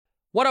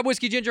What up,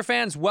 Whiskey Ginger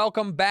fans?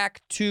 Welcome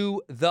back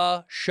to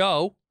the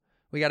show.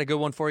 We got a good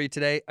one for you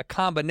today, a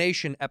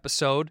combination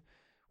episode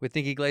with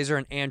Nikki Glaser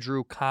and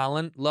Andrew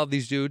Collin. Love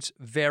these dudes.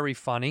 Very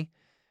funny.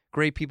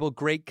 Great people,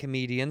 great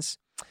comedians.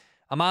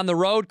 I'm on the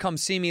road. Come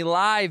see me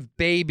live,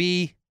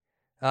 baby.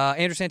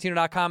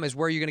 AndrewSantino.com is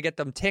where you're going to get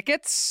them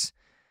tickets.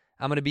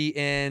 I'm going to be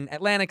in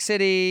Atlantic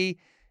City.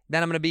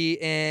 Then I'm going to be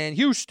in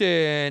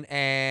Houston,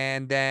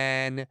 and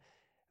then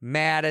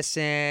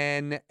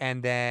Madison,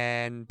 and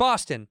then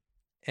Boston,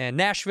 and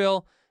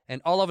Nashville,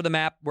 and all over the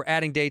map. We're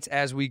adding dates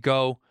as we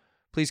go.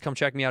 Please come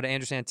check me out at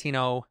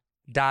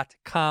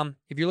AndrewSantino.com.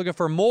 If you're looking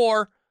for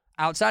more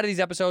outside of these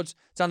episodes,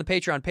 it's on the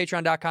Patreon,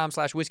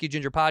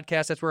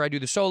 patreon.com/whiskeygingerpodcast. That's where I do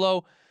the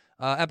solo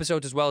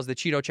episodes as well as the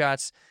Cheeto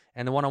Chats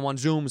and the one-on-one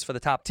Zooms for the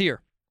top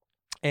tier.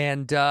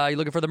 And you're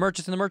looking for the merch,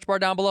 it's in the merch bar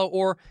down below,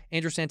 or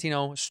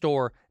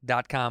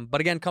AndrewSantinoStore.com.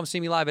 But again, come see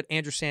me live at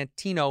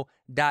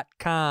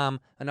AndrewSantino.com.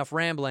 Enough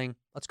rambling.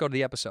 Let's go to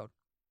the episode.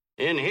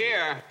 In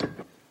here,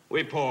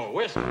 we pour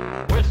whiskey,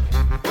 whiskey,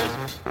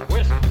 whiskey,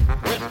 whiskey,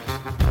 whiskey.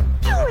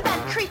 You were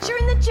that creature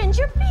in the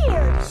ginger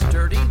beard.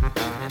 Sturdy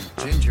and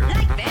ginger.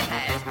 Like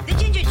vampires, the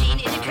ginger gene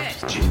is a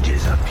curse.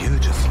 Gingers are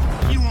beautiful.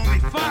 You owe me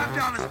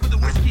 $5 for the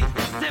whiskey and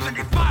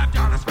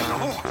 $75 for the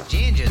horse.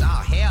 Gingers?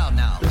 Oh, hell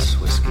no. This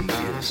whiskey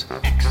is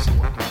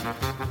excellent.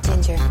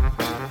 Ginger.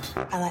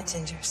 I like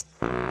gingers.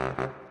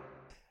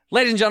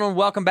 Ladies and gentlemen,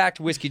 welcome back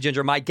to Whiskey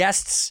Ginger. My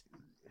guests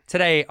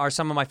today are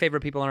some of my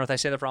favorite people on earth. I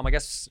say that for all my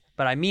guests,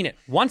 but I mean it.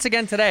 Once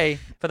again today,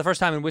 for the first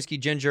time in Whiskey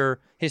Ginger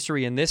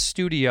history in this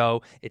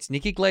studio, it's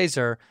Nikki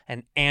Glaser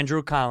and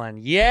Andrew Collin.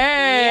 Yay!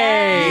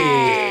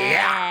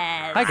 Yes.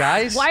 Hi,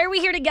 guys. Why are we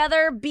here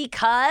together?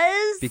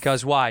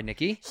 Because why,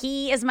 Nikki?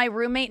 he is my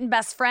roommate and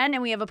best friend,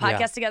 and we have a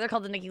podcast together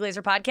called the Nikki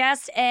Glaser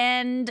Podcast.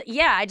 And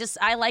yeah,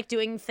 I like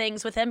doing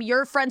things with him.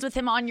 You're friends with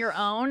him on your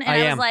own, and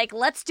I was like,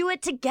 let's do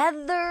it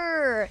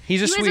together.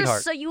 He's a you guys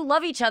sweetheart. So you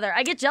love each other.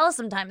 I get jealous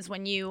sometimes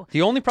when you.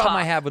 The only problem I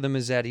talk. have with him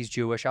is that he's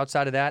Jewish.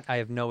 Outside of that, I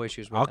have no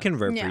issues with I'll him.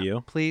 convert Yeah. for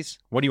you. Please?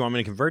 What do you want me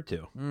to convert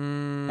to?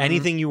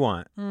 Anything you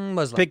want.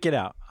 Muslim. Pick it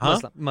out.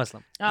 Huh?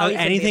 Muslim. Oh, he could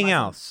be anything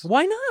Muslim. else.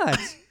 Why not?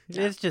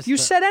 It's just You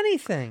said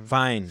anything.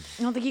 fine.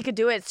 I don't think you could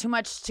do it. It's too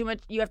much.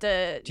 You have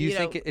to. Do you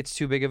think it's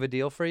too big of a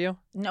deal for you?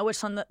 know which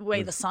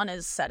way the sun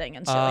is setting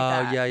and shit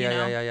like that?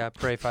 Yeah.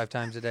 Pray 5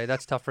 times a day.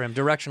 That's tough for him.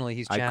 Directionally,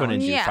 he's I challenged. couldn't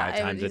do Yeah, 5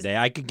 times a he's- day.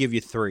 I could give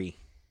you 3.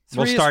 3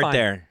 We'll is start fine.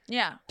 there.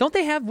 Yeah.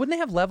 Wouldn't they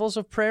have levels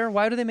of prayer?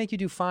 Why do they make you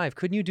do 5?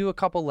 Couldn't you do a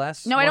couple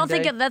less? No, I one don't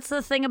day? think that's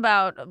the thing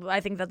about. I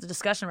think that's the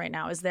discussion right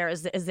now. Is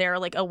there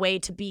like a way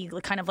to be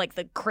kind of like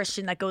the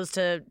Christian that goes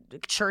to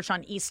church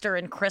on Easter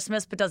and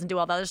Christmas but doesn't do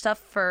all the other stuff?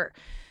 For,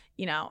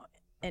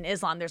 in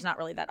Islam, there's not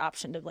really that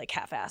option to like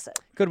half-ass it.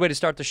 Good way to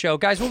start the show.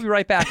 Guys, we'll be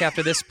right back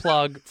after this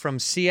plug from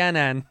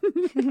CNN.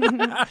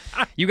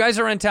 You guys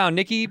are in town.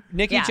 Nikki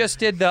Yeah. just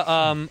did the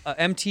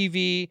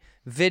MTV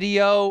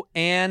video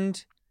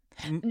and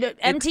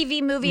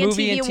MTV Movie and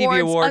movie TV and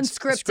TV Awards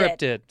unscripted.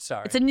 unscripted.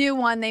 Sorry. It's a new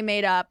one they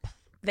made up.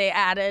 They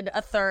added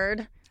a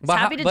third. I was But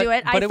happy to but- do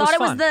it. but I it was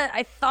thought fun.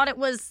 I thought it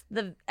was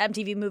the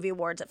MTV Movie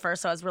Awards at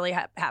first, so I was really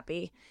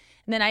happy.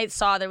 And then I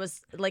saw there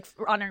was like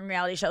honoring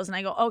reality shows, and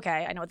I go,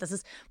 okay, I know what this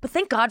is. But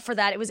thank God for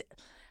that. It was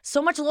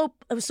so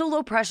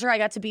low pressure. I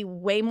got to be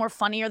way more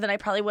funnier than I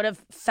probably would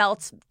have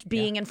felt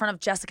being in front of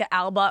Jessica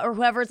Alba or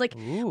whoever. It's like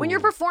when you're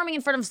performing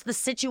in front of the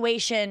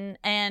situation,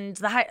 and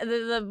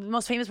the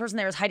most famous person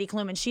there is Heidi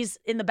Klum, and she's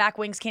in the back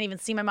wings, can't even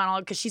see my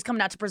monologue because she's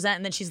coming out to present,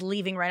 and then she's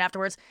leaving right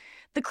afterwards.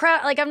 The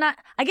crowd, like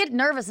I get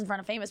nervous in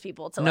front of famous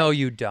people. To No, like,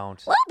 you don't.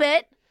 a little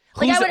bit.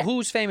 Like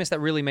Who's famous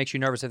that really makes you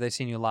nervous if they've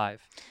seen you live?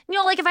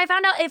 like if I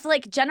found out if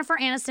like Jennifer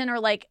Aniston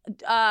or like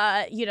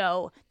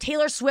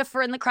Taylor Swift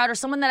were in the crowd or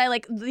someone that I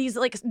like, these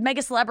like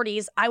mega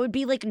celebrities, I would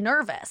be like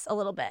nervous a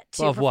little bit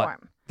to Of perform.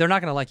 what? They're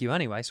not going to like you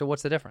anyway, so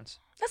what's the difference?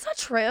 That's not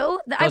true.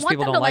 I Those want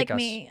people them don't to like us.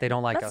 me. They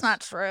don't like us. That's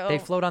not true. They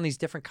float on these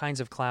different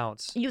kinds of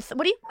clouds.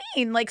 What do you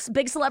mean? Like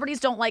big celebrities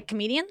don't like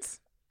comedians?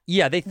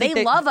 Yeah, they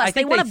Love us.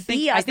 They want to think-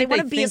 be I us. They think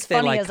want to be think as they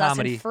funny like as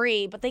comedy. us and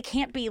free, but they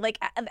can't be. Like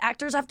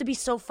actors have to be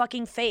so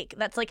fucking fake.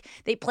 That's like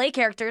they play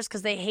characters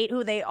because they hate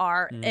who they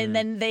are, and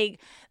then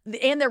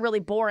they're really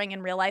boring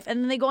in real life. And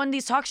then they go on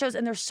these talk shows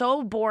and they're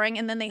so boring.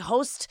 And then they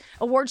host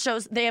award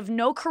shows. They have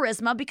no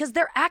charisma because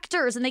they're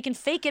actors and they can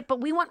fake it. But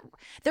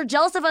they're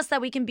jealous of us that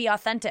we can be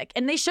authentic,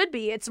 and they should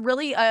be. It's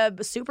really a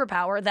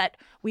superpower that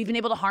we've been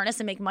able to harness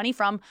and make money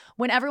from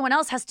when everyone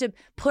else has to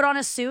put on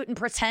a suit and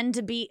pretend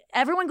to be.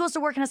 Everyone goes to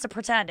work and has to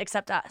pretend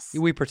except us.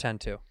 We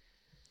pretend to.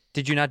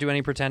 Did you not do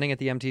any pretending at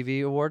the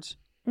MTV Awards?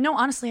 No,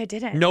 honestly, I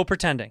didn't. No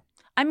pretending.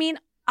 I mean,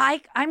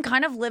 I'm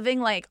kind of living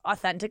like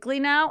authentically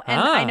now, and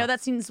I know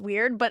that seems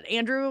weird, but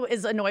Andrew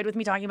is annoyed with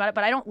me talking about it.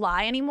 But I don't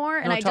lie anymore,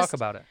 and No, I talk just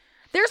about it.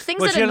 there's things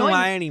Well, that she doesn't annoy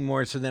lie me.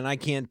 anymore, so then I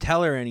can't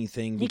tell her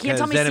anything. You Because can't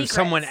tell me then if secrets.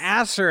 someone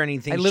asks her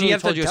anything, I she literally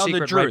has told to you a tell the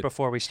secret truth. right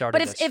before we started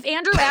But this. if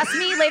Andrew asked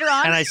me later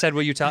on, and I said,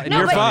 will you tell? no,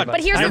 You're fucked.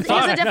 but here's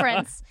the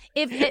difference.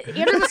 If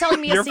Andrew was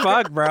telling me a You're secret,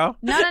 fucked, bro.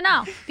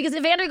 No. Because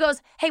if Andrew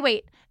goes, hey,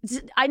 wait,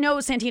 I know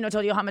Santino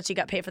told you how much he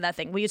got paid for that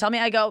thing. Will you tell me?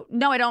 I go,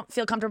 no, I don't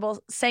feel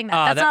comfortable saying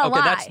that. That's not a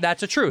lie.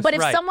 That's a truth. But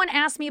if right. someone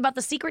asked me about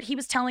the secret he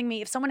was telling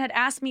me, if someone had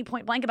asked me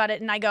point blank about it,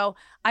 and I go,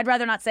 I'd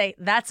rather not say,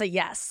 that's a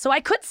yes. So I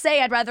could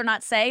say I'd rather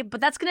not say, but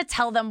that's going to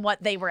tell them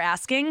what they were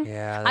asking.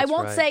 Yeah, I that's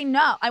won't right. say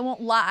no. I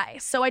won't lie.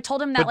 So I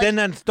told him that. But then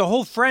that's the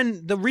whole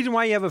friend. The reason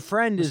why you have a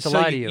friend is to so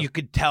lie to you. you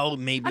could tell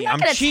maybe I'm I'm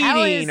not gonna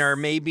tell cheating you- or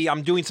maybe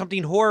I'm doing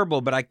something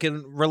horrible, but I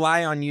can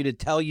rely on you to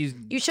tell you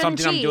shouldn't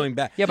something I'm cheat. doing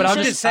bad. Yeah, but You I'm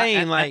should- just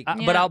saying, like,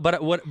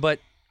 but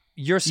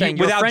you're saying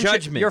without your friendship,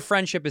 judgment. your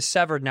friendship is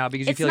severed now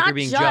because you it's feel like not you're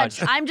being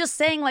judged. I'm just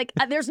saying, like,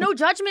 there's no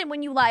judgment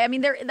when you lie. I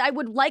mean, I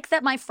would like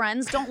that my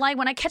friends don't lie.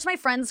 When I catch my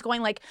friends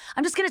going like,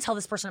 I'm just going to tell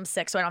this person I'm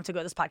sick so I don't have to go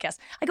to this podcast.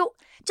 I go,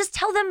 just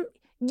tell them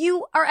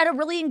you are at a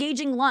really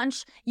engaging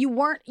lunch. You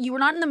were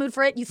not in the mood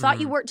for it. You thought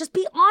you were. Just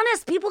be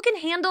honest. People can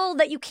handle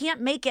that you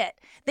can't make it.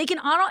 They can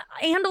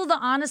handle the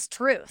honest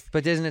truth.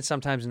 But isn't it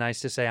sometimes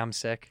nice to say I'm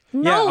sick?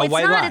 No, a it's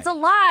white not. lie. It's a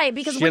lie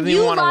because She when doesn't you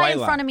even want a lie white in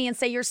lie. front of me and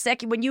say you're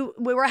sick,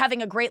 we were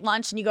having a great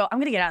lunch and you go, I'm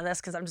gonna get out of this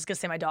because I'm just gonna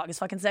say my dog is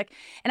fucking sick,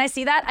 and I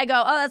see that, I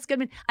go, oh, that's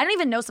good. I don't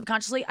even know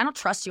subconsciously. I don't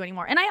trust you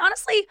anymore, and I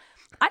honestly,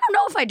 I don't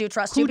know if I do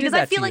trust you Who did because I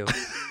that feel to like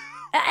you?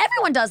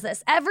 everyone does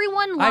this.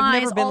 Everyone lies.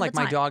 I've never been all like the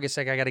time. my dog is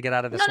sick. I got to get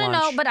out of this No,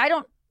 lunch. but I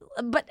don't.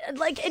 But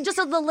like it just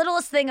the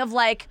littlest thing of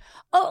like,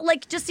 oh,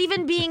 like just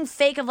even being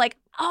fake of like,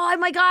 oh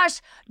my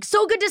gosh,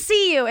 so good to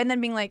see you, and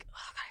then being like, oh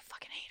God, I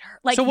fucking hate her.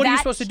 Like, So what are you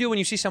that- supposed to do when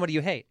you see somebody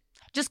you hate?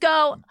 Just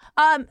go,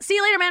 see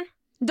you later, man.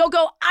 Don't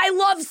go, I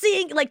love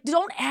seeing, like,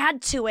 don't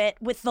add to it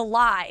with the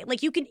lie.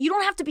 Like, you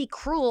don't have to be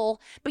cruel,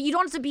 but you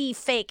don't have to be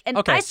fake. And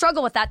Okay. I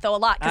struggle with that, though, a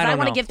lot, because I I don't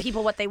want to know. give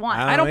people what they want.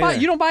 I I don't don't buy.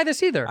 either. You don't buy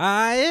this either.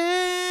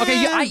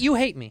 Okay, you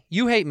hate me.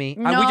 You hate me.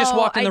 we just No,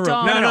 walked in the I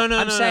room. don't. No,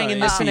 I'm no, saying no. in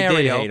this You did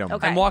scenario, hate him.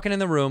 Okay. I'm walking in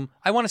the room.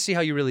 I want to see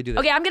how you really do this.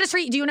 Okay, I'm going to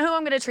treat, do you know who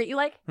I'm going to treat you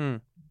like?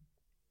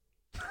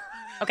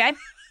 Okay?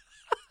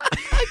 All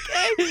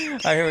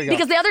right, here we go.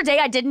 Because the other day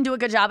I didn't do a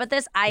good job at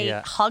this. I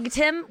Yeah. hugged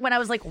him when I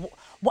was like,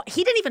 what?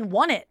 He didn't even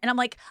want it. And I'm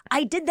like,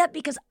 I did that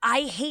because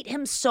I hate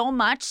him so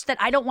much that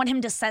I don't want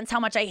him to sense how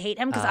much I hate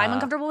him because I'm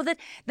uncomfortable with it,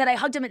 that I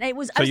hugged him and I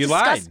was So you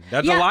lied. disgusted.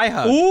 That's Yeah. a lie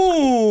hug.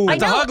 Ooh. I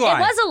It's a know, hug lie. it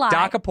was a lie.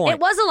 Dock a point. It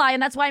was a lie,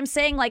 and that's why I'm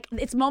saying, like,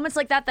 it's moments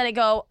like that I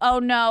go, oh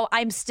no,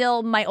 I'm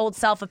still my old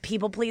self of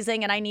people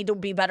pleasing, and I need to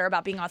be better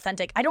about being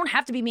authentic. I don't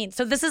have to be mean.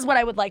 So this is what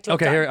I would like to have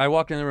Okay, done. here I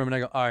walked in the room and I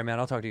go, all right, man,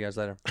 I'll talk to you guys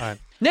later. All right,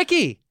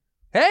 Nikki.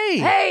 Hey.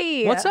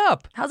 Hey, What's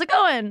up? How's it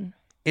going?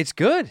 It's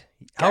good.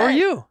 How are Good.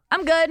 you?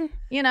 I'm good.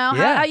 You know,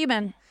 Yeah. how you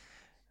been?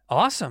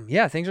 Awesome.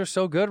 Yeah, things are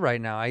so good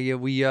right now.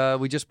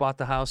 We just bought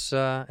the house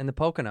in the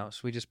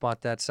Poconos. We just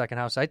bought that second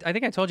house. I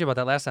think I told you about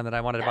that last time that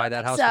I wanted to buy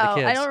that house so for the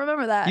kids. I don't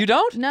remember that. You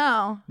don't?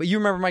 No. But you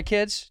remember my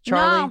kids,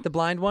 Charlie, No. the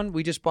blind one.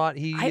 We just bought.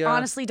 I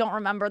honestly don't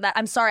remember that.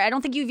 I'm sorry. I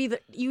don't think you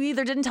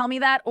either didn't tell me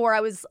that, or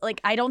I was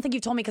like, I don't think you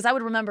told me because I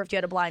would remember if you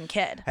had a blind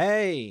kid.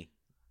 Hey.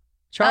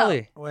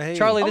 Charlie. Well, hey.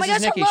 Charlie, Oh this my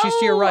is gosh, Nikki. She's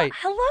to your hello. right.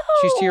 Hello.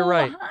 She's to your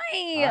right.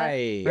 Hi. Hi.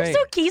 You're Right.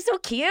 so cute. So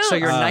cute. So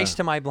you're nice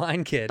to my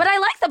blind kid. But I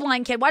like the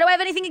blind kid. Why do I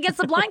have anything against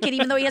the blind kid,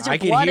 even though he has I your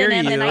can blood in hear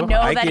him, and you. I know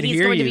I that can he's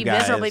hear going to you be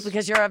miserable guys.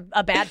 because you're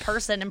a bad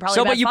person and probably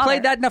so, a bad but you father.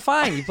 played that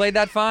fine. You played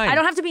that fine. I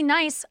don't have to be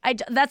nice.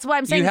 That's why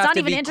I'm saying You it's have not to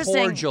even be interesting.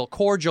 cordial.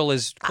 Cordial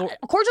is.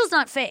 Cordial's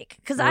not fake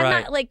because I'm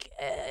Right. not like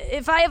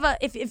if I have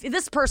if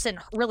this person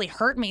really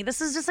hurt me, this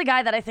is just a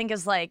guy that I think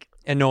is like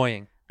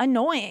Annoying.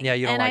 annoying. Yeah,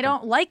 you don't and like I him.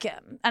 don't like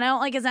him. And I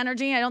don't like his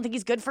energy. I don't think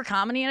he's good for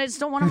comedy, and I just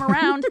don't want him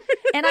around.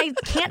 And I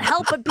can't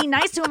help but be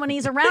nice to him when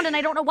he's around, and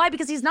I don't know why,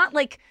 because he's not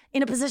like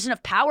in a position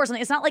of power or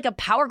something. It's not like a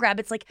power grab.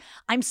 It's like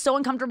I'm so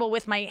uncomfortable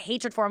with my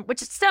hatred for him, which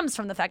stems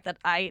from the fact that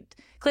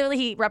clearly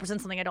he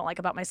represents something I don't like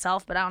about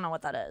myself, but I don't know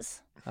what that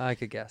is. I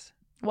could guess.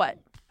 What?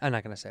 I'm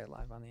not going to say it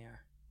live on the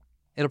air.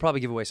 It'll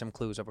probably give away some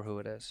clues over who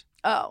it is.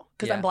 Oh,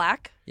 because Yeah. I'm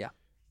black? Yeah.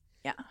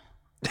 Yeah.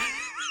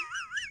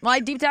 Well,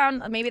 deep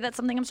down, maybe that's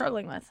something I'm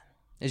struggling with.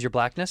 Is your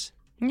blackness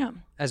Yeah.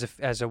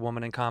 as a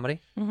woman in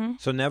comedy?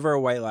 So never a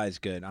white lie is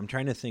good. I'm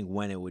trying to think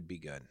when it would be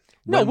good.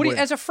 No, When what do you,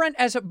 would- as a friend,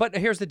 but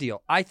here's the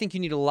deal. I think you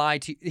need to lie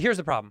to. Here's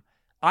the problem.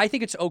 I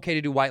think it's okay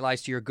to do white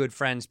lies to your good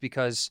friends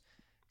because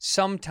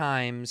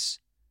sometimes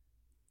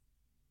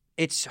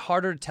it's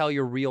harder to tell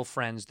your real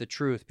friends the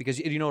truth because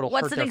you know it'll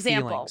What's hurt an their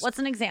example? feelings. What's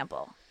an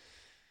example?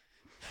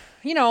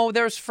 You know,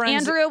 there's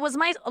friends. Andrew was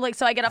my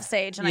so I get off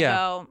stage and Yeah. I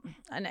go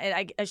and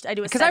I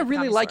do a Because I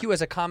really like you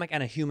as a comic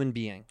and a human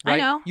being. I Right?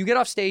 know. You get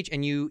off stage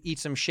and you eat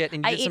some shit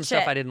and you I did some eat stuff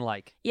shit. I didn't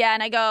like. Yeah,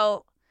 and I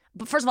go.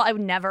 But first of all, I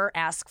would never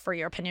ask for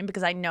your opinion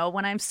because I know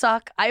when I'm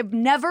suck. I've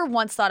never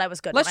once thought I was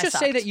good. Let's when I just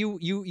say sucked. that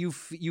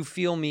you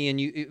feel me and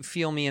you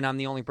feel me and I'm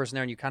the only person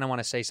there and you kind of want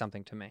to say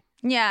something to me.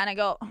 Yeah, and I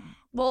go.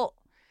 Well,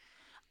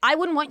 I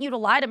wouldn't want you to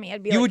lie to me.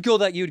 I'd be You like, would go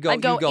that you'd go. I'd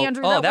go, you'd go.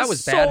 Andrew, Oh, that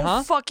was so bad,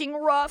 huh? fucking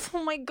rough.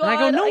 Oh my god. And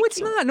I go, no, it's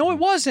can't." not. No, it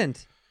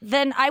wasn't.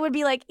 Then I would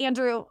be like,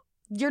 Andrew,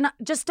 you're not.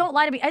 Just don't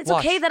lie to me. It's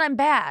Watch. okay that I'm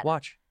bad.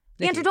 Watch.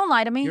 Andrew, Nikki, don't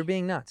lie to me. You're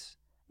being nuts.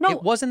 No.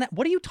 It wasn't that.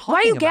 What are you talking about?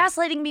 Why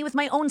are you gaslighting me with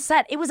my own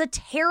set? It was a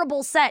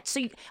terrible set. So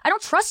I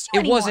don't trust you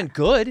It anymore. wasn't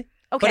good.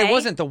 Okay. But it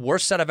wasn't the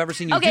worst set I've ever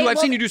seen you Okay, do. I've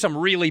well- seen you do some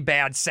really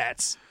bad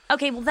sets.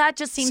 Okay, well, that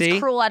just seems See?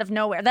 cruel out of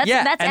nowhere. That's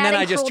And adding then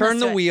I just cruelness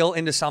turned the to it. wheel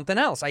into something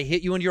else. I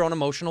hit you into your own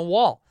emotional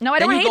wall. No, I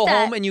don't Then you hate go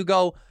that. home and you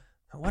go,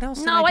 what else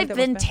did I No, do I've that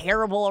was been bad?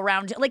 terrible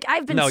around you. Like,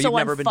 I've been No, so you've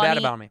never been unfunny. bad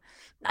about me.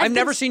 I've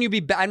never seen you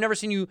be bad. I've never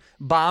seen you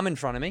bomb in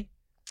front of me.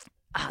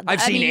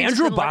 I've seen you've just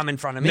Andrew been like- bomb in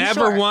front of me.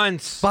 Never Sure.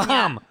 once.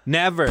 Bomb.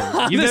 Never.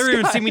 Bomb You've this never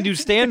even guy. seen me do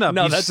stand up.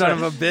 No, you that's son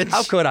right. of a bitch.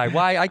 How could I?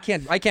 Why? I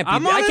can't be.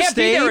 I'm on I a can't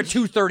be there at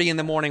stage. 2:30 in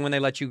the morning when they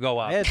let you go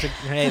up.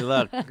 Hey,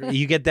 look,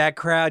 you get that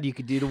crowd, you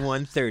could do the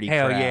 1:30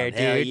 Hell crowd. yeah,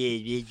 Hell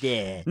dude.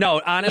 yeah.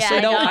 No, honestly, Yeah,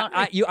 I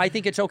though, don't- I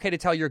think it's okay to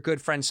tell your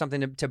good friends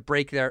something to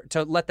break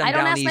to let them I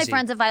don't down ask my easy.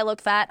 friends if I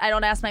look fat. I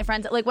don't ask my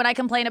friends. Like, when I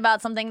complain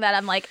about something that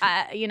I'm like,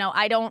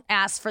 I don't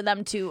ask for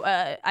them to,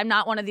 I'm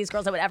not one of these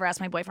girls that would ever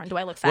ask my boyfriend, do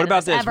I look fat What in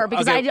about this? ever?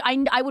 Because Okay.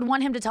 I would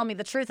want him to tell me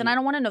the truth, and I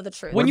don't want to know the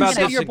truth. When What you about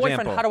say to this your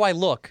boyfriend, example? "How do I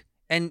look?"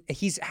 and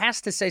he has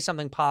to say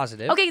something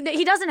positive. Okay,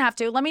 he doesn't have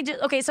to. Let me do.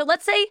 Okay, so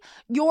let's say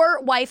your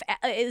wife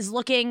is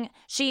looking.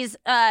 She's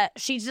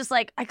just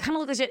like, I kind of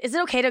look like shit. Is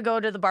it okay to go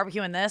to the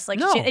barbecue in this? Like,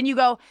 No. and you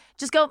go,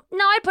 just go.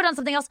 No, I'd put on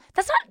something else.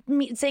 That's not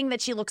me saying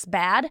that she looks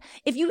bad.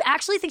 If you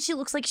actually think she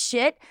looks like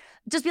shit,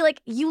 just be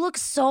like, you look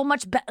so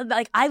much better.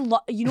 Like,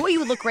 you know what, you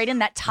would look great in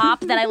that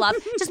top that I love.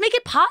 Just make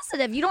it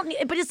positive. You don't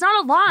need, but it's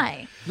not a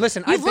lie.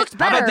 Listen, You've I've looked been,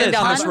 better, I've been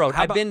down hon. this road.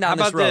 How I've been down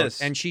about this road,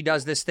 this? and she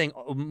does this thing.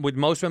 With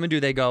most women do,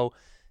 they go,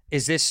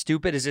 "Is this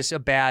stupid? Is this a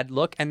bad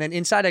look?" And then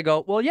inside, I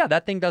go, "Well, yeah,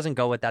 that thing doesn't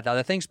go with that. The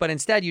other things." But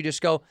instead, you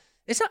just go,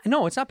 "It's not.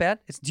 No, it's not bad.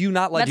 It's do you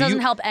not like? That do doesn't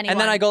you-" help And then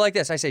anyone. I go like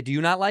this. I say, "Do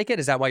you not like it?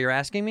 Is that why you're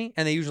asking me?"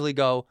 And they usually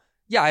go,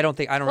 "Yeah, I don't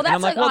think I don't." Well, and that's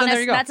I'm like, like "Well, honest. then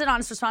there you go." That's an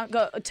honest response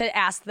to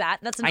ask that.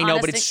 That's an I know,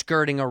 honest but it's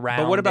skirting around.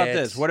 But what about it.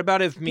 this? What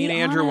about if me Be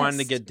and Andrew wanted to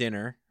honest. get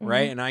dinner,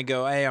 right? And I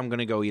go, hey, I'm going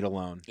to go eat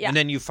alone. Yeah. And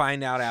then you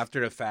find out after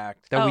the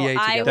fact. That we ate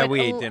I together. That we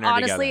ate dinner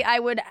honestly,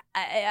 together.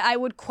 I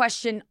would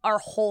question our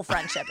whole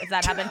friendship if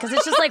that happened, because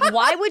it's just like,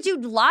 why would you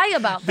lie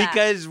about that?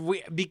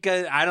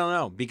 Because I don't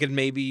know. Because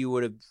maybe you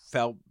would have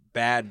felt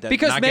bad that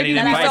Because not maybe getting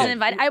that we I invited. wasn't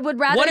invited. I would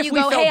rather What if you we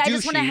go, felt hey, I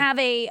just want to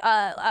douchey?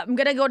 have I'm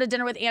gonna go to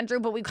dinner with Andrew,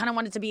 but we kind of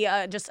want it to be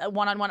just a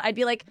one-on-one. I'd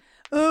be like,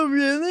 oh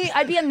really?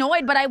 I'd be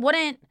annoyed, but I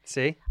wouldn't.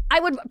 See,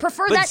 I would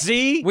prefer But that.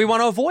 see? we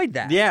want to avoid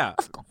that. Yeah.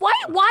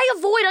 Why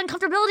avoid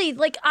uncomfortability?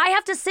 Like, I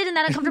have to sit in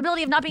that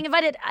uncomfortability of not being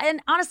invited.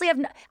 And honestly,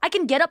 I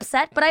can get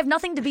upset, but I have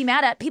nothing to be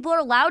mad at. People are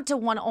allowed to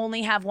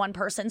only have one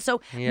person.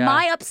 So Yeah.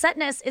 my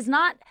upsetness is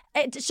not.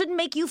 It shouldn't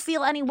make you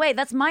feel any way.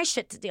 That's my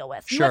shit to deal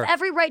with. You Sure. have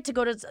every right to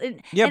go to.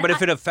 Yeah, and but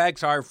if it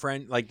affects our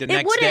friend, like the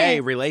next wouldn't. day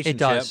It relationship. It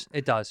does.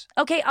 It does.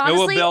 Okay,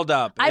 honestly, build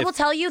up. I If will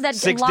tell you that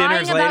 6 lying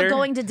dinners about later-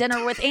 going to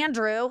dinner with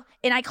Andrew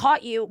and I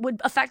caught you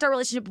would affect our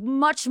relationship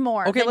much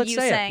more Okay, than let's you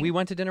say saying. it. We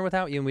went to dinner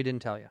without you, and we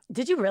didn't tell you.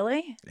 Did you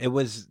really? It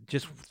was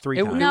just 3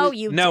 It- times. No,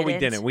 you No, we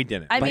didn't. didn't. We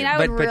didn't. I mean, I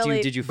would but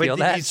really. did you But feel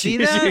did that? you see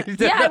that?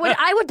 Yeah,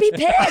 I would be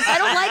pissed. I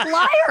don't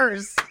like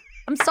liars.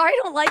 I'm sorry, I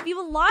don't like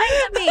people lying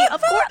at me.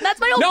 Of course, that's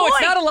my whole No, point.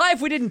 it's not a lie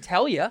if we didn't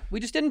tell you. We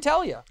just didn't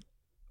tell you.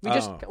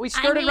 Oh. We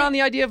skirted mean- around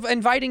the idea of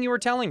inviting you or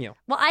telling you.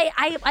 Well,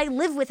 I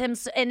live with him,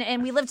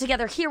 and we live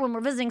together here when we're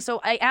visiting.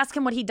 So I ask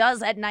him what he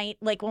does at night.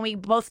 Like when we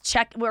both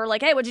check, we were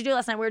like, "Hey, what'd you do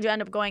last night? Where'd you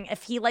end up going?"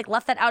 If he like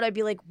left that out, I'd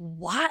be like,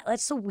 "What?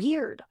 That's so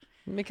weird."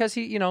 Because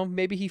he,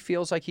 maybe he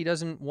feels like he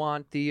doesn't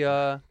want the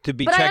to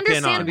be But I checked in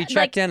understand- on. to be Like-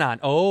 checked in on.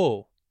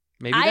 Oh,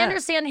 maybe I that.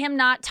 understand him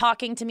not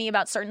talking to me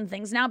about certain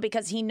things now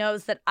because he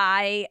knows that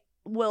I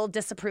will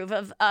disapprove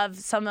of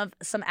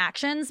some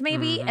actions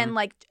maybe, Mm-hmm.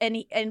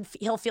 and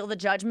he'll feel the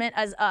judgment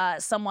as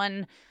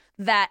someone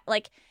that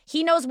like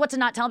he knows what to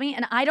not tell me,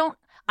 and I don't.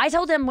 I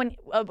told him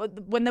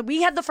when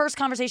we had the first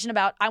conversation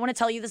about I want to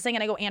tell you this thing,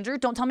 and I go, Andrew,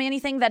 don't tell me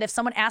anything that if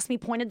someone asks me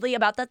pointedly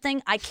about that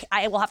thing,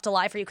 I will have to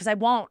lie for you because I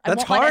won't. I That's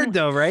won't let hard anyone-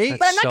 though, right?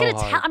 But I'm not so gonna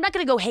hard. I'm not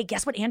gonna go, hey,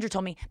 guess what Andrew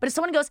told me. But if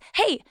someone goes,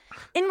 hey,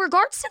 in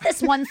regards to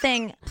this one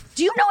thing,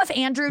 do you know if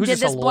Andrew Who's did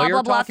this, this a blah lawyer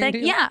blah blah talking thing? to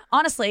you? Yeah,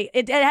 honestly,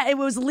 it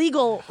was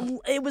legal.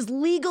 It was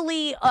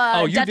legally You did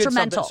something.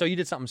 detrimental. So you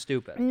did something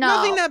stupid. No,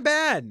 Nothing that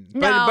bad.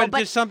 No, but but-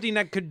 just something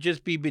that could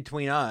just be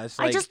between us.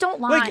 I Like, just don't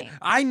Like, lie.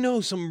 I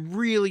know some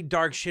really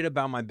dark shit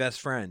about my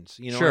best friends.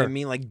 You know Sure. what I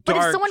mean? Like But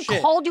dark if someone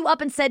shit. called you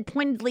up and said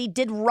pointedly,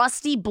 did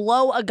Rusty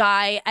blow a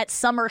guy at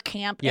summer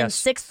camp in Yes.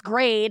 6th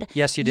grade?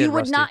 Yes, you did, You would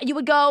Rusty. not. You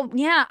would go,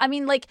 yeah. I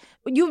mean, like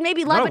you would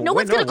maybe lie, No, but no wait,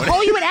 one's no, gonna what-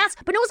 call you and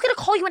ask. But no one's gonna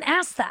call you and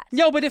ask that.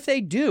 No, but if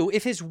they do,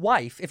 if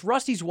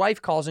Rusty's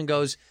wife calls and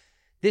goes,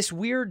 this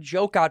weird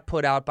joke got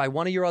put out by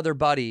one of your other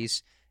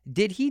buddies,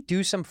 did he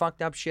do some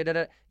fucked up shit at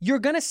it? You're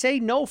going to say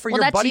no for Well,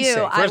 your that's buddy's you.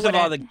 sake. I First of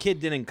all, the wouldn't. kid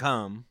didn't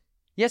come.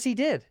 Yes, he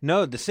did.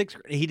 No, the 6th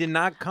grade, he did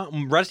not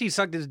come. Rusty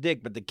sucked his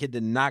dick, but the kid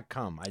did not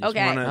come. I just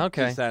Okay. want to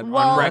Okay. just that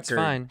Well, on record. That's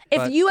fine. If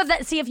but- you have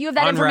that, if you have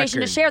that On information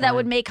record, to share, that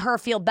would make her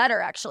feel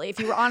better. Actually, if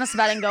you were honest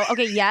about it and go,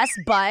 okay, yes,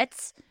 but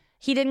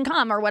he didn't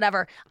come or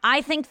whatever.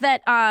 I think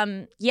that,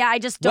 I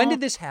just don't. when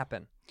did this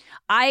happen?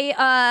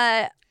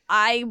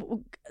 I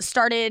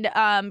started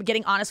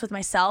getting honest with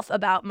myself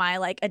about my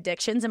like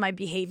addictions and my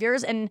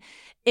behaviors, and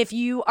if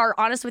you are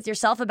honest with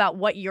yourself about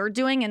what you're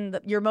doing and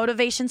your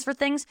motivations for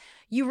things,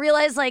 you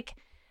realize like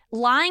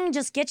lying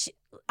just gets you.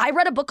 I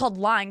read a book called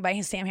Lying by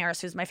Sam Harris,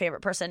 who's my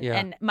favorite person. Yeah.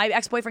 And my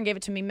ex-boyfriend gave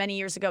it to me many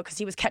years ago because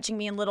he was catching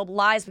me in little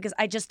lies because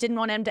I just didn't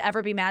want him to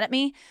ever be mad at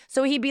me.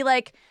 So he'd be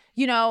like,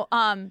 you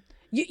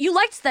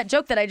liked that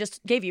joke that I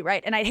just gave you,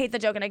 right? And I'd hate the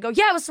joke and I'd go,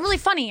 yeah, it was really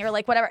funny or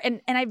like whatever.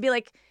 And I'd be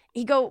like,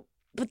 he'd go,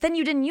 but then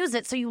you didn't use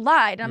it, so you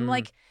lied. And I'm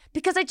like,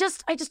 because I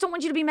just don't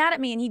want you to be mad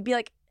at me. And he'd be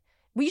like,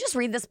 will you just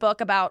read this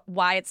book about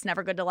why it's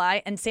never good to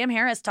lie? And Sam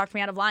Harris talked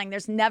me out of lying.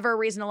 There's never a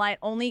reason to lie. It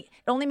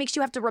only makes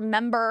you have to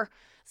remember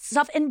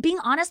stuff. And being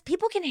honest,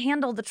 people can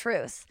handle the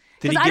truth.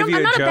 Because I'm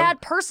not a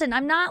bad person.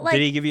 I'm not like.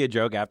 Did he give you a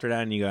joke after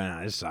that and you go,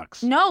 nah, this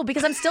sucks? No,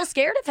 because I'm still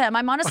scared of him.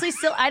 I'm honestly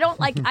still, I don't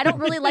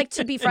really like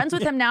to be friends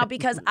with him now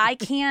because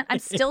I'm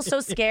still so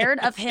scared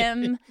of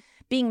him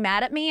being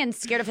mad at me and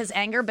scared of his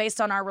anger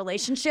based on our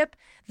relationship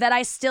that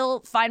I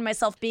still find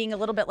myself being a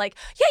little bit like,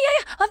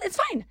 yeah, it's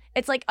fine.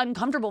 It's like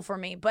uncomfortable for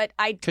me, but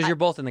because you're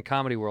both in the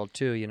comedy world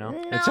too,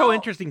 No, it's so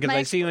interesting because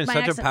I see you in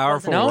such a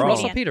powerful role.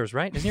 Russell Peters,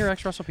 right? Isn't your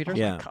ex Russell Peters?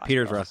 Yeah,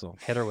 Peters Russell.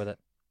 Hit her with it.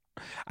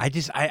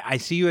 I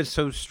see you as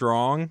so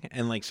strong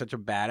and like such a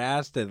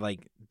badass that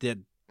like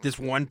this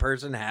one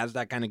person has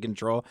that kind of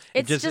control.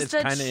 It's it's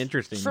kind of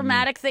interesting.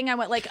 Traumatic thing. I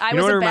went like I you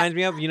know was. what it reminds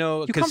me of? You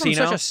know, you Casino. come from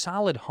such a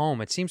solid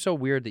home. It seems so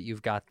weird that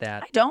you've got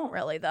that. I don't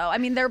really though. I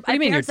mean, What do you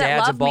mean? Your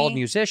dad's a bald me.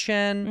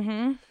 musician.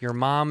 Mm-hmm. Your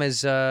mom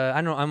is. I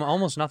don't know. I'm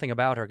almost nothing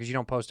about her because you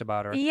don't post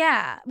about her.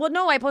 Yeah. Well,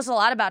 no, I post a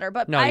lot about her,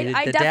 but No, I the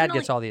definitely, dad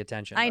gets all the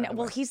attention. I know. by the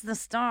Well, way. he's the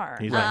star.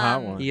 He's a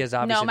hot one. He is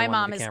obviously No, my the one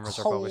mom that is the cameras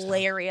are focused on.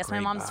 hilarious. My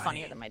Great mom's body.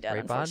 funnier than my dad,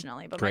 Great body?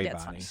 unfortunately, but Great my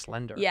dad's body. funny.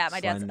 Slender. Yeah,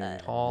 my dad's Slender.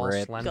 Tall,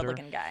 Ripped. slender,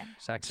 good-looking guy.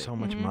 sexy. So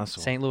much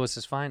muscle. St.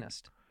 Louis's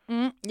finest.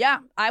 Yeah,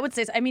 I would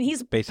say so. I mean,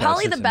 he's Based out of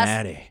probably the best.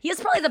 Cincinnati. He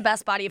has probably the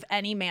best body of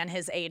any man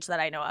his age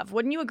that I know of.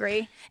 Wouldn't you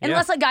agree?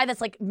 Unless a guy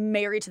that's like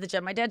married to the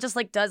gym. My dad just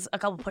like does a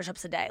couple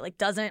push-ups a day, like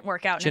doesn't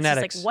work out. And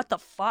Genetics. It's just like, what the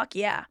fuck?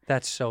 Yeah.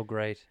 That's so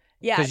great.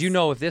 Yeah. Because you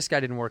know if this guy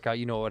didn't work out,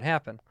 you know what would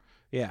happen.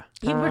 Yeah.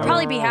 He would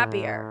probably be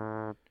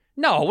happier.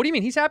 No, what do you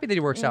mean? He's happy that he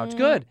works out. It's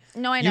good.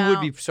 No, I know. You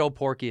would be so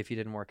porky if you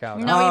didn't work out.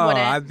 No, he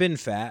wouldn't. I've been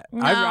fat.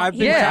 No. I've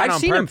been Yeah, fat I've on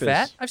seen him purpose.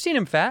 fat. I've seen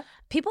him fat.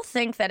 People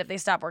think that if they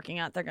stop working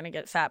out, they're going to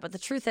get fat. But the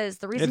truth is,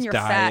 the reason It's you're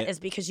diet. fat is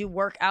because you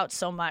work out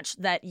so much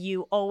that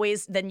you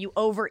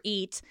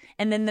overeat.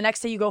 And then the next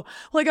day you go,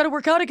 well, I got to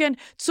work out again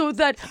so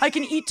that I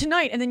can eat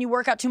tonight. And then you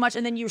work out too much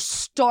and then you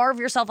starve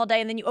yourself all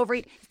day and then you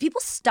overeat. If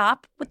people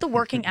stop with the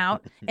working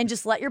out and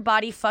just let your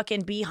body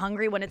fucking be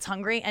hungry when it's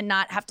hungry and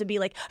not have to be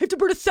like, I have to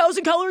burn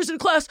 1,000 calories in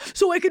class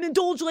so I can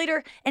indulge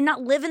later and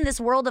not live in this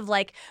world of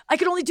like, I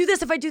can only do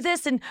this if I do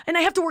this and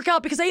I have to work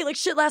out because I ate like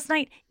shit last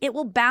night. It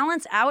will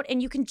balance out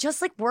and you can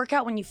just like work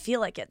out when you feel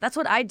like it. That's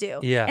what I do.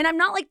 Yeah. And I'm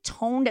not like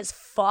toned as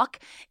fuck,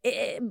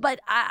 but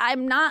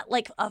I'm not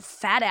like a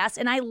fat ass.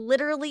 And I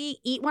literally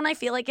eat when I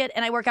feel like it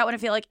and I work out when I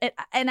feel like it.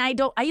 And I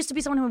used to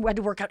be someone who had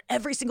to work out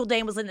every single day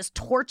and was in this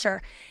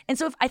torture. And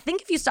so I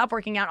think if you stop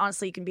working out,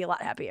 honestly, you can be a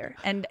lot happier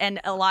and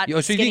a lot So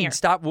you skinnier. can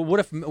stop. Well, what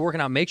if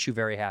working out makes you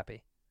very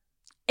happy?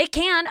 It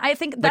can. I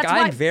think that's Like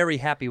why. I'm very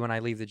happy when I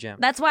leave the gym.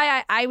 That's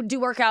why I do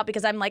work out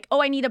because I'm like,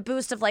 oh, I need a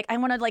boost of like, I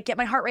want to like get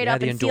my heart rate Yeah,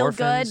 up the and feel good,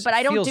 endorphins. but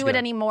I don't Feels do good. it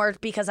anymore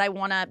because I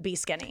want to be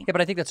skinny. Yeah, but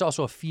I think that's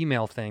also a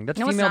female thing. That's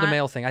No, it's female to not.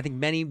 male thing. I think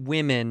many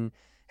women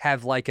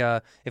have like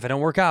a, if I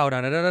don't work out,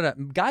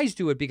 guys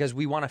do it because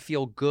we want to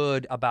feel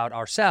good about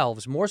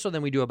ourselves more so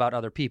than we do about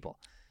other people.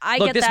 I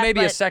Look, get this that, may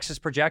be a but-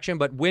 sexist projection,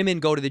 but women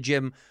go to the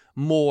gym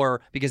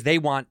more because they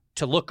want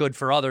to look good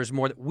for others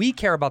more. We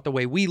care about the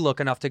way we look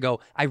enough to go,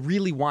 I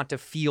really want to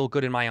feel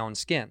good in my own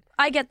skin.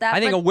 I get that. I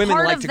think but women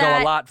part like of to go a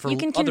that, lot for you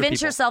can other convince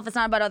people. yourself it's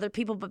not about other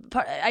people, but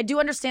I do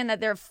understand that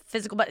they're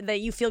physical, but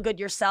that you feel good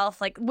yourself.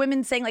 Like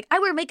women saying, like I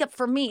wear makeup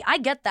for me. I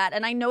get that,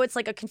 and I know it's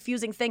like a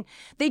confusing thing.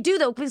 They do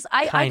though, because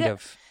I Kind get,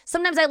 of.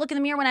 Sometimes I look in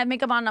the mirror when I have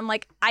makeup on, and I'm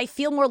like, I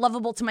feel more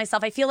lovable to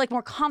myself. I feel like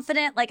more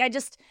confident. Like I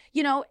just,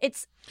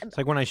 it's It's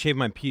like when I shave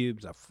my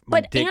pubes, my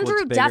But dick Andrew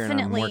looks bigger and I'm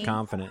definitely more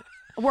confident.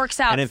 works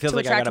out And it feels to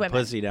like I attract got a women.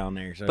 pussy down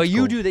there. So But it's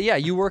you cool. do that, yeah.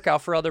 You work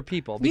out for other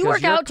people because You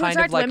work you're out to kind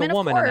attract of like women, a of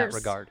woman in that course.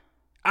 regard.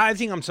 I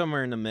think I'm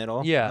somewhere in the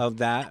middle Yeah. of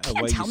that, of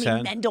Can't what tell you me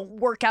said. men don't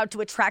work out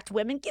to attract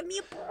women. Give me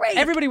a break.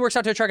 Everybody works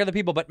out to attract other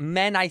people, but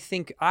men, I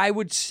think, I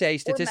would say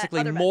statistically,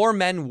 other men. more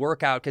men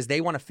work out because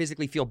they want to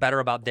physically feel better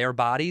about their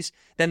bodies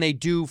than they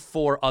do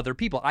for other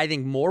people. I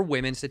think more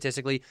women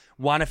statistically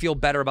want to feel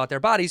better about their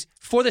bodies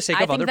for the sake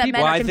I of think other that people.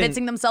 men Well, are I think-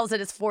 convincing themselves that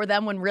it's for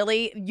them when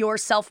really your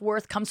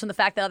self-worth comes from the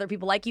fact that other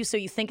people like you, so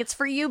you think it's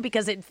for you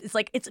because it's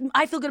like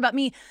I feel good about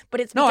me, but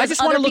it's No, because I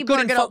just want other to look people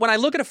good are gonna. when I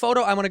look at a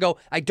photo, I want to go,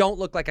 I don't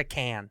look like a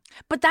can.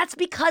 But that's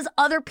because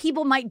other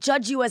people might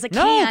judge you as a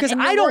No, can, because and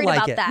you're I don't worried like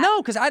about it.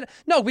 that.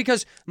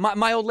 Because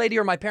my old lady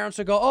or my parents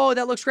would go, oh,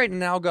 that looks great, and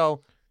now I'll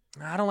go,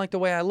 I don't like the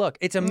way I look.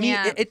 It's a me.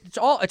 Yeah. It's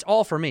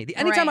all for me.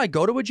 Anytime Right. I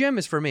go to a gym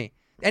is for me.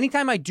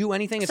 Anytime I do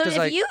anything, it's So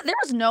because if there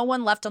was no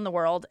one left in the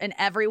world and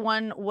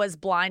everyone was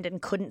blind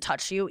and couldn't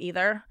touch you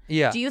either,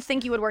 Yeah. do you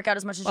think you would work out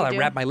as much as Well, you I do?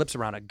 wrap my lips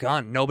around a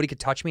gun. Nobody could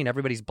touch me, and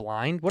everybody's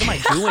blind. What am I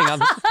doing?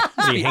 I'm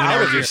Are you hanging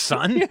out with your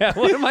son? yeah.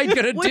 What am I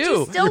gonna Would do?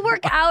 you still work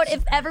out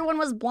if everyone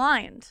was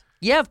blind?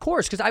 Yeah, of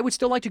course, because I would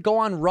still like to go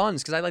on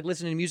runs because I like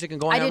listening to music and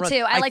going I on do runs.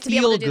 too. I like to be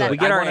able feel to do that. good. We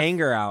get I our wanna-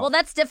 anger out. Well,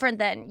 that's different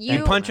then.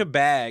 and punch a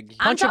bag.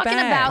 I'm Punch a talking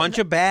bag. about Punch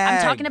a bag.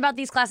 I'm talking about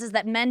these classes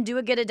that men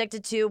do get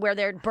addicted to, where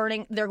they're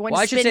going Well, to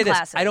I should spin say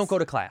classes. this. I don't go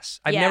to class.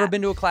 I've Yeah. never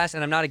been to a class,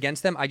 and I'm not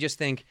against them. I just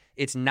think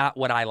it's not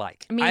what I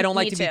like. I don't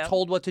like me to be too.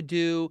 told what to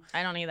do.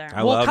 I don't either. I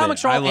Well, love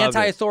comics it. are I all love it.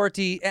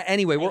 anti-authority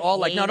anyway. We're all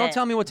like, no, hate don't it.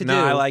 tell me what to No,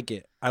 do. I like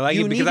it. I like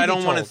You it need because to I be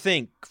don't want to told.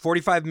 think.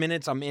 45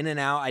 minutes, I'm in and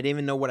out. I didn't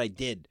even know what I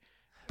did.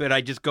 But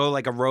I just go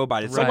like a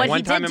robot. It's Right. like What one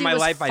he time did in do my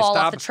was life I fall off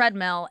stopped. the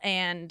treadmill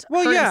and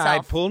Well, hurt yeah,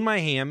 himself. I pulled my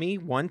hammy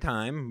one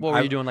time. What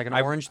were you doing, like an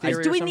orange theory? He's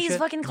or doing some these shit?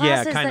 fucking Yeah,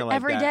 classes kinda that like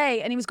every that.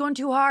 day, and he was going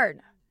too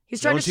hard. He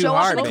was trying Going to too show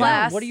off hard, in the man.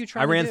 class. What are you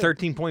trying I to ran do?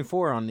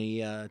 13.4 on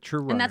the True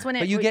Runner. And that's when it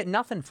But you get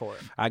nothing for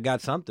it. I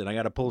got something. I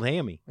got a pulled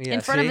hammy. Yeah,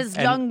 in front of see? his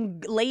And-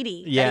 young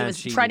lady Yeah, that he and was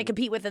she- trying to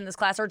compete with in this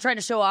class or trying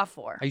to show off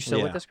for. Are you still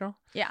with Yeah. this girl?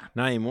 Yeah.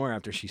 Not anymore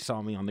after she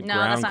saw me on the No,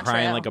 ground that's not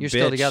crying true. like a You're bitch.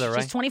 still together,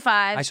 right? She's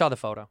 25. I saw the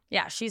photo.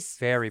 Yeah, she's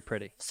Very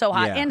pretty. so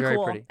hot Yeah. and Very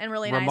cool pretty. and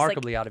really nice.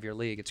 Remarkably out of your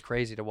league. It's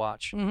crazy to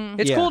watch. Mm-hmm.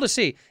 It's Yeah. cool to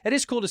see. It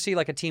is cool to see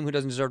like a team who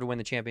doesn't deserve to win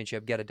the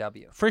championship get a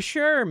W. For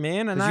sure,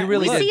 man. And 'Cause I you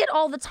really We did. see it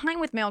all the time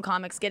with male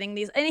comics getting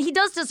these, and he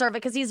does deserve it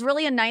because he's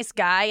really a nice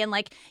guy, and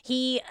like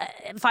he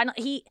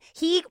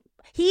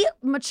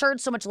matured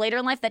so much later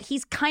in life that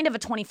he's kind of a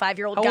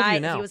 25-year-old How old are guy. you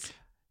now? He was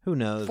Who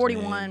knows?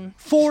 41. man.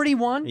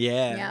 41?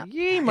 Yeah.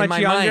 Yeah. Much in my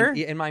younger. Mind,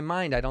 in my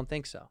mind, I don't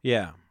think so.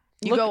 Yeah.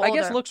 You go I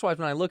guess older. looks wise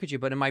when I look at you,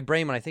 but in my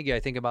brain when I think of you, I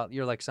think about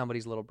you're like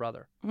somebody's little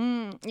brother.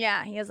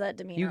 Yeah, he has that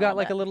demeanor. You got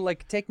like bit. a little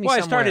like take me Well,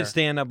 I somewhere. started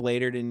stand up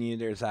later than you.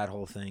 There's that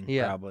whole thing.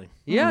 Yeah. Probably.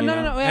 Yeah, You no,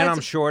 know? no, no. And it's-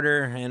 I'm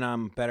shorter and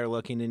I'm better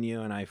looking than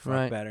you and I fuck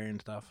Right. better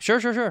and stuff.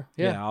 Sure.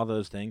 Yeah. All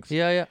those things.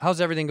 Yeah. How's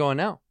everything going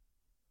now?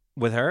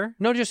 With her,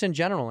 No, just in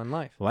general in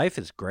life. life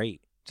is great.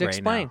 So right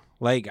explain. now.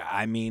 Like,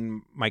 I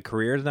mean, my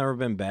career's never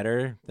been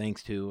better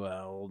thanks to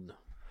old,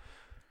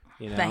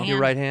 you know. The hand. Your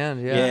right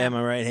hand, yeah. Yeah,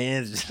 my right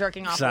hand's just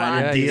Jerking off a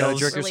signing lot. Yeah, you gotta deals.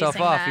 jerk yourself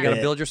Releasing off. that. You gotta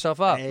Yeah. build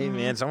yourself up. Hey,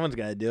 man, someone's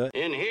got to do it.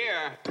 In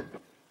here,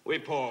 we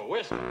pour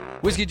whiskey.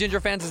 Whiskey Ginger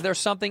fans, is there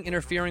something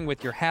interfering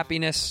with your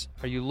happiness?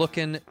 Are you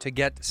looking to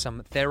get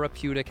some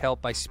therapeutic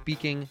help by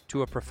speaking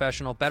to a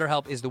professional?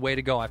 BetterHelp is the way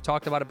to go. I've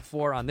talked about it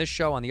before on this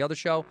show, on the other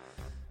show.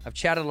 I've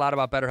chatted a lot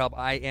about BetterHelp.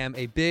 I am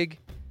a big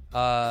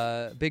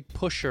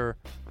pusher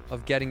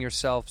of getting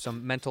yourself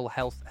some mental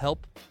health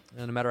help.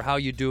 And no matter how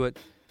you do it,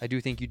 I do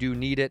think you do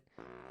need it.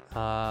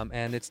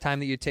 And it's time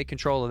that you take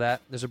control of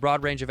that. There's a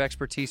broad range of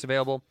expertise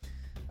available.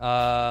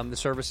 The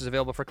service is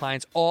available for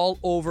clients all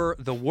over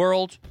the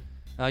world.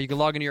 You can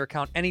log into your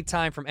account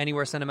anytime from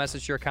anywhere, send a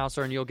message to your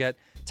counselor, and you'll get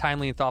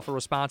timely and thoughtful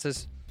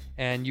responses.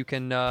 And you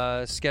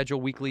can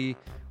schedule weekly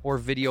or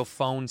video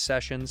phone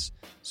sessions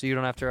so you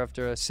don't have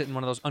to sit in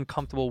one of those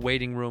uncomfortable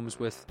waiting rooms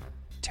with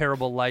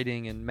terrible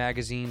lighting and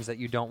magazines that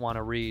you don't want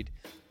to read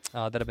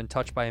that have been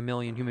touched by a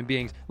million human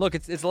beings. Look,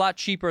 it's a lot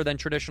cheaper than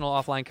traditional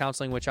offline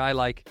counseling, which I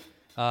like.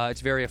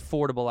 It's very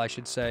affordable, I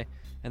should say.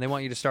 And they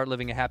want you to start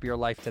living a happier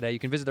life today. You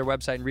can visit their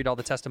website and read all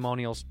the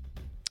testimonials.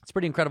 It's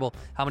pretty incredible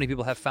how many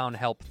people have found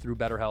help through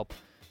BetterHelp.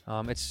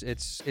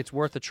 It's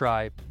worth a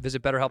try.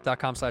 Visit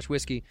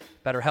BetterHelp.com/whiskey.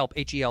 BetterHelp,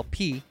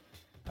 HELP.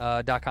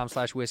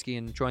 .com/whiskey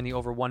and join the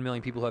over 1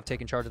 million people who have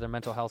taken charge of their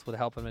mental health with the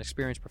help of an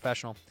experienced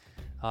professional.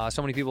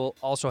 So many people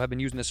also have been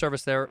using the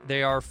service.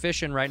 They are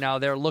fishing right now.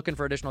 They're looking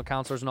for additional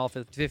counselors in all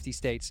 50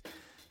 states.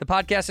 The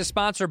podcast is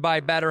sponsored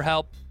by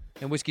BetterHelp,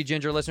 and Whiskey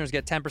Ginger listeners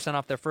get 10%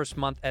 off their first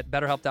month at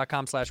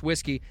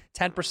BetterHelp.com/whiskey.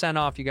 10%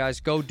 off, you guys.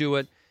 Go do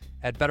it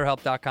at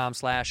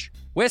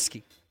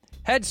BetterHelp.com/whiskey.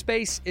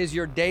 Headspace is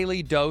your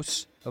daily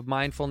dose of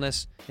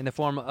mindfulness in the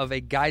form of a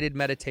guided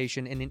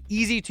meditation in an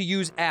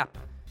easy-to-use app.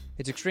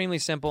 It's extremely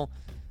simple.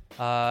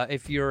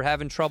 If you're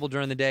having trouble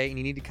during the day and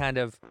you need to kind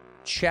of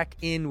check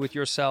in with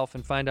yourself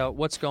and find out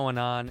what's going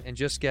on and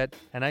just get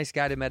a nice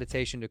guided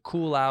meditation to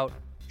cool out,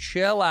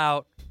 chill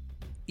out,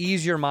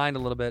 ease your mind a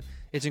little bit,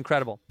 it's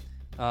incredible.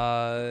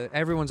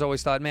 Everyone's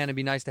always thought, man, it'd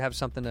be nice to have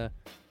something to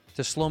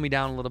slow me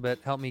down a little bit,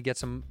 help me get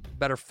some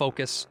better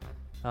focus.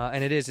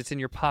 And it's in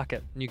your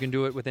pocket, and you can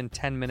do it within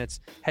 10 minutes.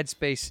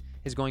 Headspace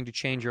is going to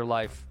change your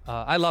life.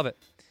 I love it.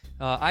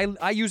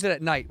 I use it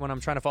at night when I'm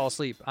trying to fall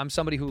asleep. I'm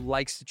somebody who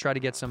likes to try to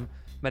get some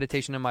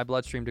meditation in my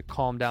bloodstream to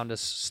calm down, to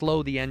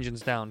slow the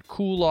engines down,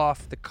 cool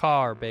off the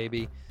car,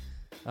 baby.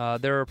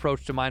 Their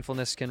approach to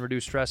mindfulness can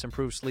reduce stress,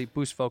 improve sleep,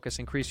 boost focus,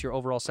 increase your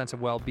overall sense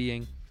of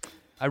well-being.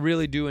 I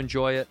really do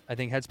enjoy it. I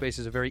think Headspace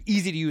is a very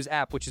easy-to-use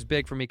app, which is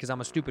big for me because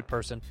I'm a stupid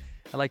person.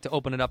 I like to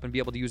open it up and be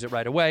able to use it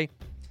right away.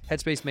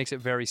 Headspace makes it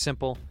very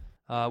simple.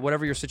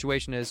 Whatever your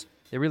situation is,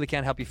 they really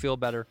can help you feel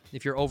better.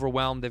 If you're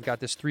overwhelmed, they've got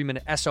this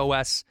 3-minute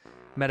SOS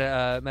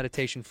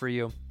meditation for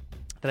you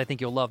that I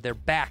think you'll love. They're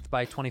backed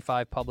by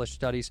 25 published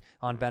studies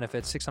on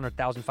benefits,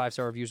 600,000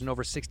 5-star reviews, and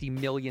over 60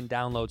 million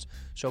downloads.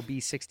 So be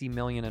 60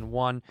 million and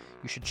one.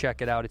 You should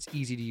check it out. It's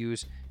easy to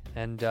use,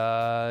 and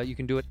you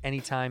can do it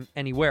anytime,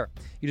 anywhere.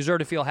 You deserve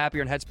to feel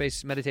happier, and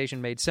Headspace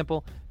meditation made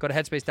simple. Go to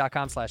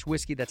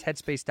headspace.com/whiskey. That's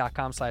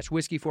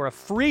headspace.com/whiskey for a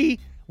free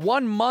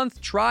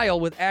 1-month trial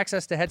with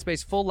access to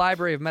Headspace's full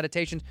library of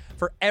meditations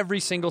for every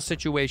single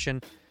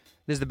situation.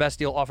 This is the best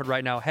deal offered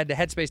right now. Head to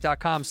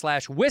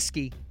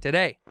headspace.com/whiskey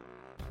today.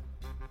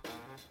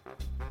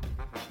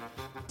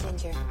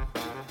 Ginger.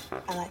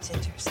 I like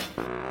gingers.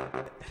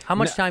 How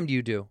much time do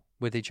you do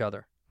with each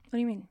other? What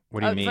do you mean?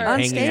 What do you mean? for-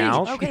 Hanging stage.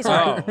 out? Okay,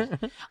 sorry.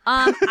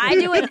 Oh. I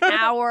do an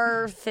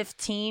hour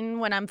 15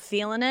 when I'm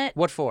feeling it,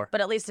 What for?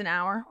 but at least an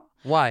hour.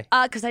 Why?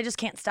 Because I just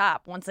can't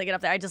stop. Once I get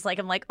up there,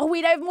 I'm like, oh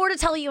wait, I have more to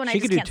tell you, and I She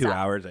just could do can't 2 stop.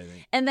 hours, I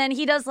think. And then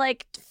he does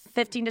like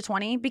 15 to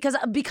 20 because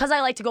I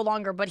like to go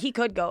longer, but he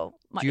could go.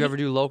 Do you ever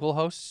do local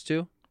hosts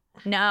too?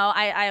 No,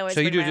 I always.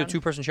 So you bring do my a own.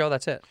 2-person show?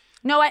 That's it.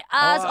 No, a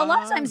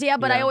lot of times, yeah,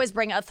 but I yeah. always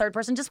bring a third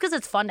person just because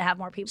it's fun to have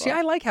more people. See,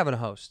 I like having a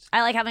host.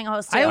 I like having a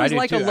host too. I always do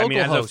like a too. I local mean,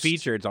 as host. a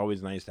feature, it's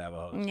always nice to have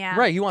a host. yeah.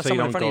 Right, you want So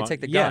someone you in front of you to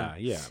take the yeah, gun.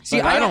 Yeah, See,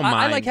 But I don't mind.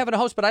 I like having a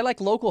host, but I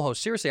like local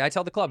hosts. Seriously, I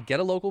tell the club,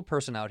 get a local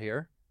person out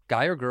here,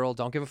 guy or girl,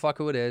 don't give a fuck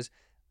who it is.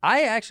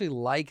 I actually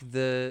like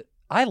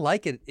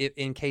it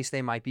in case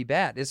they might be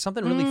bad. It's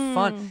something really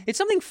fun. It's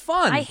something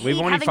fun. I hate We've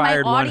only having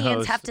fired my one audience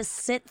host. have to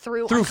sit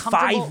through Through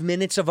uncomfortable- 5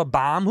 minutes of a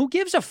bomb, who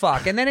gives a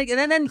fuck? And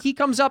then he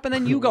comes up, and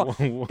then you go.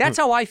 That's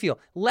how I feel.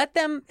 Let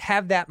them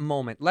have that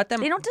moment. Let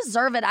them. They don't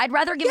deserve it. I'd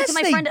rather give Yes, it to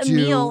my they friend do.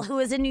 Emil, who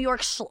is in New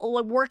York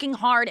working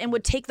hard and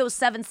would take those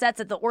 7 sets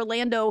at the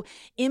Orlando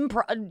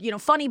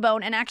Funny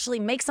Bone and actually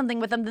make something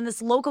with them than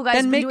this local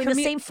guy's been doing the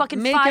same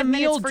fucking make 5 Emil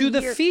minutes for do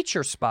the years.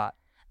 feature spot.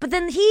 But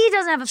then he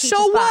doesn't have a feature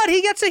So spot. what?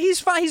 He's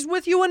fine. He's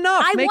with you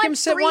enough. I Make want him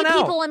sit 3 one out.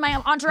 people in my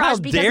entourage How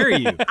because dare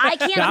you? I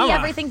can't Come be on.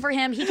 everything for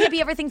him. He can't be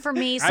everything for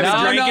me. So I've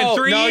No, drank in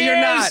 3 no, you're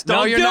years. not. No,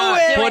 Don't you're do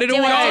not. it. Put it Do it,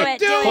 away.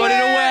 do it, Put do it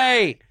it.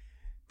 away.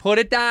 Put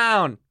it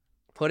down.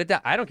 Put it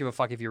down. I don't give a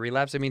fuck if you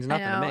relapse. It means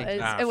nothing I know, to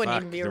me. it wouldn't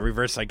fuck. even be. The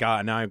reverse I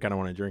got. Now I kind of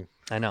want to drink.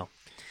 I know.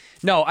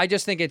 No, I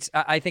just think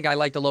I think I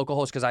like the local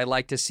host because I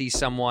like to see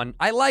someone.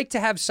 I like to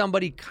have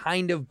somebody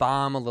kind of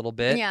bomb a little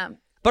bit. Yeah.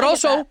 But I get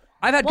also, that.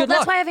 I've had Well, good that's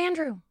luck. why I have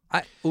Andrew.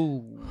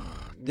 Ooh.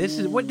 This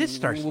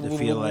starts to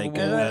feel like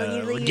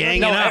we're you-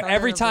 ganging No, up.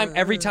 every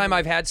time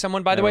I've had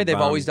someone, by the Never way, they've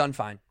bombed. always done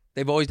fine.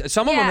 They've always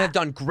some of them Yeah. have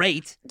done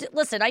great.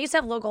 Listen, I used to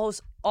have local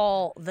hosts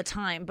all the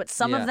time, but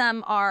some Yeah. of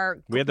them are.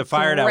 We had to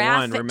fire that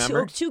one, graphic-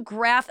 remember? Too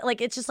graphic. Like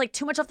it's just like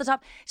too much off the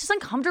top. It's just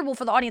uncomfortable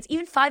for the audience.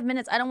 Even 5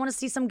 minutes, I don't want to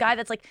see some guy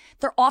that's like.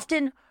 They're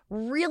often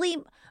really.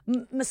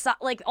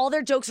 Like all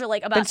their jokes are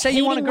like about Then say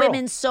you want a hating girl.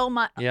 women so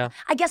much. Yeah.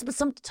 I guess, but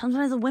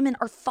sometimes the women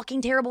are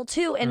fucking terrible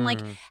too, and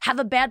like have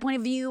a bad point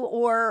of view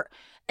or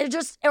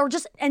just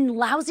and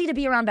lousy to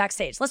be around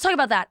backstage. Let's talk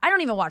about that. I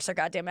don't even watch their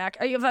goddamn act.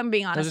 If I'm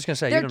being honest, just gonna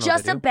say, you they're don't know what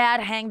just they a do. bad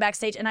hang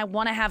backstage, and I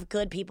want to have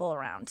good people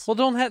around. Well,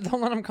 don't let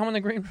them come in the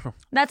green room.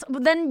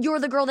 Then you're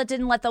the girl that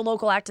didn't let the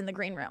local act in the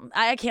green room.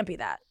 I can't be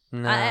that.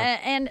 No.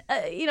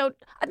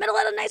 I've met a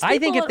lot of nice people. I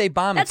think if they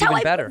bomb, That's it's how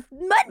even better.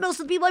 met most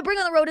of the people I bring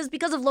on the road is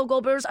because of local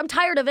builders. I'm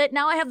tired of it.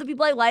 Now I have the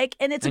people I like,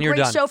 and it's And a you're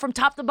great done. show from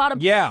top to bottom.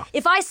 Yeah.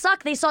 If I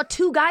suck, they saw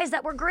 2 guys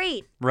that were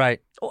great,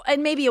 Right.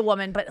 and maybe a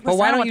woman. But But listen, I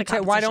why don't don't you want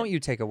the why don't competition. you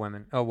take a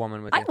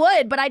woman with I you?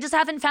 would, but I just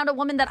haven't found a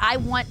woman that I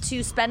want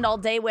to spend all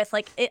day with.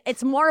 Like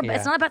it's more. Yeah.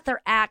 It's not about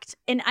their act,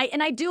 and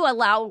I do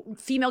allow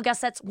female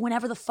guest sets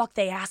whenever the fuck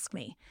they ask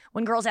me.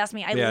 When girls ask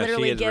me, I Yeah, she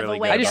literally is give really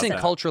away. good I a just guest think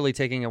set. culturally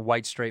taking a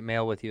white straight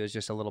male with you is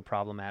just a little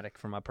problematic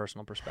from a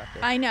personal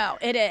perspective. I know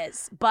it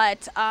is,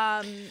 but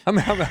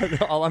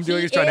All I'm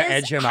doing is trying to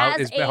edge him out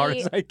as hard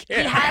as I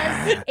can. He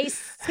has a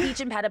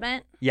speech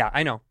impediment. Yeah,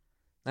 I know.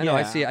 I know.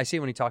 I Yeah. see it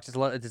when he talks.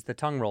 It's the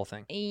tongue roll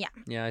thing. Yeah,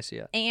 Yeah, I see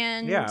it.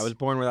 and Yeah, I was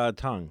born without a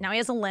tongue. now he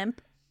has a limp.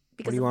 What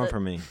Because do you of want the-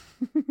 from me?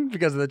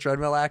 Because of the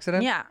treadmill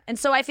accident? Yeah, and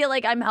so I feel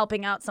like I'm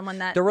helping out someone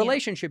that The you know-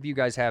 relationship you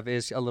guys have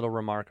is a little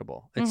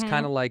remarkable. It's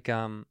kind of like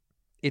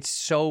it's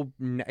so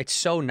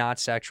not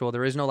sexual.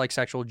 There is no like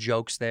sexual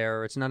jokes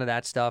there. It's none of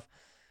that stuff.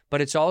 But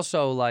it's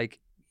also like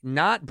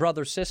not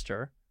brother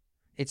sister.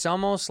 It's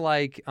almost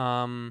like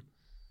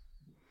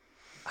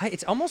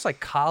it's almost like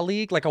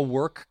colleague, like a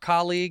work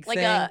colleague like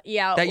thing. that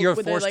you're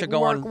with their, forced like, to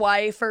go work on.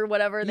 wife or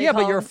whatever. They Yeah,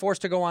 but call you're them.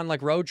 forced to go on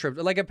like road trips.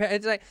 Like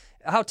it's like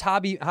how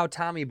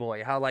Tommy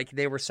Boy, how like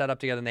they were set up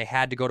together and they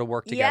had to go to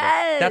work together.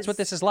 Yes. That's what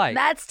this is like.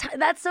 That's so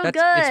That's-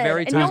 good. it's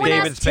very and no Who's one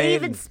David asked Spade?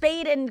 David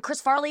Spade and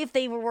Chris Farley if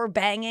they were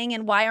banging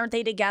and why aren't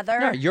they together?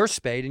 Yeah, you're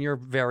Spade and you're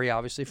very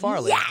obviously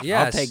Farley. Yes!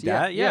 Yes, I'll take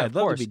that. Yeah, of I'd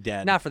love to course. be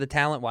dead. Not for the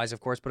talent wise, of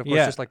course, but of course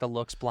Yeah. just like the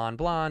looks, blonde,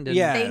 and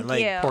Yeah, Thank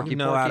like you. Porky,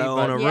 know how to porky, own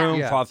but- a room,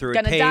 Yeah. fall through a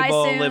Gonna die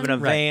table, soon. live in a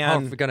Right. van.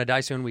 Oh, if we're gonna die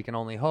soon, we can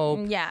only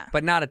hope. Yeah.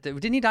 But not at the.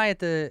 Didn't he die at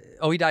the?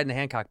 Oh, he died in the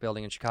Hancock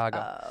Building in Chicago.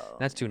 Oh.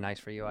 That's too nice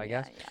for you, I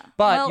guess. yeah.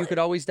 But Well, you could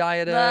always die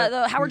at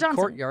the Howard Johnson.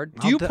 courtyard.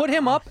 Do you put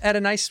him up at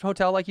a nice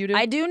hotel like you do?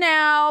 I do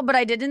now, but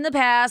I did in the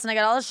past, and I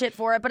got all the shit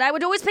for it. But I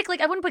would always pick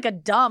I wouldn't pick a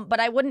dump, but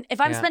I wouldn't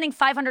if I'm Yeah. spending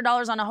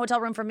 $500 on a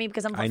hotel room for me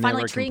because I'm I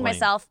finally never treating complain.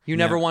 myself. You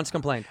never once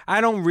complained. I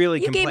don't really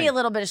You complain. gave me a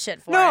little bit of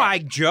shit for No, it. I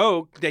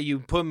joke that you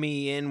put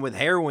me in with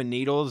heroin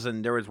needles,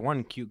 and there was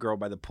one cute girl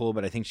by the pool,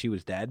 but I think she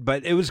was dead.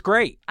 But it was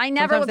great. I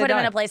never Sometimes would they put him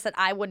in die. a place that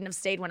I wouldn't have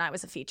stayed when I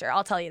was a feature.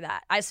 I'll tell you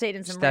that. I stayed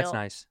in some That's real.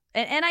 nice.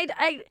 And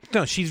I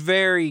No, she's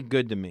very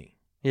good to me.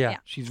 Yeah. Yeah.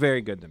 She's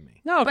very good to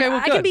me. No, okay, But well,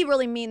 I good. can be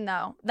really mean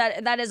though.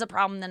 That is a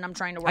problem that I'm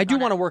trying to work on. I do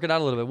want to it. work it out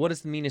a little bit. What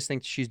is the meanest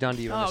thing she's done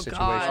to you in this Oh,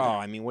 situation? God. Oh,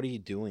 I mean, what are you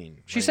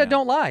doing? She right said now?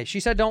 don't lie. She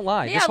said don't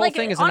lie. Yeah, This whole like,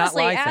 thing is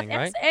honestly, a not lie thing,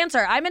 right?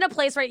 Answer. I'm in a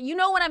place where you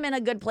know when I'm in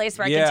a good place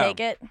where I Yeah. can take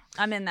it.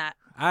 I'm in that.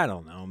 I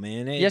don't know,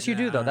 man. Yes, you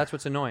do, though. That's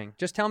what's annoying.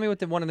 Just tell me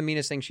what one of the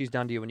meanest things she's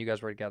done to you when you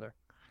guys were together.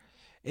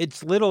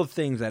 It's little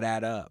things that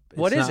add up.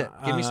 What It's is it?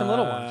 Give me some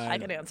little ones. I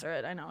can answer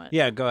it. I know it.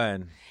 Yeah, go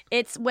ahead.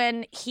 It's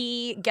when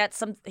he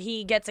gets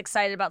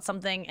excited about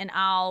something and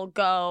I'll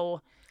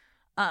go,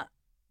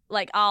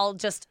 like I'll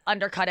just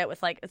undercut it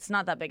with like it's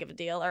not that big of a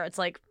deal, or it's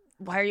like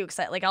why are you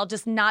excited? Like I'll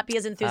just not be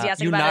as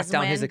enthusiastic You about it knocked as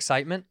down when. his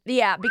excitement?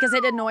 Yeah, because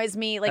it annoys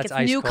me. Like That's it's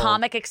ice new cold.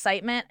 comic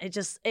excitement. And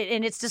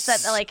it's just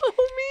that like So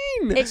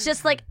mean. it's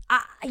just like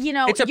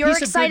It's a you're piece of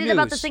good excited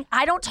about news. this thing.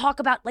 I don't talk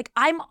about like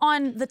I'm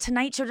on the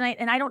Tonight Show tonight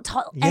and I don't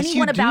tell Yes,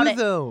 anyone you about do, it.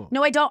 though.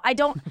 No, I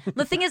don't.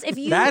 The thing is, if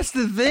you That's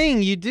the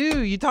thing. You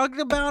do. You talk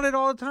about it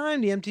all the time.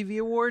 The MTV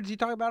Awards, you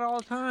talk about it all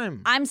the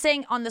time. I'm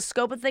saying on the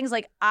scope of things,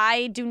 like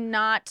I do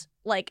not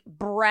like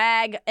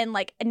brag and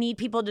like need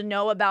people to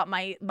know about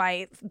my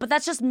but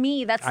that's just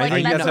me. That's I like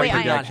think that's that's the a way I Are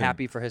am. you not projection.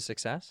 happy for his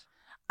success?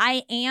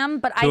 I am,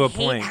 but To I a hate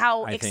point,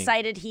 how I think.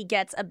 excited he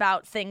gets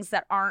about things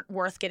that aren't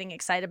worth getting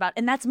excited about.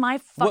 And that's my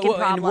fucking And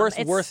problem.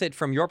 It's- worth it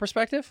from your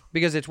perspective?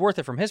 Because it's worth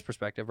it from his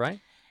perspective, right?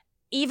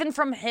 even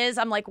from his,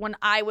 I'm like, when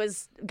I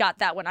was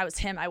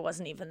him, I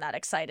wasn't even that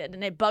excited.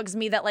 And it bugs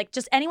me that like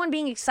just anyone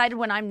being excited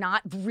when I'm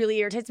not really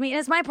irritates me. And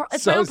it's my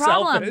it's my So own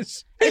problem.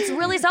 selfish. It's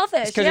really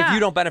selfish. Because yeah. if you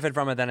don't benefit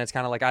from it, then it's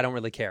kind of like, I don't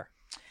really care.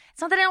 It's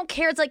not that I don't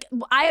care. It's like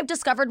I have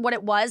discovered what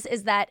it was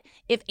is that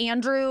if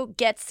Andrew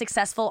gets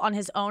successful on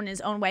his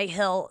own way,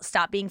 he'll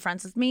stop being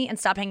friends with me and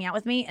stop hanging out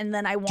with me, and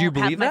then I won't. Do you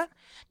believe that?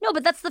 No,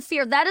 but that's the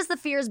fear. That is the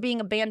fear is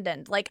being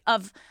abandoned. Like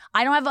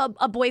I don't have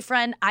a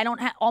boyfriend. I don't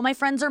have all my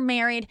friends are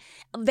married.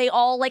 They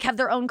all like have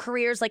their own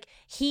careers. Like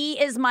he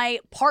is my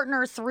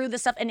partner through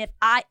this stuff. And if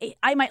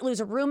I might lose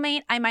a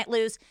roommate,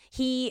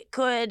 he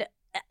could.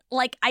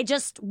 Like, I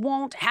just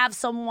won't have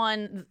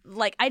someone,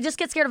 like, I just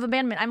get scared of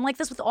abandonment. I'm like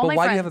this with all my But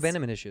why friends. do you have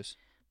abandonment issues?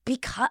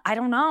 Because, I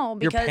don't know.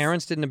 Your Because,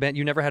 parents didn't abandon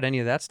you. Never had any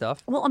of that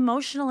stuff. well,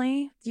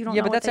 emotionally, you don't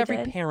Yeah, know but what that's they every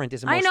did. parent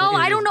is I emotional. know.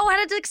 I don't know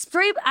how to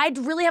explain. I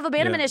really have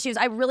abandonment Yeah. issues.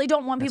 I really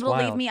don't want That's people to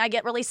leave wild. me. I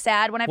get really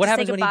sad when I have What to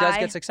happens say when goodbye. he does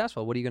get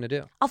successful? What are you going to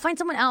do? I'll find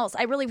someone else.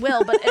 I really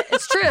will, but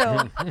it's true.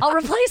 I'll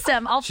replace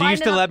him. I'll She find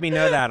used to another- let me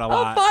know that a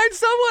lot. find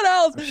someone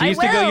else. She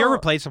used to go, will. "You're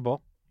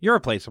replaceable. You're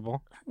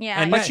replaceable."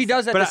 Yeah, And But Yes. she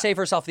does that But to I- save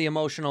herself the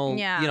emotional,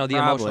 Yeah. the Probably.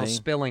 emotional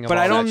spilling of But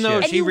all I don't that know.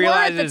 shit. And She you were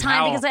at the realizes time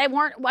how-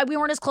 because we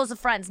weren't as close of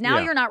friends. Now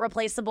Yeah. you're not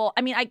replaceable.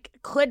 I mean, I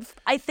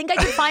think I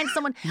could find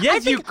someone. Yes, I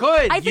think, you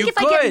could. I think You if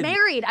I get could.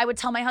 married, I would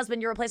tell my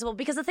husband you're replaceable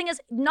because the thing is,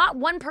 not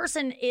one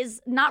person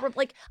is not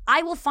like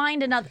I will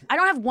find another. I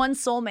don't have one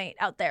soulmate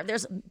out there.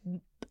 There's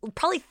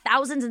probably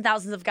thousands and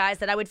thousands of guys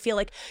that I would feel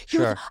like,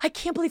 Sure. I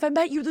can't believe I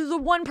met you. You're the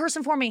one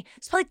person for me.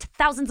 There's probably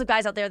thousands of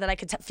guys out there that I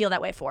could feel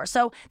that way for.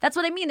 So that's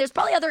what I mean. There's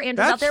probably other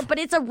Andrews out there, but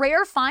it's a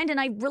rare find,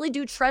 and I really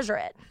do treasure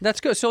it. That's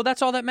good. So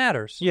that's all that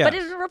matters. Yeah. But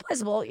it's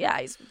replaceable.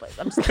 Yeah, he's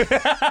replaceable. I'm just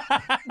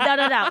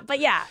no. But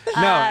yeah. No,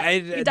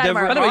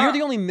 By the way, you're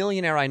the only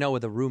millionaire I know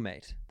with a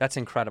roommate. That's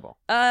incredible.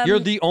 You're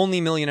the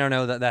only millionaire I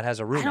know that has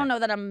a roommate. I don't know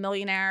that I'm a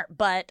millionaire,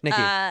 but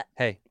Nikki,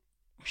 hey,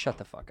 shut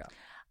the fuck up.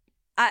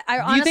 I Do you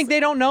honestly, think they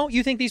don't know?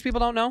 You think these people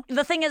don't know?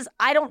 the thing is,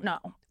 I don't know.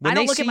 When I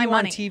don't they look see at my you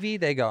money. on TV,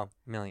 they go,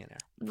 millionaire.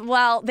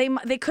 Well,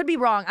 they could be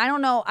wrong. I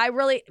don't know.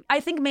 I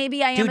think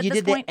maybe I am Dude, at you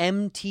this did point. the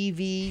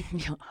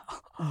MTV,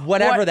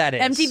 whatever that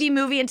is. MTV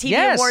Movie and TV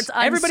yes, Awards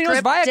unscripted. everybody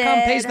knows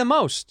Viacom pays the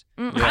most.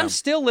 I'm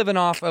still living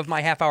off of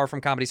my half hour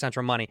from Comedy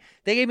Central money.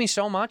 They gave me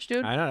so much,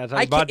 dude. I know. That's how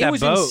you bought can't- that It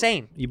was boat.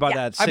 insane. You bought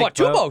Yeah. that. I Sick bought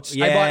two boat. boats.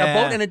 Yeah. I bought a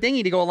boat and a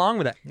dinghy to go along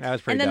with it. That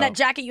was pretty And then dope.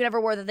 that jacket you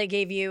never wore that they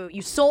gave you,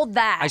 you sold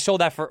that. I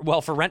sold that for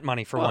rent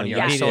money for 1 year.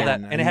 yeah. I sold Yeah.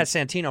 that, and it has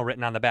Santino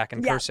written on the back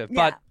in Yeah, cursive.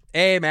 yeah. But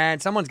hey, man,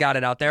 someone's got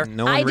it out there.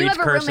 No one I do reads have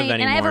a cursive roommate,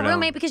 anymore. and I have a though.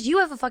 roommate because you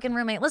have a fucking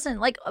roommate. Listen,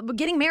 like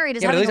getting married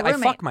is Yeah, but at having least a I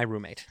roommate. fuck my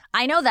roommate.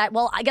 I know that.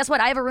 Well, guess what?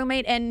 I have a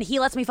roommate, and he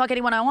lets me fuck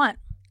anyone I want.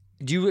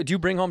 Do you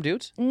bring home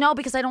dudes? No,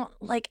 because I don't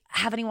like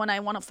have anyone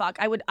I want to fuck.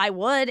 I would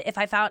if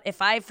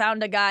I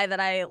found a guy that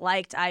I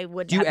liked, I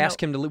would. Do you have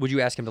ask him to? Would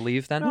you ask him to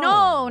leave then?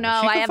 No, She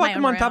I can have fuck my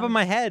him own on top room. of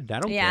my head.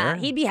 I don't Yeah, care.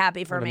 he'd be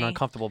happy for What me. an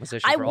uncomfortable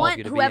position I for all of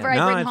you want to whoever be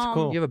in. I No, bring it's home.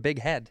 cool. You have a big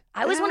head.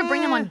 I always want to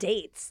bring him on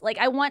dates. Like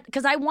I want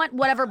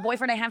whatever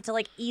boyfriend I have to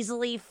like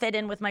easily fit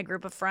in with my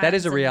group of friends. That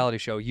is a and- reality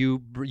show. You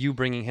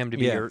bringing him to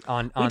be Yeah. your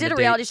on We did the a date.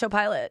 reality show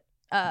pilot.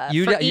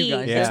 You for d- you E.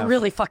 guys- It's Yeah.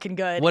 really fucking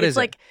good. What it's is it?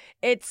 like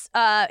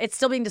it's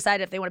still being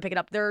decided if they want to pick it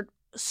up. They're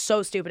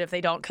so stupid if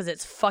they don't because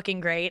it's fucking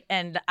great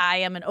and I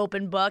am an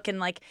open book and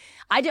like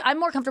I'm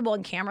more comfortable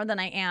in camera than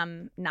I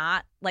am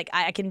not. Like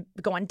I can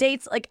go on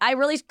dates. Like I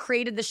really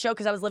created this show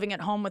because I was living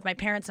at home with my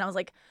parents and I was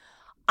like,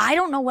 I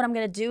don't know what I'm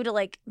gonna do to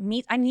like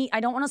meet. I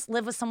don't want to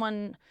live with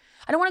someone.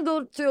 I don't want to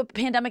go through a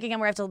pandemic again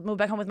where I have to move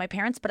back home with my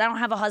parents. But I don't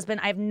have a husband.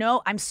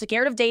 I'm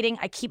scared of dating.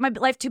 I keep my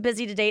life too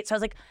busy to date. So I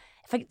was like,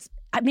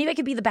 maybe I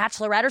could be the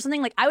Bachelorette or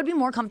something. Like I would be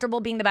more comfortable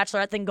being the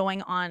Bachelorette than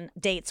going on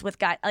dates with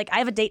guys. Like I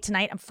have a date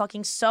tonight. I'm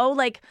fucking so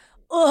like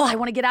ugh, I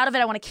want to get out of it.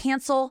 I want to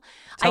cancel.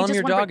 Tell I him just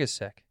your wanna dog bring- is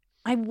sick.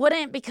 I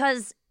wouldn't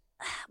because,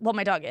 well,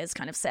 my dog is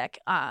kind of sick.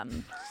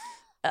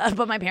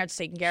 But my parents are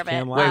taking care of it.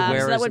 Can't lie. Wait, So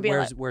where that is would be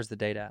a where's the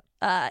date at?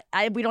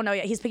 we don't know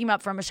yet. He's picking him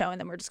up from a show, and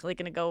then we're just like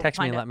gonna go Text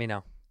me find and it. let me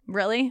know.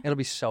 Really? It'll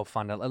be so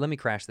fun. Let me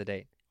crash the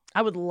date.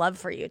 I would love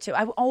for you to.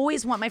 I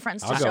always want my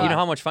friends to I'll show go. up. You know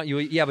how much fun you?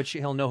 Yeah, but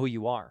he'll know who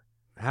you are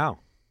How?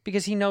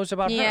 because he knows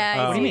about Yeah,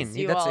 her. he What do you mean? sees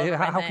you That's all over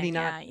how my could he thing.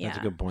 not? Yeah, That's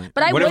a yeah. good point.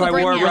 But I what if would I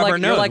bring wore a you. rubber You're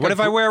nose? like What a if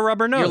I wear a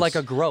rubber nose? You're like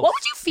a growth. What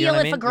would you feel know what I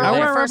if mean? a girl I on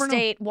wear her a first rubber nose.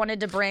 date wanted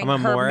to bring I'm a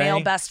her moire. male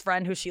best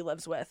friend who she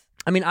lives with?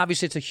 I mean,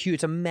 obviously,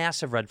 it's a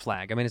massive red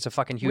flag. I mean, it's a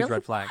fucking huge Really?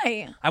 red flag.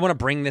 Why? I want to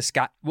bring this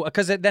guy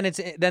because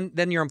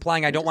then you're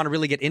implying I don't want to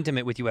really get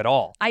intimate with you at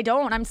all. I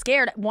don't. I'm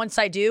scared. Once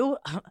I do,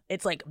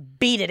 it's like,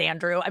 beat it,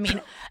 Andrew. I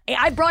mean,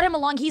 I brought him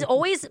along. He's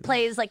always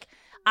plays like,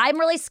 I'm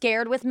really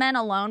scared with men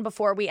alone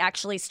before we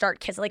actually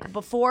start kissing. Like,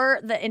 before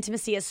the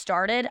intimacy has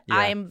started, Yeah.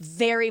 I'm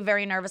very,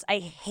 very nervous. I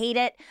hate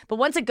it. But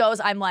once it goes,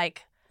 I'm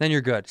like, Then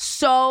you're good.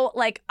 so,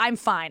 like, I'm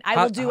fine.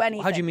 I will do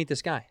anything. How'd you meet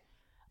this guy?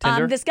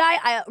 Tinder? This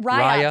guy,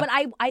 Raya. But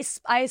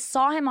I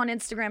saw him on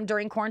Instagram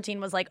during quarantine,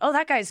 was like, oh,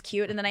 that guy's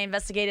cute. And then I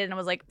investigated and I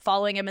was like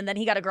following him. And then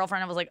he got a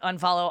girlfriend. I was like,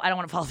 unfollow. I don't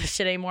want to follow this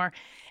shit anymore.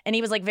 And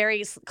he was like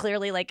very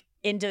clearly like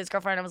into his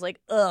girlfriend. I was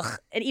like, ugh.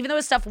 And even though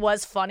his stuff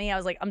was funny, I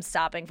was like, I'm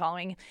stopping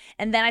following.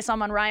 And then I saw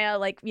him on Raya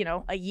like,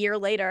 a year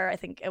later, I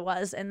think it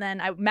was. And then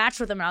I matched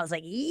with him and I was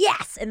like,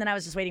 yes. And then I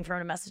was just waiting for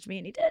him to message me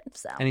and he did.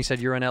 So And he said,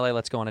 "You're in LA.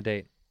 Let's go on a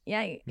date."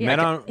 yeah. Met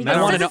on- He met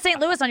goes, on- this is St.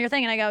 Louis on your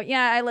thing. And I go,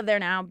 yeah, I live there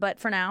now. But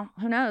for now,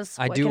 who knows?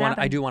 I what do can want.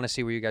 happen. I do want to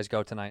see where you guys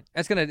go tonight.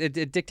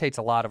 It dictates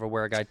a lot of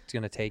where a guy's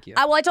gonna take you.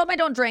 Well, I told him I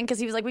don't drink because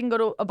he was like, we can go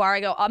to a bar. I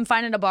go, I'm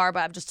fine in a bar,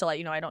 but just to let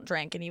you know I don't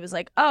drink. And he was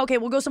like, oh, okay,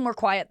 we'll go somewhere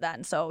quiet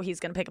then. So he's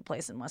going to pick a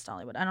place in West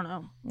Hollywood. I don't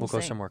know. We'll go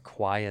see. somewhere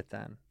quiet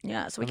then.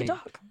 Yeah, so we Let can me-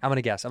 talk. I'm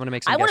gonna guess. I'm gonna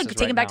make some I want to guesses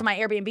take right him back to now. my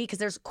Airbnb because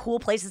there's cool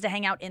places to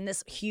hang out in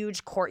this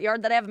huge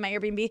courtyard that I have in my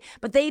Airbnb.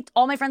 But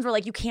all my friends were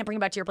like, you can't bring him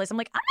back to your place. I'm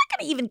like, I'm not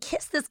going to even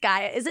kiss this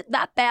guy. Is it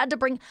that bad to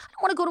bring? I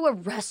don't want to go to a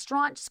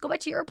restaurant. Just go back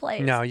to your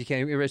place. No, you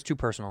can't. It's too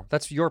personal.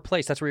 That's your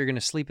place. That's where you're going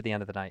to sleep at the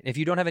end of the night. If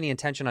you don't have any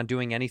intention on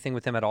doing anything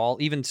with him at all,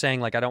 even saying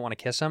like I don't want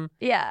to kiss him,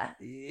 Yeah.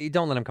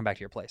 don't let him come back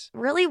to your place.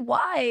 Really?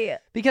 Why?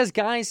 Because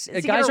guys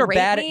he guys gonna are rape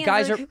bad. me?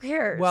 Guys Like, are. who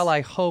cares? Well,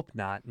 I hope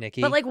not,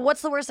 Nikki. But like,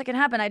 what's the worst that can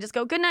happen? I just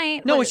go, good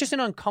night. no, What- it's just an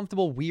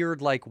uncomfortable,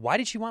 weird. Like, why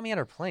did she want me at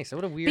her place?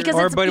 What a weird. Because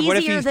Or, it's but what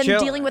if easier he's than chill?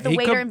 dealing with a He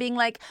waiter could- and being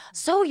like,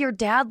 so your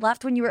dad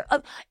left when you were,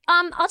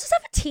 I'll just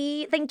have a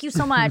tea. Thank you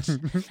so much.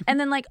 And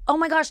then like, oh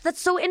my gosh, that's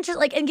so interesting.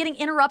 Like, and getting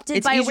interrupted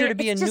It's by a easier waiter. to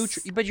be in It's just-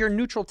 neutral, but you're in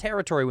neutral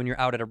territory when you're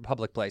out at a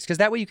public place because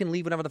that way you can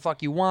leave whenever the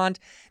fuck you want.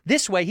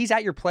 This way, he's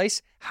at your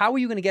place. How are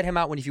you going to get him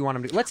out if you want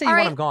him to? Let's say you All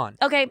want right. him gone.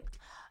 Okay.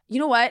 You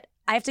know what?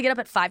 I have to get up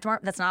at 5 tomorrow.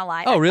 That's not a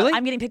lie. Oh, really?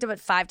 I'm getting picked up at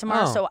 5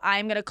 tomorrow, Oh. so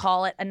I'm gonna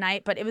call it a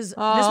night. But this was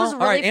really all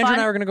right. fun. Andrew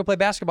and I are going to go play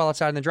basketball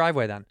outside in the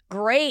driveway then.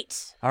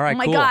 Great. All right, Oh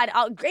my cool. God,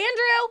 Andrew,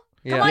 come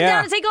Yeah. on Yeah.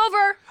 down and take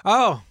over.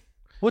 Oh,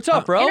 What's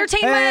up, bro? Entertain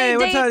Hey, my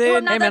what's date. up, who dude?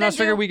 I'm not Hey man, that I was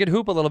figuring into. we could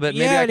hoop a little bit.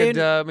 Maybe Yeah, I could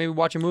dude. maybe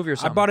watch a movie or I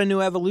something. bought a new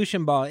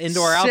Evolution ball,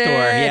 indoor, Sick, outdoor.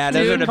 Yeah,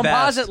 those dude. are the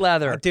Composite best.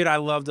 leather. Dude, I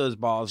love those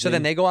balls. So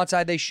then they go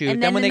outside, they shoot.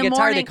 And Then then when in they the get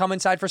tired, they morning- come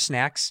inside for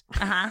snacks.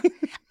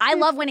 I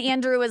love when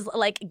Andrew is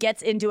like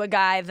gets into a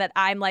guy that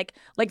I'm like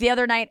the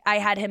other night I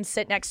had him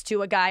sit next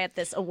to a guy at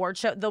this award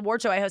show. The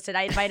award show I hosted,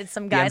 I invited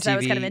some guys that I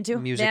was kind of into.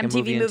 music the and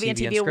MTV movie and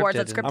and TV TV awards. unscripted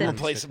That's and- scripted. I'm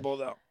replaceable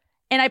though.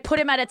 And I put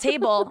him at a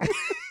table.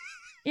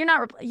 You're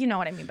not. You know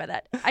what I mean by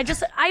that. I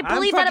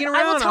believe that fucking I will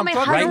around. tell I'm my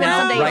fucking husband Right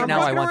someday. now, I'm right now,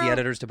 I fucking want the around.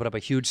 editors to put up a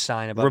huge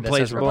sign above that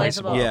says Replaceable.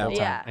 replaceable Replaceable, all the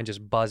time yeah. and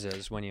just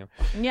buzzes when you.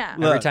 Yeah.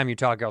 Every Look. time you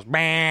talk, it goes.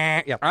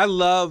 "Bah." Yeah. I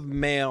love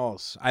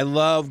males. I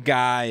love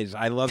guys.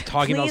 I love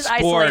talking Please about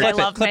isolate. sports. I Clip it,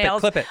 love clip it, males.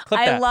 clip it, clip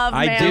I that. love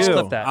I males. do.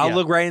 clip that, I'll yeah.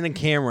 look right in the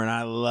camera and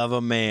I love a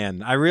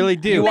man. I really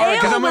do. You are,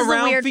 Because I'm was the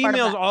around weird part of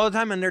females that. all the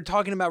time and they're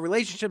talking about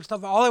relationship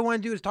stuff. All I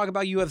want to do is talk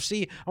about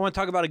UFC. I want to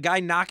talk about a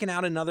guy knocking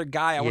out another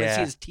guy. I want to Yeah.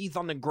 see his teeth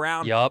on the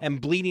ground Yup. and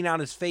bleeding out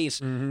his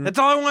face. That's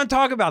all I want to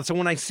talk about. So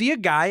when I see a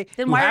guy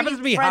Then who why are happens you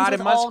to be friends hot with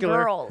and all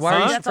muscular, girls? Why are you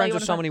That's all friends you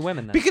with wanna so talk- many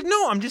women then? because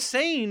no, I'm just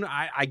saying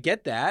I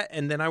get that,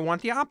 and then I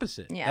want the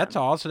opposite. Yeah. That's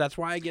all. So that's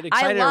why I get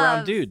excited around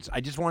love- dudes.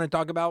 I just want to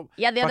talk about.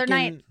 Yeah, the other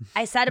fucking- night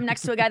I sat him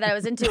next to a guy that I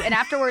was into, and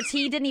afterwards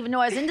he didn't even know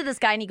I was into this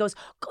guy, and he goes,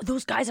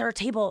 "Those guys at our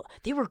table,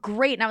 they were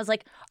great." And I was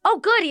like, "Oh,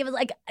 good." He was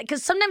like,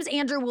 because sometimes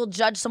Andrew will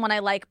judge someone I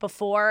like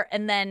before,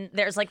 and then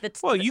there's like the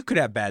Well, you could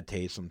have bad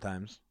taste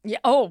sometimes. yeah,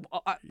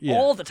 Yeah.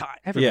 all the time.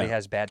 Everybody Yeah.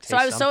 has bad taste. So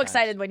I was so sometimes.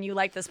 excited when you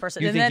liked this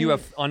person. You and think then, you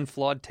have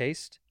unflawed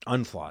taste?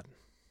 Unflawed.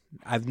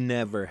 I've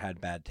never had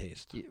bad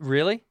taste.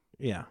 Really?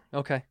 Yeah.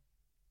 Okay.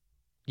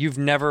 You've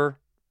never.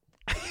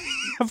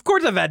 Of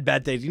course I've had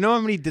bad taste. You know how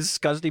many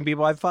disgusting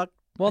people I fucked?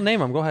 Well, name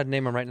them. Go ahead,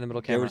 name them right in the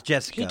middle There camera. was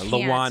Jessica, He can't.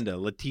 Lawanda,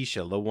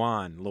 Letitia,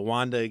 Lawan,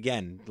 Lawanda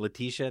again,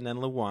 Letitia, and then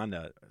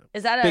Lawanda.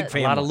 is that Big a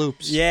family. lot of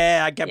loops.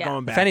 Yeah, I kept Yeah.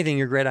 going back. If anything,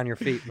 you're great on your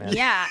feet, man.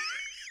 yeah,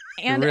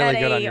 and really at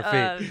good a, on your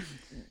feet.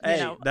 Hey,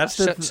 you know, that's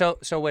the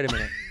So wait a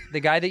minute. The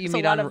guy that you It's a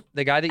meet lot on of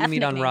the guy that you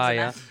meet ethnic on names in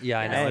Raya. that. Yeah,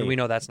 I know, Hey. and we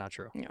know that's not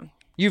true. Yeah.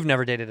 You've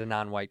never dated a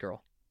non-white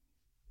girl.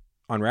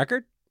 on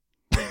record.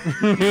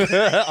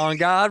 On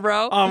God,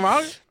 bro.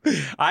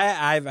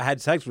 I've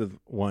had sex with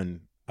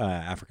one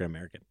African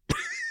American.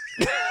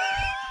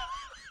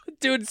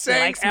 Dude, saying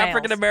likes males.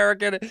 African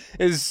American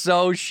is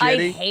so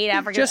shitty. I hate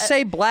African. Just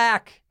say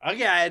black.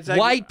 Okay, it's like,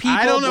 White people,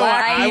 I don't know.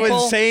 black I people.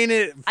 was saying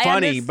it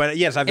funny, but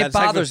yes, I've It had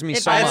sex bothers with, me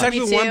It so I had bothers much. sex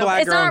me with too. one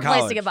black It's girl not in our place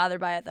college. to get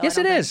bothered by it, though. Yes,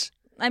 I it don't is. think.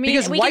 I mean,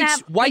 Because we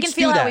whites can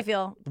feel do how that. we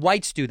feel.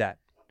 Whites do that.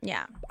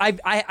 Yeah.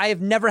 I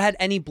have never had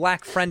any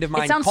black friend of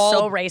mine It sounds called.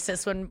 so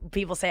racist when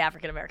people say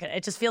African American.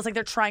 It just feels like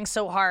they're trying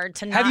so hard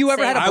to not Have you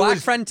ever say had a it. black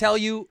friend tell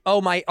you,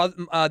 "Oh, my,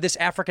 this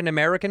African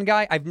American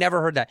guy"? I've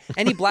never heard that.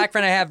 Any black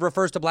friend I have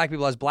refers to black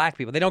people as black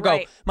people. They don't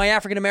Right. go, "My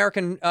African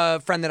American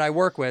friend that I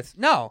work with."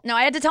 No. No,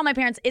 I had to tell my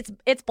parents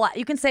it's black.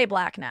 You can say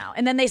black now,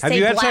 and then they say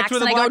you had sex blacks,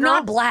 with and a I go black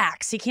not girl?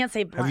 blacks. You can't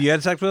say black. Have you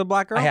had sex with a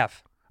black girl? I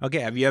have. Okay,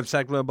 have you had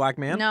sex with a black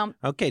man? No.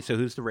 Okay, so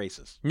who's the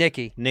racist?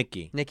 Nikki.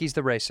 Nikki. Nikki's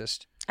the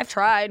racist. I've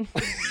tried,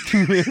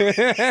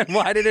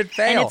 Why did it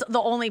fail? and it's the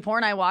only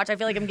porn I watch. I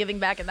feel like I'm giving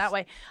back in that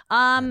way.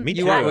 Me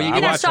You too. are- well, you I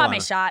And I watch a shot lot my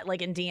of- shot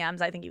like in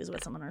DMs. I think he was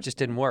with someone or just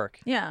didn't work.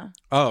 yeah,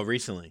 Oh,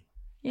 recently.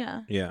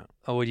 yeah. Yeah.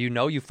 Oh, well,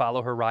 you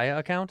follow her Raya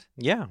account?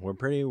 Yeah,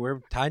 we're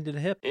tied to the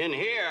hip. In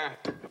here,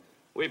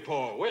 we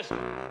pour whiskey.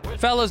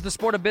 Fellas, the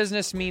sport of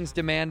business means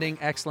demanding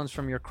excellence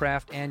from your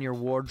craft and your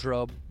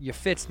wardrobe. Your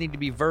fits need to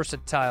be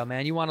versatile,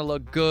 man. You want to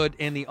look good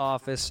in the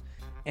office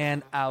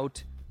and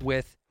out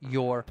with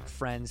your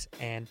friends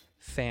and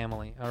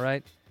family, all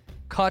right?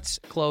 Cuts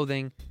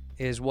clothing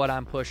is what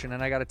I'm pushing,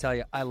 and I got to tell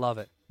you, I love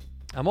it.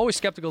 I'm always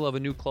skeptical of a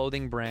new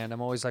clothing brand.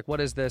 I'm always like, what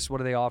is this? What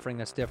are they offering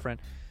that's different?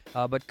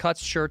 But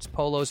Cuts shirts,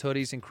 polos,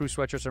 hoodies, and crew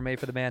sweatshirts are made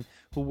for the man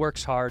who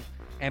works hard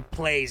and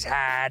plays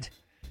hard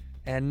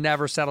and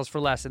never settles for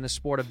less in the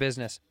sport of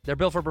business. They're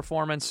built for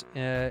performance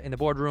in the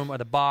boardroom or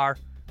the bar,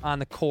 on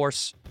the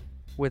course,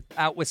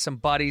 out with some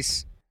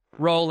buddies,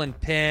 rolling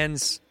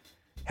pins,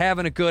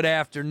 having a good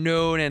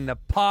afternoon in the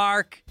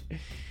park.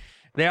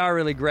 They are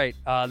really great.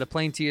 The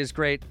plain tee is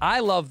great. I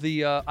love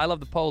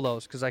the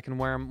polos because I can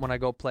wear them when I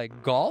go play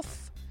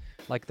golf,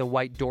 like the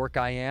white dork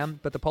I am.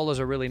 But the polos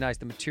are really nice.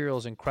 The material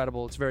is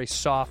incredible. It's very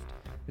soft.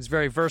 It's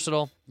very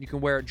versatile. You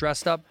can wear it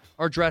dressed up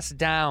or dressed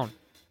down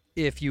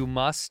if you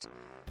must.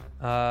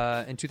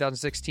 In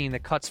 2016, the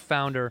Cuts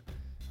founder,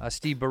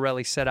 Steve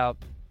Borelli, set out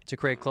to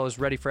create clothes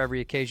ready for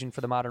every occasion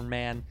for the modern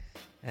man.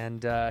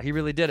 And he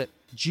really did it.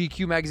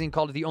 GQ magazine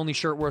called it the only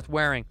shirt worth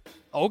wearing.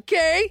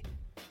 Okay.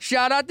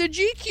 Shout out to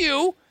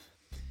GQ.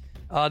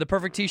 The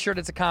perfect t-shirt,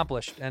 it's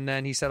accomplished. And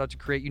then he set out to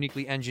create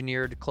uniquely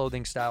engineered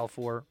clothing style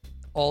for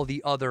all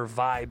the other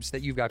vibes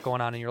that you've got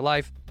going on in your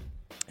life.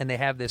 And they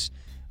have this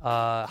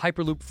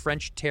Hyperloop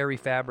French terry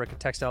fabric, a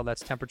textile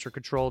that's temperature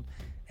controlled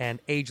and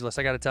ageless.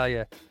 I got to tell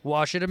you,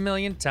 wash it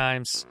 1,000,000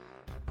 times.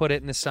 Put it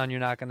in the sun. You're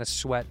not going to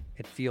sweat.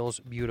 It feels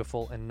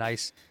beautiful and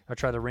nice. Or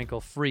try the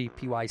wrinkle-free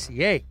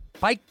PYCA.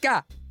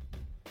 Pica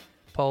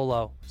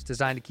Polo. It's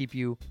designed to keep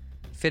you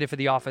fitted for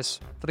the office,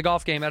 for the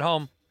golf game, at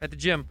home, at the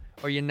gym,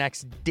 or your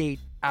next date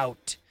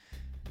out.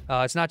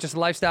 It's not just a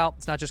lifestyle.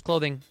 It's not just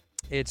clothing.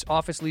 It's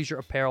office leisure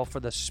apparel for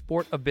the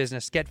sport of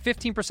business. Get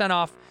 15%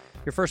 off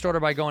your first order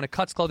by going to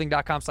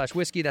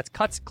cutsclothing.com/whiskey. That's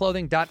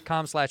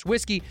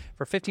cutsclothing.com/whiskey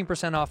for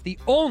 15% off the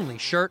only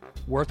shirt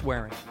worth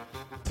wearing.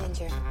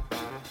 Ginger.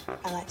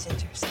 I like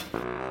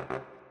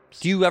gingers.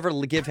 Do you ever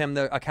give him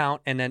the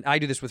account, and then I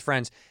do this with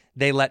friends,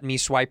 they let me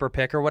swipe or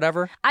pick or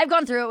whatever? I've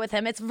gone through it with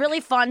him. It's really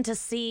fun to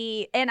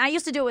see, and I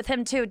used to do it with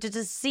him too, to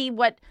just see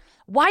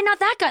why not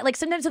that guy? Like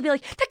sometimes he'll be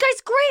like, that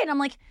guy's great, and I'm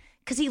like,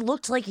 because he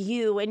looked like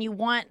you, and you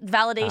want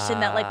validation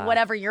that like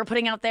whatever you're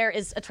putting out there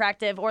is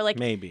attractive, or like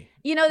Maybe.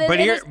 You know, But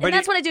and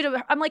that's what I do to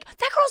her. I'm like,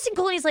 that girl seemed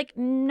cool, and he's like,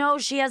 no,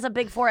 she has a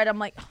big forehead. I'm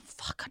like, oh,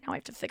 fuck, now I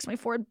have to fix my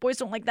forehead. Boys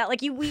don't like that. Like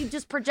we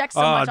just project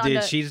so much dude,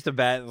 onto. she's the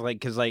best. Like,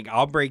 cause like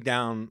I'll break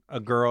down a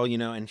girl, you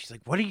know, and she's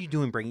like, "What are you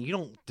doing, breaking? You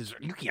don't deserve.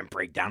 You can't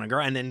break down a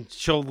girl." And then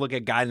she'll look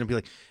at guys and be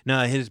like, "No,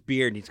 his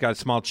beard. He's got a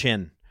small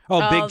chin.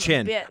 Oh, big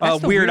chin. yeah.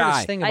 That's the Weird weirdest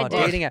eye." thing I about do.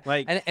 dating apps.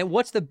 Like- and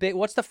what's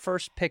the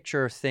first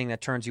picture thing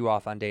that turns you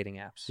off on dating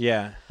apps?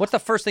 Yeah. What's the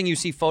first thing you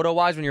see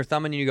photo-wise when you're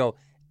thumbing and you go,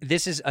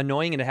 this is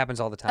annoying, and it happens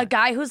all the time? A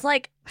guy who's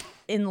like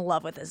in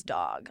love with his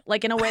dog,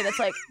 like in a way that's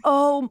like,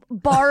 oh,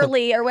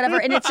 Barley or whatever.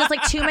 And it's just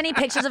like too many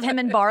pictures of him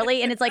and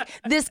Barley. And it's like,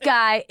 this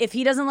guy, if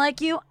he doesn't like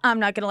you, I'm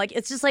not going to like you.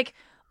 It's just like,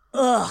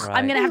 ugh,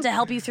 I'm going to have to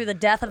help you through the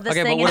death of this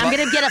Okay, thing. but And what I'm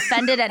going to get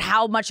offended at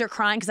how much you're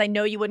crying because I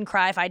know you wouldn't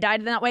cry if I died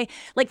in that way.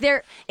 Like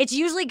it's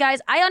usually guys,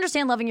 I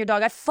understand loving your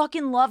dog. I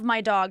fucking love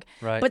my dog.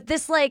 Right. But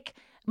this like,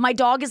 my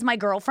dog is my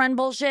girlfriend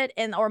bullshit,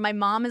 or my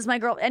mom is my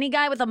girl. Any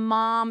guy with a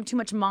mom, too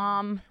much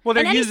mom. Well,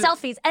 they're and any using-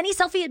 selfies. Any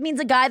selfie, it means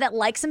a guy that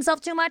likes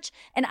himself too much.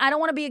 And I don't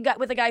want to be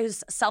with a guy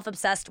who's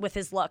self-obsessed with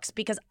his looks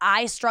because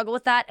I struggle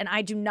with that. And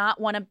I do not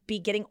want to be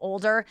getting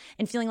older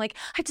and feeling like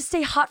I have to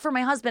stay hot for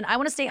my husband. I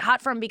want to stay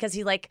hot for him because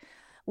he like,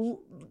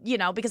 you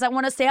know, because I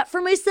want to stay hot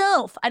for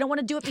myself. I don't want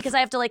to do it because I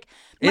have to like,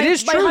 It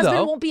is my true, husband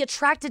though. won't be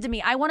attracted to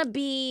me. I want to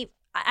be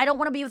I don't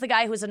want to be with a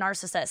guy who's a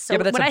narcissist. So Yeah,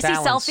 but that's when a I see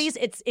balance.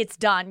 selfies, it's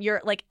done.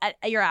 You're like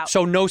you're out.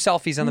 So no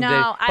selfies on the No,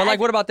 date. But I-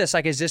 what about this?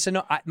 Like, is this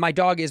my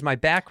dog is my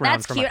background?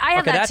 That's for cute. My, I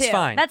have okay, that that's too.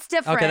 fine. That's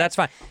different. Okay, that's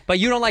fine. But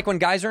you don't like when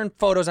guys are in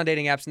photos on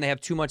dating apps and they have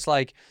too much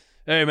like,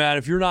 hey man,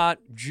 if you're not,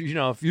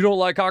 if you don't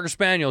like Cocker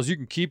Spaniels, you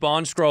can keep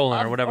on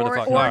scrolling or whatever the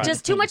fuck. Or All right.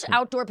 just too much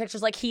outdoor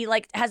pictures. Like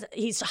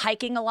he's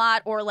hiking a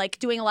lot or like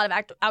doing a lot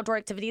of outdoor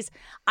activities.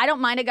 I don't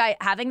mind a guy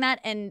having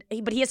that,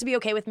 but he has to be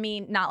okay with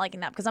me not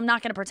liking that because I'm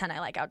not going to pretend I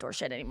like outdoor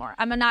shit anymore.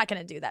 I'm not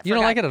going to do that. You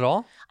don't like it at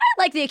all?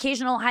 I like the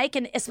occasional hike,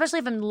 and especially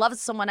if I'm in love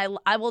with someone,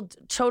 I will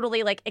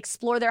totally like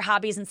explore their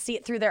hobbies and see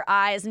it through their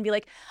eyes and be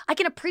like, I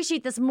can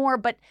appreciate this more,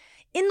 but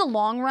in the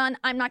long run,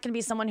 I'm not going to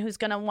be someone who's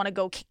going to want to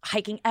go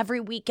hiking every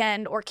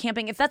weekend or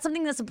camping. If that's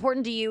something that's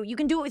important to you, you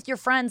can do it with your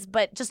friends,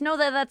 but just know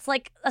that that's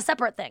like a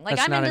separate thing. Like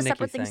That's I'm not a into Nikki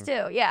separate things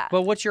thing. too. Yeah.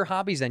 But what's your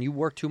hobbies then? You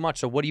work too much,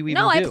 so what do you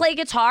even No, do? I play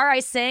guitar,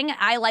 I sing,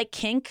 I like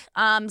kink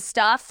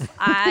stuff.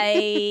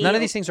 None of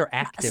these things are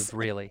active,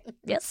 really.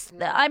 Yes,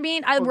 I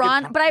mean I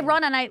run, but I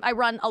run and I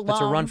run alone.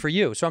 That's a run for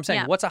you. So I'm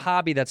saying, Yeah. what's a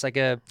hobby that's like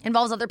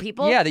Involves other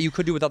people. that you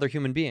could do with other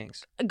human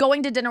beings?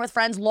 Going to dinner with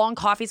friends, long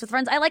coffees with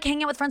friends. I like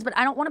hanging out with friends, but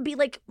I don't want to be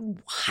like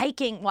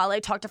hiking while I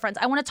talk to friends.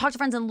 I want to talk to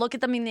friends and look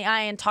at them in the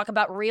eye and talk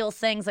about real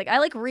things. Like I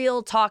like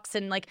real talks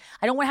and like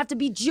I don't want to have to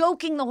be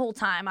joking the whole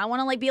time. I want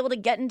to like be able to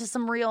get into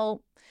some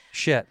real.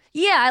 Shit.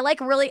 Yeah, I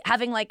like really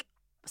having like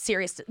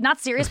not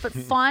serious, but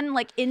fun,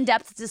 like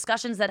in-depth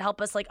discussions that help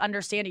us like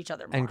understand each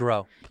other more And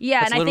grow. Yeah,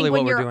 That's and I literally think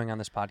when what you're we're doing on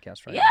this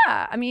podcast right now.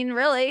 Yeah, I mean,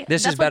 really,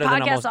 This that's is better what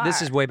than podcasts almost.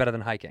 This are. is way better than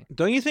hiking.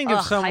 Don't you think if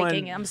Ugh, someone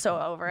hiking, I'm so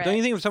over it. Don't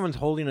you think if someone's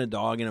holding a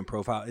dog in a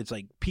profile, it's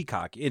like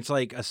peacock? It's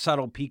like a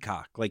subtle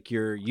peacock, like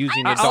you're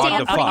using a I dog understand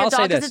to putting fuck. a I'll say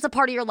dog because this. it's a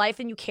part of your life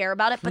and you care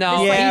about it. But No, this,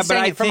 but Yeah, he's but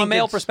saying I it from a think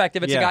male it's-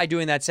 perspective, it's yeah. a guy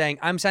doing that saying,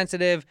 I'm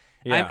sensitive.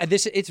 Yeah.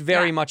 It's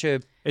very Yeah. much a.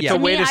 It's yeah. a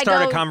way me, to I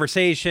start a go-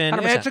 conversation.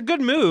 100%. It's a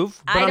good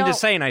move, but I I'm don't- just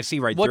saying I see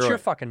right What's through your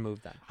it. fucking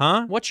move then?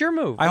 Huh? What's your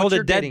move? I hold What's a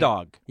your dead dating-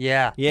 dog.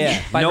 Yeah.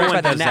 Yeah, By- no right one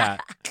by the does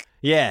neck. that.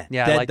 Yeah,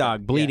 Yeah, I dead like that.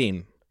 dog,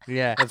 bleeding.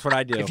 Yeah. That's what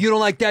I do. If you don't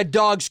like dead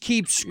dogs,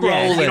 keep scrolling.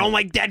 Yeah, if you don't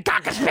like dead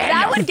cocker that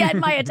spaniels. would get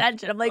my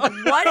attention. I'm like,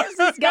 what is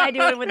this guy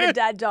doing with a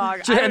dead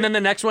dog? And then the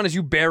next one is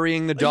you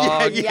burying the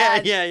dog. Yeah,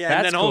 Yes. yeah. That's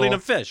And then holding cool.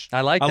 a fish. I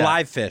like a that.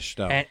 live fish,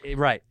 though.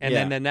 Right. And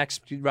then Yeah. the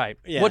next, right.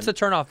 Yeah. What's the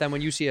turnoff then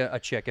when you see a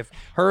chick? If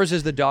hers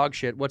is the dog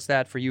shit, what's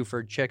that for you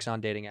for chicks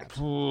on dating apps?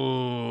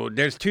 Ooh,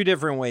 there's two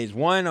different ways.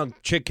 One, a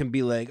chick can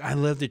be like, I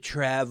love to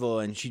travel,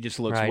 and she just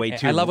looks Right. way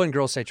too. I love when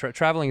girls say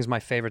traveling is my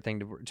favorite thing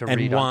to And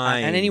read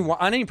wine.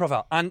 on any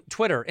profile. On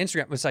Twitter,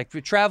 Instagram, it's like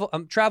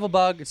travel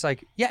bug. It's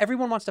like, yeah,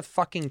 everyone wants to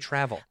fucking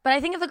travel. But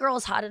I think if a girl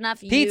is hot enough,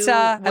 Pizza. you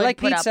I would like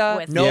put up pizza.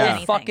 with No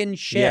anything. fucking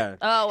shit. Yeah.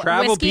 Oh,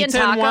 travel, whiskey and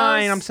pizza, and tacos.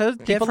 wine. I'm so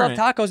different. People love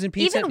tacos and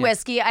pizza. Even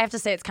whiskey, I have to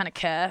say it's kind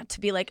of to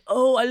be like,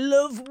 oh, I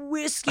love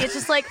whiskey. It's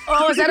just like,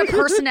 oh, is that a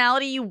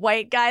personality, you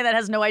white guy that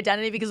has no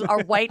identity? Because our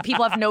white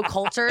people have no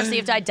culture, so you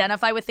have to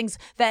identify with things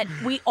that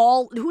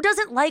who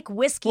doesn't like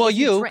whiskey? Well, if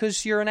you, drink-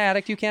 because you're an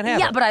addict, you can't have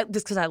yeah, it. but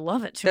just because I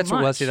love it too That's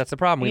much. what. See, that's the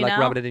problem. We you like know?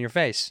 rubbing it in your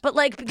face. But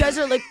like, you guys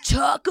are like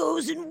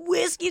tacos and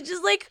whiskey. It's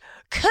just like,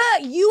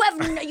 you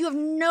have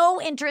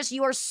no interest.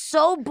 You are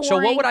so boring. So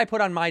what would I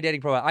put on my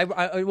dating profile?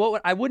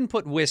 I wouldn't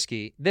put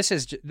whiskey. This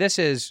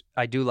is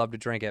I do love to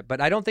drink it,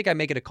 but I don't think I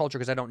make it a culture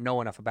because I don't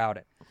know enough about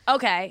it.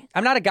 Okay.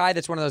 I'm not a guy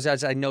that's one of those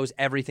guys that knows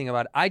everything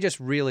about it. I just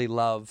really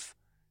love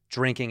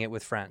drinking it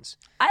with friends.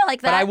 I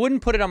like that. But I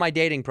wouldn't put it on my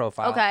dating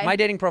profile. Okay. My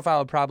dating profile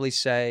would probably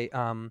say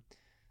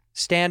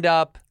stand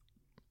up,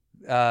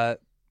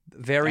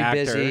 very Actor.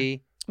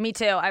 busy, Me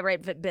too. I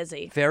write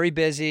very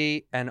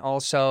busy, and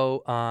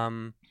also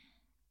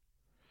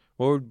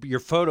What would your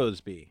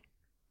photos be?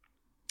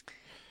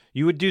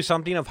 You would do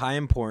something of high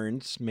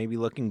importance, maybe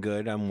looking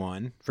good on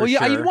one. For well, yeah,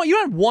 sure. you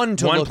don't want one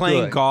to one look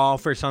playing good.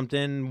 golf or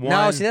something. One,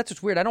 No, see that's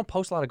what's weird. I don't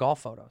post a lot of golf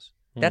photos.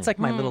 That's like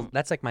my little.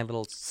 That's like my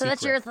little. So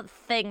that's your secret.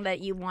 thing that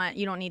you want.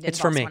 You don't need to It's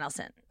for involve me. someone else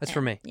in. That's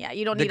for me. Yeah,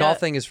 you don't The need golf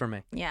thing is for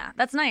me. Yeah,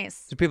 that's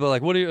nice. So people are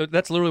like, "What do you?"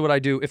 That's literally what I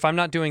do. If I'm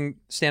not doing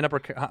stand up or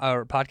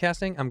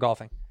podcasting, I'm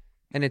golfing,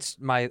 and it's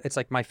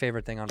like my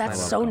favorite thing on That's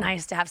planet. so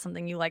nice to have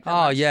something you like. That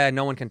Oh much. yeah,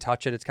 no one can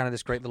touch it. It's kind of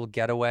this great little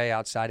getaway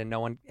outside,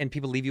 and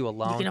people leave you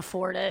alone. You can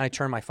afford it. And I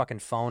turn my fucking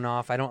phone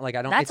off. I don't.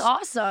 That's it's,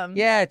 awesome.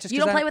 Yeah, it's just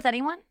you 'cause don't I play with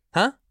anyone.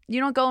 Huh?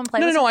 You don't go and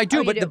play. No, with no, I some- do.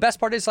 Oh, you But the best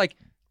part is like,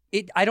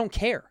 I don't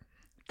care.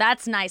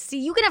 That's nice.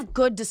 See, you can have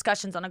good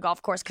discussions on a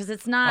golf course because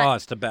it's not. Oh,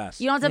 it's the best.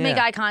 You don't have to make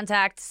Yeah. eye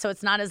contact, so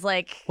it's not as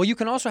like. Well, you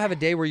can also have a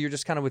day where you're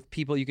just kind of with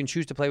people. You can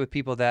choose to play with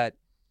people that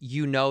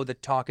you know the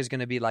talk is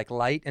going to be like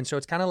light, and so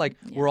it's kind of like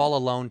we're all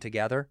alone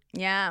together.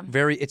 Yeah.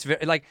 It's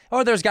very like,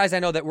 oh, there's guys I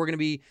know that we're going to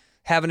be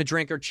having a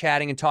drink or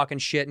chatting and talking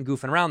shit and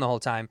goofing around the whole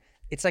time.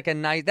 It's like a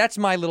nice. That's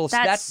my little.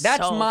 That's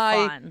so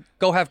my fun.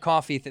 go have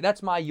coffee.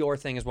 That's my your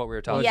thing is what we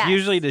were Well, talking. it's Yes.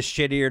 usually the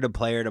shittier the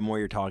player, the more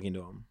you're talking to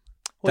them.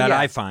 Well, that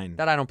yeah. I find.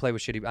 That I don't play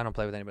with shitty. I don't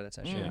play with anybody that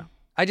says shit. Yeah.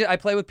 I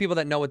play with people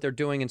that know what they're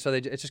doing, and so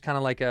it's just kind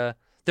of like a.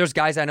 There's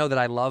guys I know that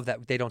I love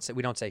that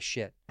we don't say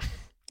shit.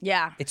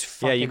 Yeah. It's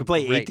fucking Yeah, you can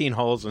play great. 18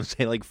 holes and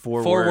say like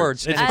four words.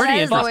 words. It's That pretty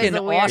is always interesting.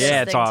 the weirdest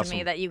Yeah, it's thing awesome. to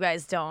me that you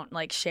guys don't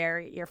like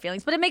share your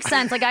feelings. But it makes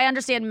sense. Like I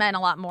understand men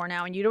a lot more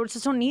now, and you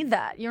just don't need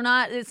that. You're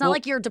not. It's not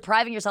like you're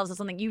depriving yourselves of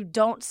something. You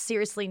don't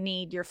seriously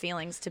need your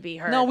feelings to be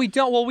heard. No, we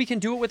don't. Well, we can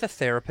do it with a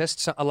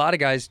therapist. So, a lot of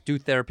guys do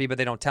therapy, but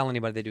they don't tell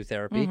anybody they do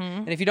therapy.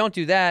 And if you don't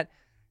do that,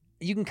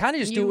 you can kind of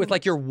just do it with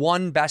like your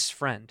one best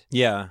friend.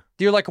 Yeah.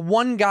 You're like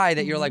one guy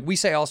that you're like, we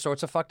say all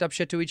sorts of fucked up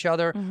shit to each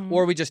other,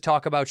 or we just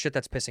talk about shit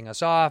that's pissing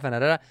us off, and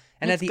da-da-da.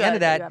 And It's at the good end of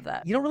that you that, have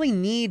that. you don't really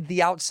need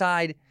the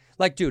outside.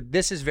 Like, dude,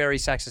 this is very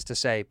sexist to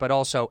say, but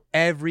also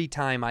every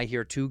time I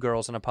hear two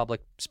girls in a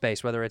public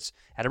space, whether it's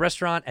at a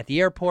restaurant, at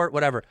the airport,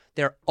 whatever,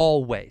 they're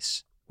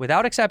always,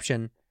 without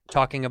exception,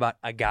 talking about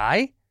a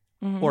guy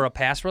or a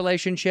past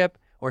relationship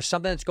or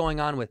something that's going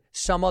on with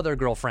some other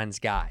girlfriend's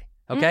guy.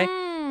 Okay?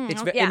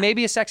 It may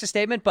be a sexist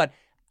statement, but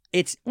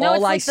it's all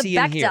it's I like see the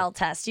and hear. Bechdel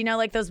test. You know,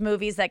 like those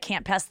movies that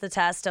can't pass the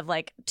test of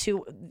like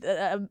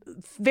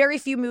very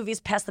few movies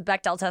pass the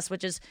Bechdel test,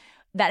 which is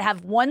that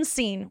have one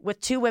scene with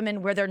two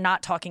women where they're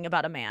not talking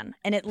about a man,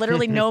 and it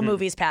literally no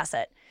movies pass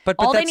it. But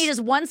all they that's- need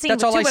is one scene that's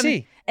with all two I women,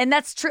 see. and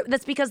that's true.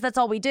 That's because that's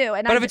all we do.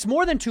 And But if it's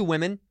more than two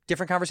women,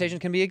 different conversations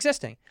can be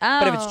existing.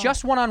 But if it's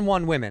just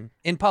one-on-one women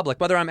in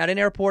public, whether I'm at an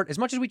airport, as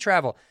much as we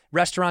travel,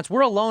 restaurants,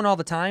 we're alone all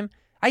the time.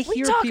 I we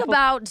hear talk people,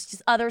 about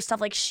just other stuff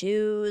like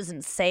shoes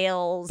and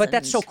sales. but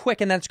that's so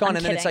quick and then it's gone, I'm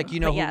and then it's kidding, like, you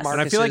know but who yes. Marcus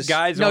And I feel like is.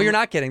 guys No, don't- you're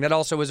not kidding. That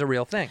also is a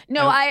real thing.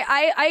 No,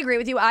 I agree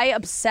with you. I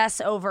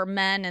obsess over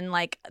men and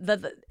like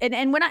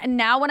and when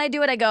I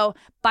do it, I go,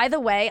 by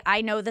the way,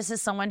 I know this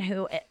is someone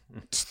who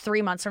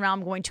 3 months from now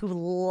I'm going to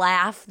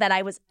laugh that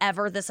I was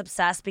ever this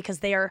obsessed because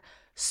they are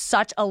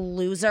such a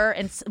loser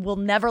and will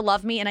never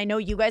love me. And I know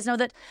you guys know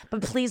that,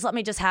 but please let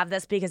me just have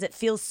this because it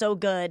feels so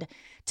good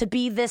to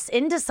be this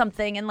into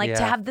something and like to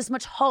Yeah. have this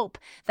much hope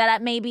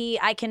that maybe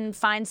I can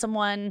find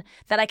someone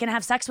that I can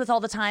have sex with all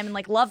the time and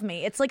like love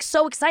me. It's like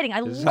so exciting.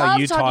 I This is how love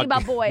you talking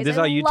about boys. This is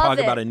I how you love talk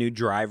it. about a new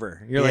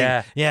driver. You're Yeah.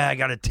 like, yeah, I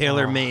got a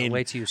tailor-made.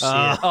 Wait till you see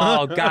it.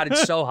 Oh, God,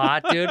 it's so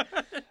hot, dude.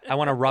 I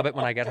want to rub it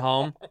when I get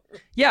home.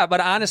 Yeah, but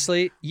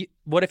honestly,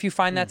 what if you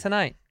find that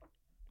tonight?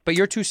 But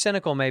you're too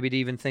cynical maybe to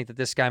even think that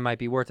this guy might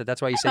be worth it.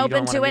 That's why you say you open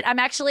don't to want it. I'm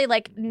actually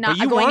like not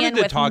But you going wanted in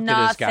to with talk to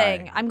this guy.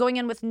 nothing. I'm going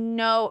in with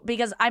no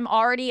because I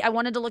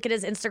wanted to look at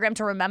his Instagram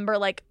to remember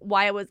like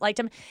why I liked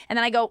him, and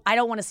then I go, I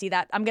don't want to see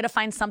that. I'm gonna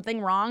find something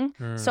wrong,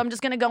 so I'm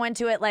just gonna go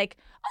into it like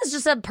it's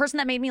just a person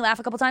that made me laugh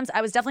a couple times. I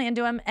was definitely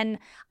into him, and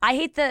I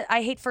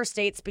hate first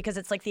dates because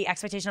it's like the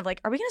expectation of like,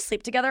 are we gonna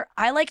sleep together?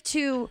 I like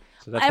to.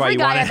 So that's why every you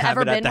guy want to I've have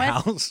ever it at been the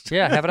with. house.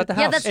 Yeah, have it at the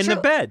house. Yeah, that's in true.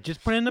 the bed.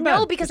 Just put it in the bed.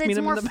 No, because Just meet it's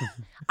him in more. the bed.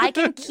 I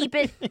can keep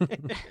it.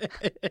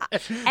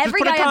 Every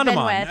Put a guy I've condom been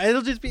on. with.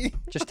 It'll just be.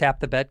 Just tap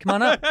the bed. Come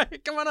on up.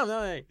 Come on up.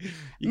 Hey.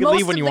 You can Most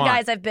leave when of you the want.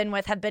 guys I've been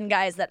with have been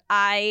guys that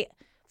I,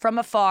 from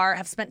afar,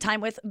 have spent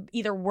time with,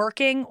 either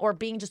working or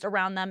being just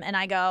around them, and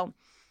I go,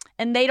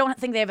 and they don't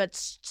think they have a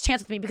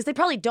chance with me because they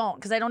probably don't,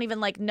 because I don't even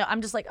like know.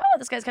 I'm just like, oh,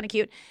 this guy's kind of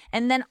cute,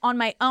 and then on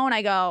my own,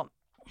 I go,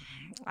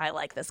 I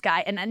like this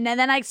guy, and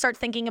then I start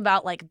thinking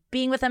about like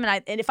being with him,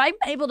 and if I'm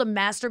able to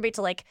masturbate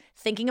to like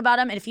thinking about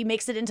him, and if he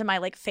makes it into my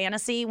like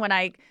fantasy when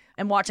I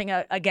am watching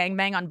a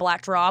gangbang on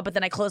Black Draw, but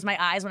then I close my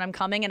eyes when I'm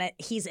coming and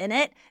he's in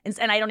it,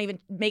 and I don't even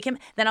make him,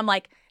 then I'm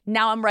like,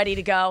 now I'm ready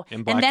to go,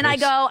 In and then I blackface.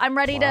 go, I'm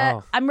ready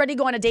Wow. to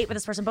go on a date with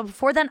this person, but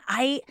before then,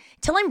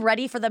 till I'm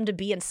ready for them to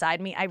be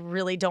inside me, I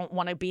really don't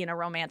want to be in a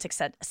romantic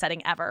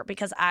setting ever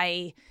because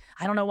I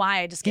don't know why,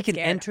 I just He get can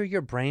scared. enter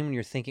your brain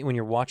when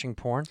you're watching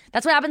porn.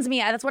 That's what happens to me.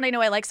 That's when I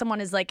know I like someone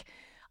is like,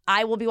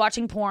 I will be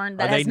watching porn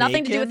that Are they has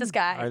nothing to do with naked? this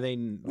guy. Are they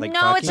like?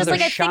 no, it's fucking? just They're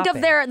like I think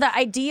of shopping. the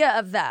idea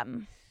of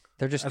them.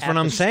 They're just That's at what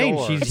I'm the saying.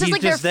 store. She's- It's just He's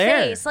like just their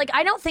there. face. Like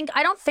I don't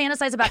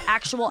fantasize about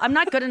actual. I'm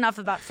not good enough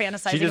about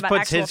fantasizing She just about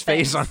puts actual his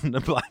face things. on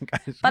the black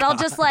guy's. But I'll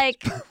just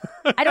like,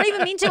 I don't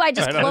even mean to. I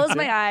just close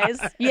my eyes.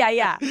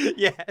 Yeah.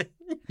 Yeah.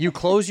 You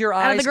close your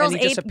Out eyes of the girl's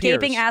and he disappears.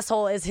 gaping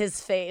asshole is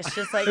his face.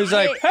 Just like, He's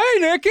like, hey,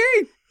 Nikki,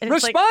 And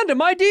it's like- respond to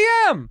my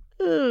DM.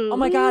 Oh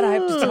my God, I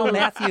have to tell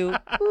Matthew where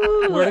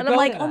to and go I'm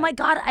like, tonight. oh my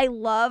God, I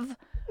love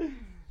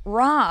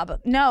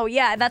Rob. No,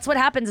 yeah, that's what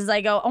happens is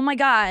I go, oh my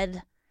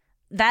God,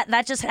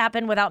 that just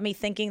happened without me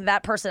thinking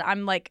that person.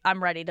 I'm like,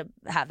 I'm ready to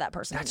have that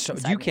person. That's so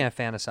inside you me. can't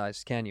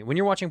fantasize, can you? When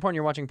you're watching porn,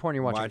 you're watching porn.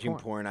 You're watching,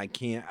 Porn. I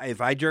can't.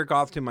 If I jerk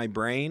off to my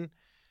brain,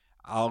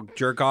 I'll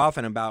jerk off,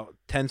 and about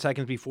 10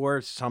 seconds before,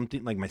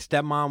 something like my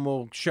stepmom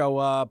will show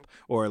up,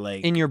 or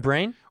like In your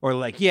brain? or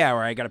like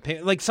or I gotta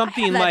pay like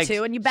something that like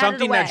too, and you bat it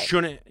something that away.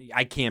 shouldn't.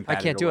 I can't. I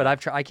bat can't it do away.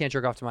 it. I can't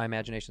jerk off to my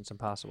imagination. It's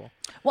impossible.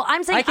 Well,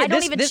 I'm saying I,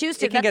 don't even choose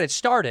to. It can get it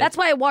started. That's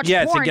why I watch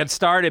Yeah, porn. to get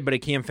started, but it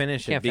can't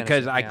finish it Can't finish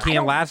because it, I yeah.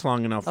 can't last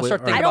long enough. I'll with-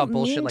 start or- thinking I about don't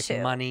bullshit mean like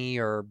to. money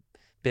or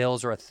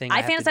bills or a thing.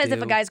 I have to fantasize if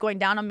do. a guy's going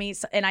down on me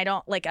and I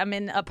don't like I'm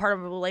in a part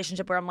of a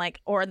relationship where I'm like,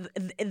 or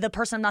the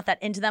person I'm not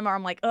that into them, or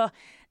I'm like, ugh,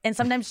 And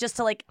sometimes just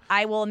to like,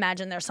 I will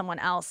imagine there's someone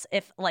else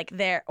if like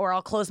there, or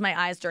I'll close my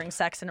eyes during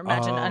sex and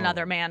imagine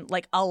another man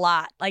like a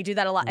lot. I do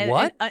that a lot.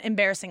 What?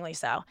 Embarrassingly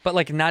so. But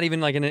like not even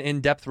like in an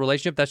in-depth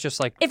relationship. That's just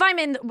like If I'm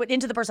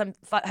into the person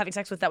I'm having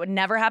sex with, that would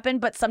never happen.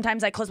 But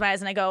sometimes I close my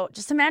eyes and I go,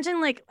 just imagine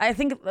like, I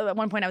think at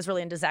one point I was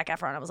really into Zac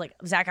Efron. I was like,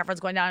 Zac Efron's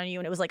going down on you.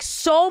 And it was like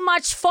so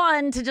much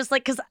fun to just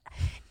like, because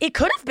it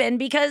could have been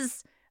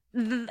because...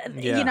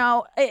 You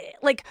know,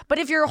 but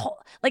if you're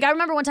like, I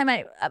remember one time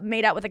I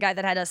made out with a guy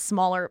that had a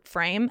smaller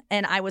frame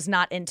and I was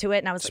not into it.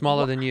 And I was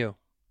smaller like, than you.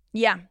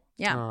 Yeah.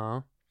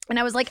 Aww. And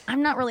I was like,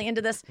 I'm not really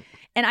into this.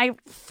 And I,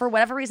 for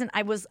whatever reason,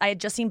 I had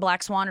just seen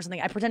Black Swan or something.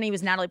 I pretended he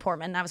was Natalie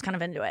Portman and I was kind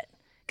of into it.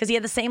 Because he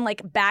had the same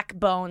like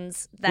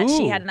backbones that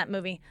she had in that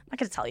movie. I'm not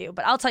going to tell you,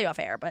 but I'll tell you off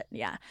air. But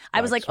yeah, I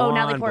was like, Swan,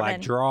 Natalie Portman.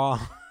 Black Draw.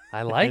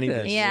 I like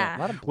this. Yeah. A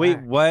lot of black.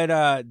 Wait, what?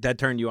 That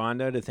turned you on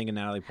to think of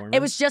Natalie Portman?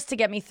 It was just to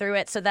get me through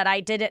it, so that I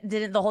didn't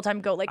the whole time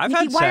go like, I've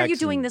Nikki, had why are you sex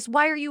doing and- this?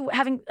 Why are you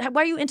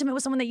intimate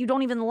with someone that you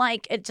don't even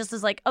like? It just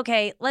is like,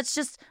 okay, I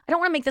don't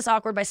want to make this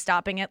awkward by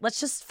stopping it. Let's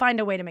just find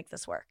a way to make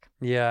this work.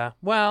 Yeah.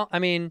 Well, I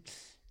mean,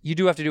 you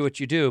do have to do what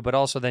you do, but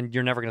also then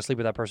you're never going to sleep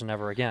with that person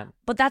ever again.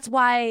 But that's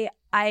why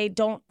I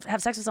don't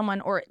have sex with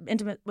someone or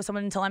intimate with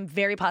someone until I'm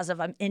very positive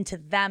I'm into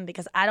them,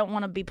 because I don't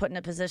want to be put in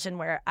a position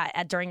where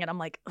during it I'm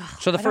like,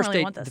 So the I don't first really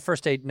date, want this. the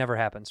first date never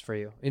happens for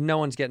you. No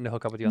one's getting to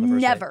hook up with you on the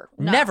first Never.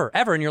 date. No. Never,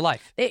 ever in your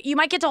life. You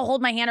might get to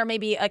hold my hand or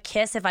maybe a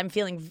kiss if I'm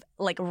feeling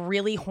like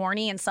really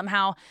horny and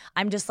somehow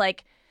I'm just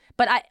like,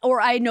 but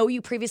I know you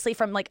previously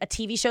from like a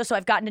TV show, so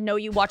I've gotten to know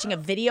you watching a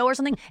video or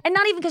something, and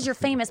not even because you're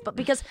famous, but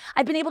because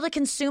I've been able to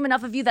consume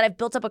enough of you that I've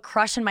built up a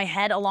crush in my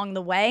head along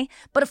the way.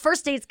 But a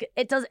first date,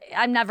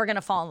 I'm never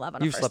gonna fall in love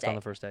on a You've first slept date. on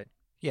the first date.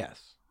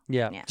 Yes.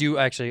 Yeah. Yeah. Do you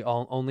actually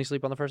only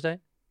sleep on the first date?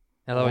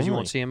 Otherwise, you Only.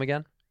 won't see him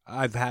again.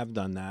 I've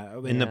done that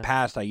in the Yeah.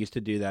 past. I used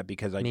to do that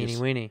because I Meanie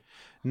just weenie.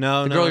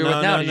 no The no girl you're no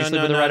with now, no did you no, sleep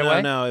no, with her no, right no,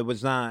 away? No, it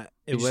was not.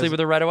 It Did was you sleep with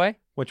her right away?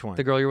 which one?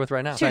 The girl you're with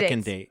right now. Two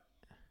Second dates.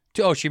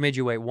 date. Oh, she made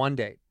you wait one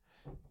date.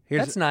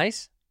 That's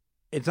nice.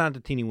 It's not the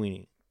teeny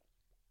weeny.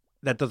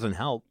 That doesn't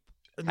help.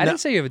 I didn't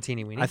say you have a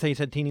teeny weeny. I thought you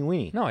said teeny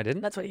weeny. No, I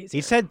didn't. That's what he's.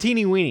 He said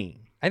teeny weeny.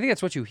 I think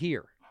that's what you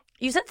hear.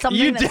 You said something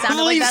You that sounded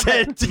definitely like that.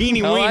 said but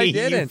teeny No, I weeny. You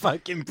didn't.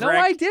 fucking prick. No,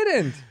 I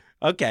didn't.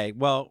 Okay,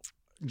 well,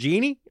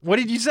 Genie? What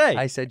did you say?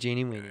 I said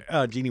Genie Weenie.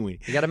 Oh, Genie weeny.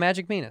 You got a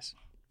magic penis.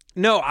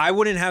 No, I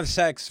wouldn't have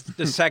sex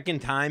the second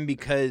time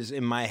because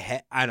in my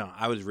head,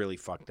 I was really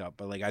fucked up.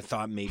 But like, I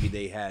thought maybe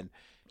they had.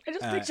 I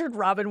just pictured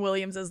Robin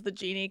Williams as the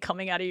genie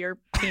coming out of your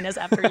penis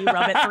after you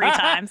rub it 3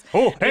 times.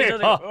 Oh, hey,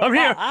 I'm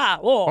here. Whoa.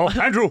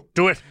 Oh, Andrew,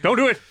 do it. Don't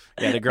do it.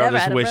 Yeah, the girl Never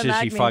just had a wishes friend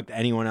she like me. fucked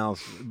anyone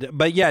else.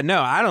 But yeah,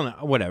 no, I don't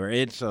know. Whatever.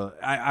 It's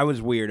I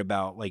was weird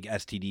about like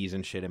STDs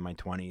and shit in my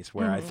 20s,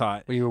 where I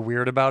thought Were you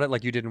weird about it?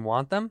 Like you didn't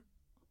want them?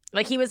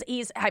 Like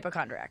he's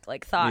hypochondriac.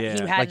 Like thought Yeah. he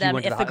Like had you them.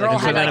 went to If the the girl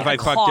hospital. had So then like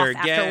if a I fucked her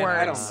cough again, I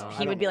afterwards, don't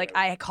he would be like,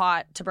 I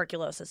caught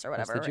tuberculosis or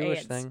That's whatever. the Jewish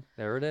AIDS. thing.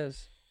 There it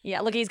is.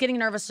 Yeah, look, he's getting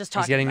nervous just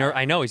talking. He's getting about it.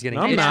 I know he's getting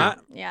No, I'm itchy. not.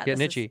 Yeah, Getting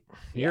this is- itchy.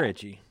 you're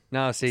itchy.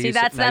 No, see, See, you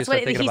that's now you what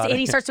start thinking about and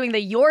he it. starts doing the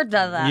you're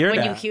the You're when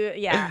the. you cue.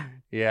 Yeah,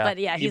 Yeah. but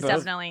yeah, he's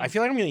definitely. I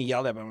feel like I'm gonna get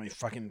yelled at by my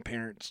fucking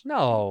parents,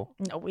 No.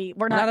 No, we're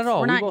Not not at all.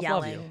 We're We not both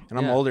love yelling. you. and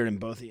I'm Yeah. older than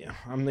both of you.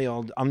 I'm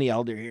the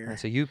elder here.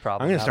 That's a you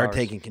problem. I'm gonna not start ours.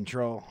 taking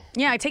control.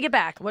 Yeah, I take it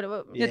back. What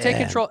Yeah, take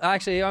Yeah. control.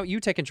 Actually, you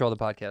take control of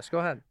the podcast. Go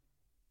ahead.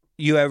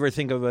 You ever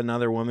think of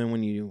another woman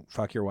when you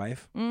fuck your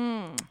wife?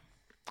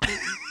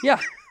 Yeah.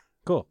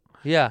 Cool.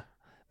 Yeah.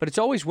 But it's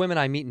always women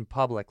I meet in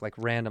public, like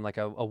random, like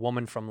a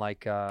woman from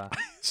like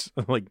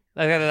Like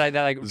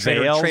like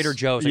Zales? Trader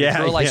Joe's, like Yeah, a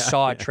girl I yeah,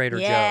 saw yeah. at Trader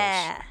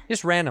Yeah. Joe's.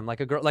 Just random, like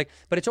a girl, like.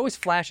 But it's always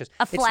flashes.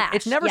 A flash,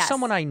 It's never yes.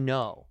 someone I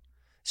know.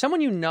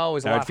 Someone you know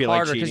is a That would lot feel like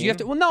harder because you have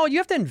to. cheating? Well, no, you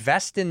have to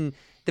invest in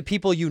the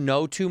people you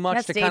know too much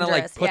That's to kind of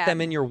like dangerous, put yeah.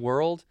 them in your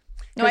world.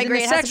 No, I 'Cause agree.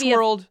 In It the has sex to be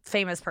world, a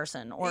famous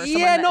person or someone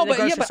yeah, that, no, in the but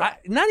grocery store.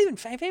 not even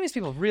famous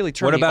people really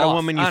turn what me about off, a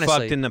woman you honestly.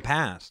 fucked in the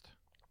past?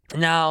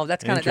 No,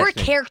 that's kind of or a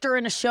Interesting. character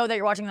in a show that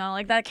you're watching.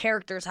 Like that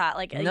character's hot.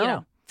 Like No, you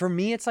know. for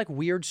me, it's like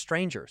weird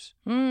strangers.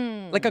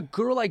 Like a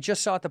girl I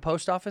just saw at the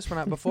post office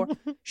before.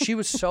 She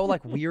was so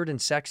like weird and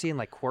sexy and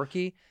like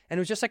quirky, and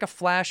it was just like a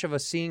flash of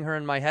seeing her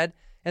in my head,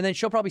 and then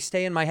she'll probably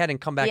stay in my head and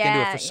come back into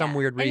it for some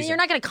weird reason. And you're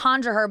not going to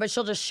conjure her, but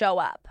she'll just show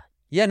up.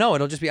 Yeah, no,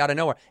 it'll just be out of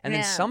nowhere. And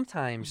then Yeah.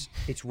 sometimes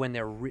it's when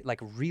they're like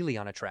really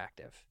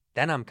unattractive.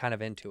 Then I'm kind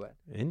of into it.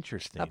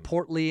 Interesting. Not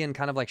portly and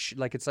kind of like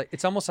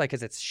it's almost like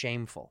it's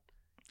shameful.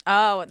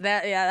 Oh,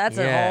 that's Yeah.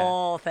 a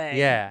whole thing.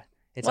 Yeah.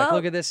 It's like, Well-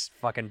 look at this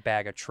fucking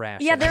bag of trash.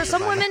 Yeah, that there's I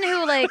put some in my women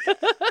who like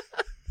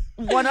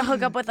want to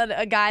hook up with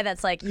a guy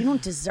that's like, you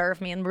don't deserve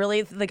me, and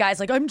really the guy's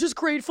like, I'm just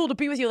grateful to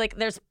be with you. Like,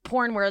 there's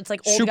porn where it's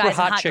like old Super guys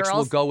hot and hot chicks girls.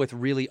 will go with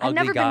really I've ugly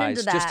never been guys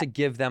into just to that.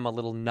 give them a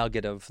little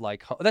nugget of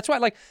like that's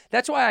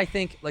why I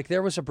think like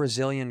there was a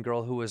Brazilian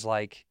girl who was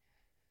like,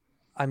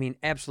 I mean,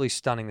 absolutely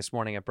stunning this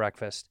morning at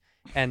breakfast,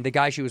 and the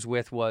guy she was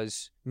with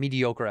was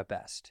mediocre at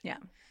best. Yeah.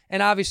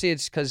 And obviously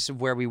it's because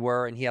of where we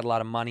were and he had a lot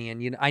of money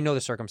and I know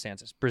the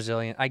circumstances.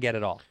 Brazilian, I get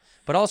it all.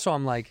 But also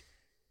I'm like,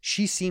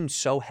 she seemed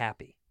so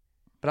happy.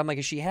 But I'm like,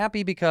 is she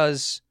happy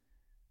because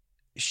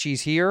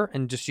she's here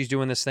and just she's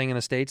doing this thing in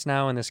the States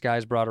now, and this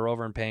guy's brought her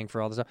over and paying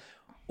for all this stuff?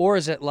 Or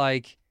is it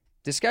like,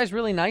 this guy's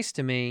really nice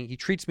to me, he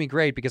treats me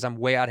great because I'm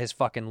way out his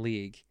fucking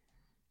league?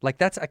 Like,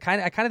 that's I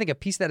kind of think a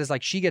piece of that is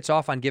like she gets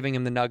off on giving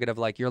him the nugget of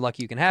like, you're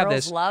lucky you can have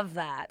Girls this. love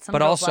that. Some but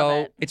girls also,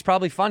 love it. it's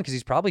probably fun because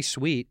he's probably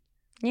sweet.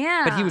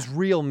 Yeah. But he was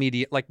real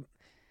media, like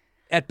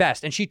at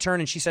best. And she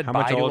turned and she said How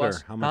bye much to older?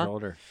 us. How much Huh?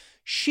 older?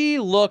 She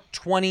looked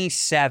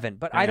 27,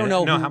 but I don't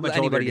know No, who how much older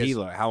anybody did he is.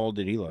 look? How old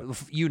did he look?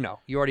 You know.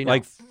 You already know.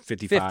 Like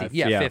 55. 50.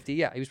 Yeah, 50.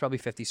 Yeah, he was probably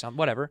 50-something.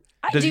 Whatever.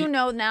 I Does do he-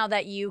 know now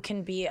that you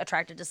can be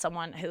attracted to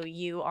someone who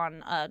you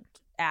on a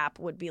app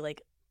would be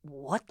like,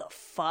 what the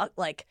fuck?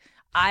 Like,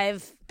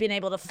 I've been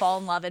able to fall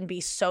in love and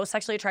be so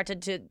sexually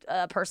attracted to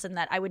a person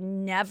that I would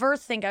never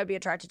think I would be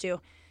attracted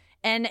to.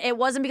 And it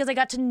wasn't because I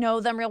got to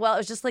know them real well. It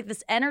was just like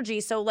this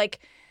energy. So like,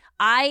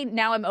 I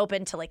now am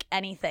open to like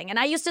anything. And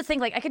I used to think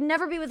like I could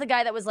never be with a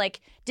guy that was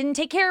like didn't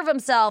take care of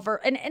himself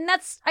and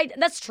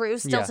that's true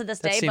still Yeah, to this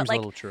that day. seems But like a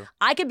little true.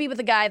 I could be with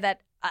a guy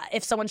that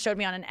if someone showed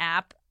me on an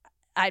app,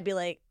 I'd be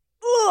like,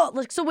 ugh.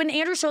 Like, so when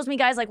Andrew shows me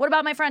guys like, what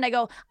about my friend? I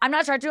go, I'm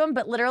not attracted to him,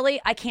 but literally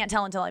I can't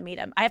tell until I meet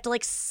him. I have to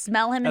like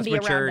smell him That's and be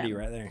maturity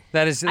around him. right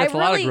there. That's a lot of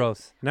really-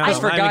 growth. No, Because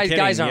for I'm not even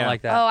guys kidding, aren't yeah.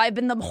 like that. Oh, I've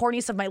been the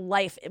horniest of my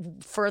life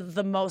for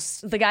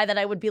the guy that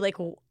I would be like,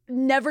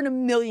 never in a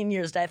million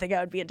years did I think I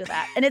would be into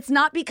that. And it's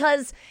not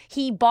because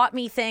he bought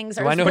me things.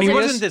 Do or I know But who he he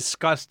wasn't is?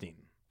 disgusting.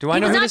 Do I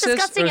He know was who not this is? Or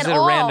disgusting is at it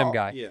a random all.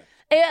 guy?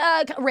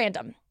 Yeah.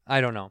 Random. I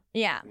don't know.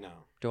 Yeah. No.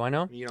 Do I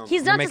know? You don't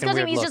He's know. not making disgusting.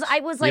 weird He's looks. just, I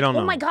was You like, don't oh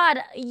know. my God,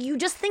 you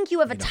just think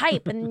you have a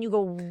type. And then you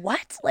go,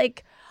 what?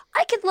 Like,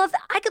 I could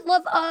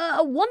love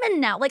a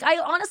woman now. Like, I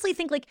honestly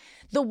think like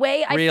the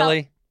way I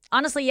Really? felt.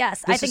 Honestly,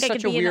 yes. This I think is I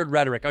such could a be weird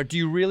rhetoric. Or do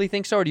you really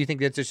think so? Or do you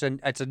think that's just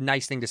it's a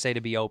nice thing to say to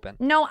be open?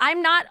 No,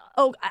 I'm not.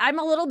 Oh, I'm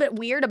a little bit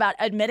weird about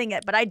admitting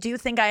it, but I do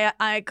think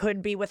I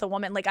could be with a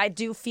woman. Like I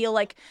do feel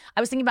like I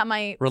was thinking about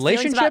my feelings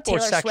Relationship about or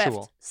Taylor sexual?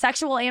 Swift.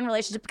 Sexual and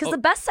relationship. Because the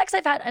best sex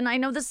I've had, and I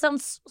know this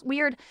sounds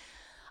weird,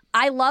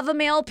 I love a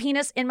male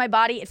penis in my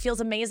body. It feels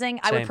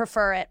amazing. I Same. would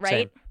prefer it,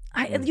 right?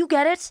 Same. You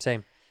get it?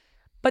 Same.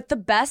 But the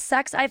best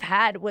sex I've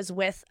had was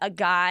with a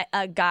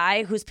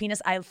guy whose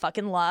penis I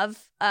fucking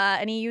love,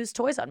 and he used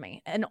toys on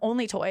me, and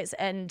only toys,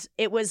 and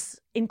it was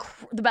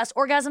the best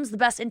orgasms, the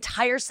best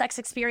entire sex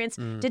experience.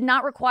 Did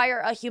not require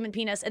a human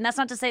penis, and that's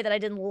not to say that I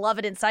didn't love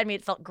it inside me.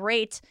 It felt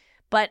great,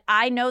 but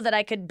I know that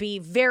I could be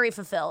very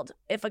fulfilled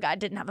if a guy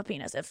didn't have a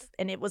penis,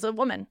 and it was a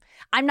woman.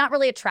 I'm not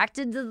really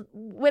attracted to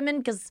women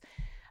because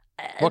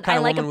What kind I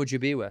of like woman would you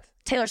be with?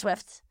 Taylor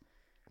Swift.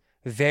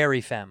 Very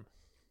femme.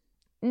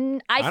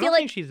 I don't feel like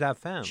think she's that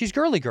femme. She's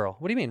girly girl.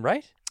 What do you mean,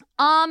 right?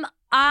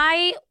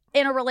 I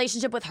in a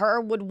relationship with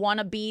her would want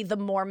to be the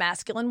more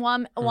masculine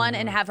one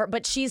and have her,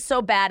 but she's so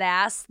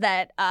badass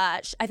that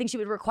I think she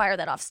would require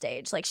that off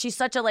stage. Like she's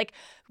such a like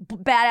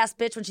badass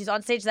bitch when she's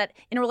on stage that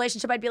in a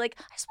relationship I'd be like,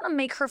 I just want to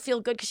make her feel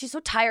good because she's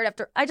so tired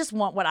after. I just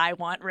want what I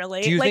want,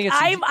 really. Do you like think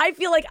it's- I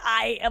feel like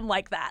I am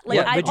like that. Like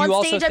Yeah, I'm but do you on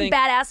also stage, I'm think-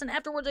 badass, and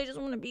afterwards I just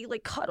want to be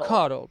like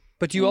cuddled.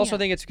 But do you also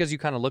think it's because you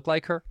kind of look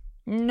like her?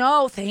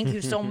 No, thank you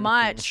so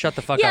much. Shut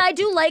the fuck Yeah, up. I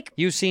do like.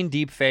 You've seen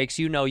deep fakes.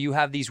 You know you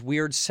have these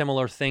weird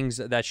similar things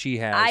that she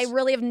has. I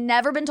really have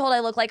never been told I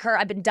look like her.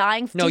 I've been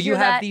dying to No, hear you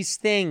have that. these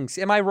things.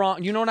 Am I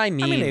wrong? You know what I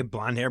mean? I mean, they have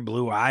blonde hair,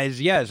 blue eyes.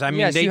 Yes, I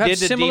mean yes, they you have did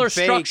the similar deep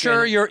fake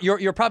structure. and-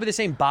 You're probably the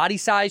same body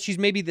size. She's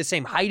maybe the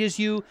same height as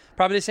you.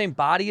 Probably the same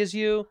body as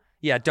you.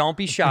 Yeah, don't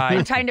be shy.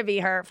 I'm trying to be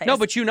her face. No,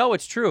 but you know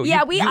it's true.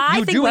 Yeah, you I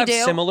you think do we have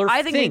do. similar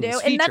I think things, we do,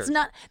 and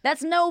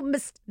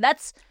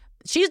that's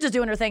she's just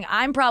doing her thing.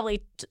 I'm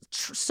probably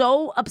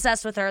so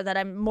obsessed with her that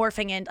I'm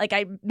morphing in. Like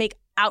I make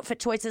outfit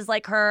choices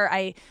like her.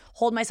 I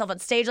hold myself on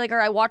stage like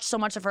her. I watch so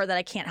much of her that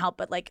I can't help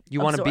but like.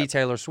 You want to be absorb.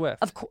 Taylor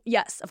Swift.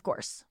 Yes, of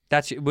course.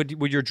 That's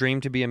would your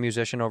dream to be a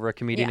musician over a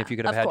comedian Yeah, if you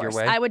could have of had course.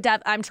 your way? I would.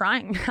 I'm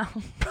trying now.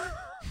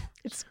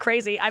 It's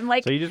crazy. I'm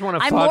like. So you just want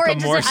to I'm fuck more a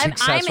interested. more I'm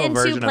successful into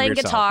version playing of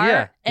yourself. guitar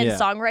Yeah. and Yeah.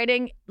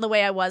 songwriting the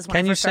way I was when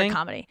Can I you first started sing?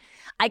 comedy.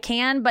 I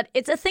can, but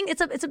it's a thing.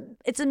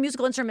 It's a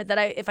musical instrument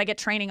that if I get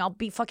training, I'll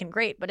be fucking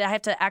great. But I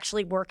have to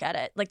actually work at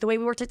it, like the way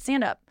we worked at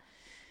stand up.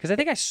 Because I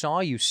think I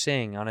saw you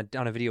sing on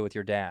a video with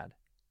your dad.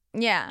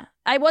 Yeah,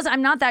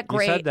 I'm not that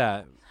great. You said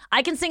that.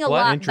 I can sing a What?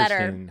 lot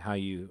Interesting better. how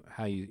you.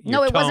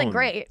 No, your it wasn't tone.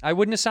 great. I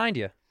wouldn't have signed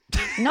you.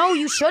 No,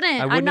 you shouldn't.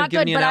 I wouldn't I'm have not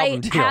given good, you an but I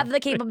album deal. have the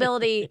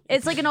capability.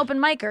 It's like an open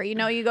micer. You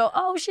know, you go,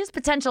 oh, she has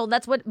potential.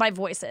 That's what my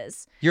voice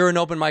is. You're an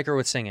open micer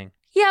with singing.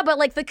 Yeah, but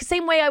like the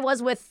same way I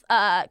was with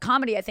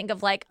comedy, I think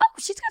of like, oh,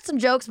 she's got some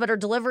jokes, but her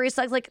delivery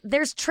sucks. Like,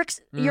 there's tricks.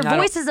 Your I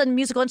voice is a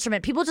musical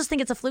instrument. People just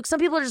think it's a fluke. Some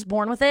people are just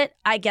born with it.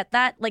 I get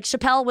that. Like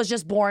Chappelle was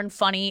just born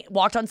funny,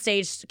 walked on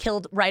stage,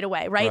 killed right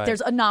away. Right?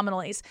 There's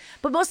anomalies,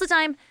 but most of the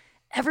time,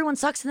 everyone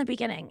sucks in the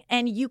beginning,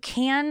 and you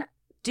can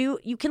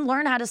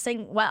learn how to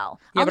sing well.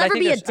 Yeah, I'll but I never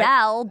think be there's-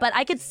 Adele, but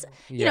I could.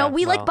 You know,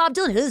 we well. like Bob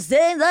Dylan. Who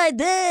sings like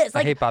this? I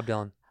Like, hate Bob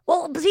Dylan.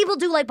 Well, people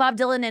do like Bob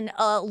Dylan and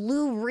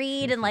Lou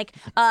Reed and like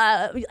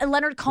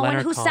Leonard Cohen,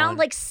 Leonard who Cohen. sound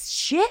like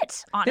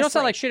shit. Honestly, They don't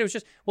sound like shit. It was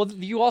just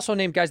you also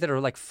named guys that are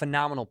like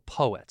phenomenal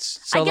poets.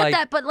 So I get like,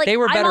 that, but like they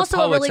were better I'm also a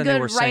poets really than they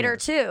good were writer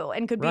singers. too,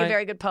 and could be Right. a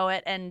very good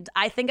poet. And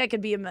I think I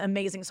could be an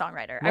amazing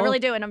songwriter. I Well, really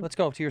do. And let's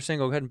go to your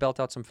single. Go ahead and belt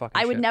out some fucking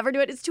I would shit. never do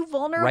it. It's too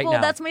vulnerable. Right now.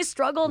 That's my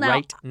struggle now.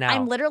 Right now.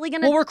 I'm literally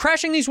gonna. Well, we're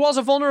crashing these walls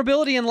of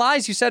vulnerability and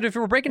lies. You said if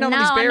we're breaking down no,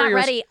 all these I'm barriers. not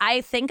ready. I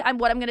think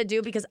what I'm gonna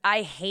do because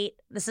I hate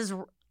this is.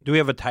 Do we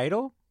have a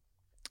title?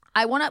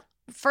 I want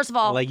to. First of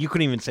all, Like you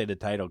couldn't even say the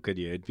title, could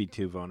you? It'd be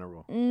too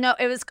vulnerable. no,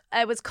 it was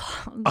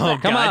called. Oh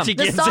Come God, on. she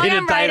The can't song say the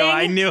I'm title. I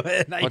writing- knew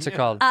it. What's it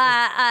called?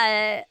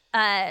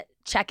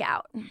 Check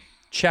out.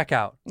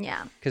 Checkout.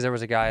 Yeah, Because there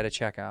was a guy at a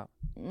checkout.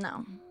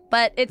 no,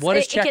 but it's What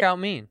does it can- checkout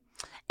mean?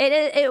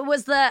 It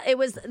was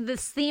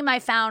this theme I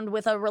found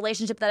with a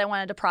relationship that I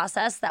wanted to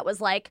process that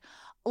was like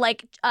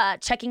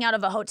checking out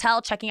of a hotel,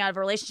 checking out of a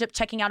relationship,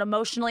 checking out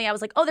emotionally. I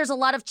was like, oh, there's a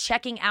lot of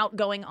checking out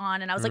going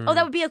on, and I was like, oh,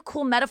 that would be a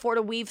cool metaphor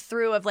to weave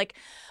through of like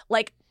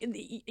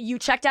you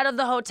checked out of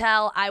the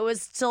hotel, I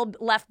was still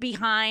left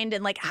behind,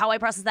 and like how I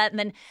processed that, and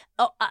then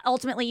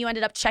ultimately you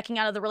ended up checking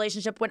out of the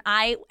relationship. When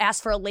I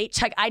asked for a late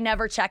check, I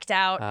never checked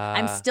out.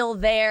 I'm still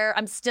there.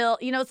 I'm still,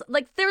 it's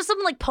like there's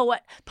some like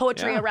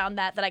poetry around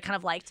that I kind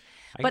of liked.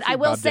 But see I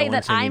will Bob say Dylan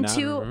that singing I'm that.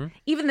 too.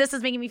 Even this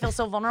is making me feel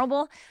so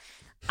vulnerable.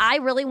 I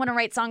really want to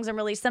write songs and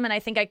release them, and I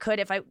think I could,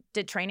 if I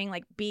did training,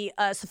 like be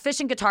a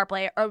sufficient guitar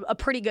player, or a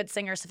pretty good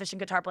singer,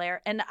 sufficient guitar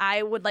player, and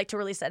I would like to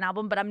release an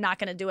album, but I'm not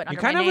going to do it You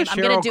under my kind of name. have I'm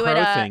a going Sheryl to do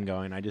Crow it. thing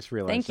going. I just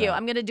realized. Thank you. that.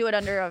 I'm going to do it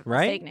under a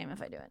Right? fake name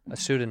if I do it. A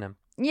pseudonym.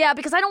 Yeah,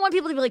 because I don't want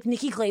people to be like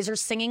Nikki Glaser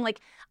singing. Like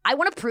I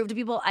want to prove to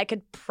people I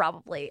could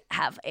probably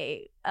have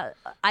I What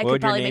could would your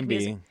probably name make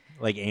music. be?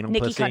 Like anal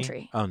Nikki pussy?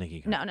 Country. Oh,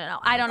 Nikki. Country. No.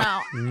 I don't know.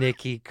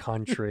 Nikki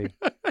Country.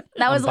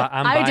 That was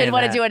I'm I did buying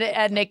want to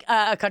that. do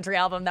a country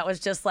album that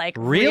was just like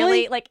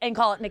Really? like and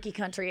call it Nikki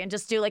Country and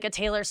just do like a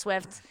Taylor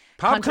Swift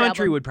Pop country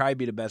album. would probably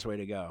be the best way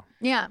to go.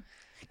 Yeah.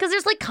 Because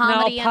there's like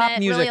comedy no, pop in it,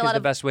 music really a is lot the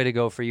of best way to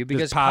go for you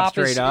because Just pop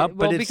straight is, up.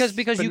 Well, but because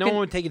but you no can.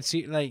 one would take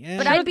it like.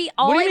 But I'd be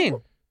all What do you I-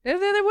 mean? They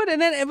would,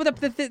 and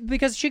then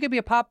because she could be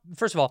a pop.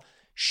 First of all,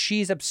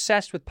 she's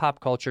obsessed with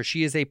pop culture.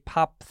 She is a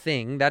pop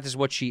thing. That is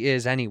what she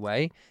is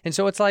anyway. And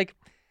so it's like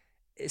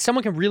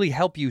someone can really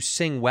help you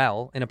sing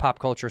well in a pop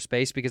culture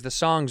space because the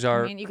songs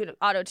are. I mean, you could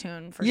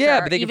auto-tune for Yeah,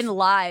 sure. but they could Even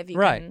live, you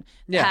right. can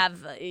Yeah.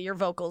 have your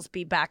vocals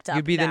be backed up.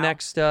 You'd be the now.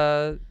 next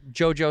JoJo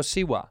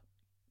Siwa.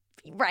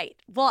 Right.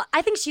 Well,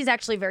 I think she's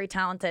actually very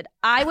talented.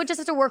 I would just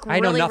have to work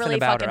I know really, nothing really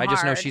about her. fucking I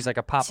just know hard she's like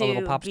a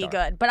little pop to star. be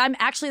good. But I'm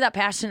actually that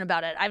passionate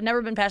about it. I've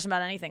never been passionate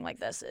about anything like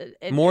this.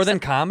 More than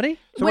comedy?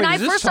 So when wait, I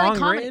is this first started song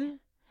comedy. written?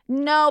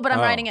 No, but I'm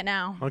Oh, writing it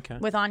now. okay.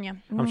 With Anya.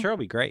 I'm sure it'll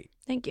be great.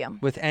 Thank you.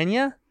 With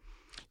Enya?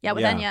 Yeah,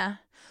 with Yeah. Anya.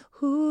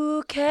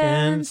 Who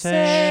can Can say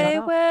say-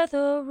 Shut up. where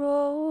the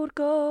road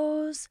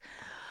goes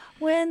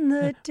when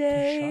the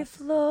day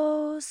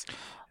flows?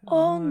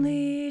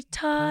 Only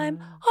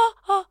time.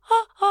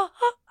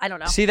 I don't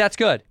know. See, that's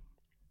good.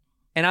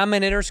 And I'm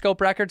in Interscope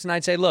Records, and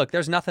I'd say, look,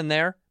 there's nothing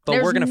there, but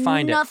There's we're going to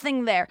find it.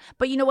 nothing there.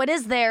 But you know what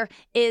is there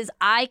is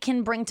I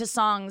can bring to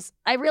songs.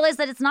 I realize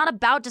that it's not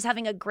about just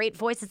having a great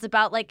voice. It's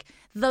about like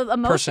the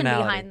emotion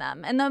Personality. behind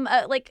them. And then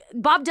like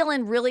Bob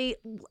Dylan really,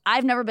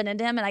 I've never been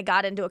into him and I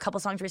got into a couple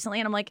songs recently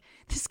and I'm like,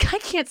 this guy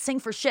can't sing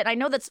for shit. I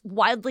know that's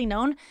widely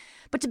known,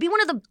 but to be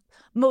one of the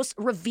most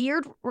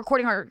revered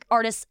recording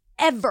artists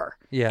ever.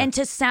 Yeah. And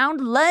to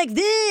sound like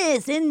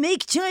this and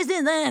make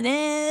choices like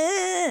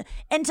that.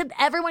 And to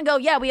everyone go,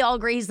 yeah, we all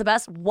agree he's the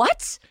best.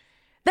 What?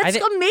 That's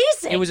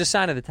amazing. It was a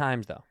sign of the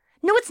times, though.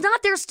 No, it's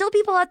not. There's still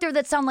people out there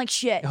that sound like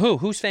shit. Who?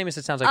 Who's famous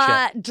that sounds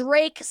like shit?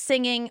 Drake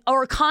singing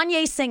or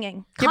Kanye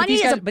singing. Yeah, Kanye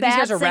is a bad but these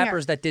guys are singer.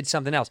 rappers that did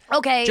something else.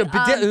 Okay,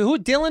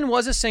 Dylan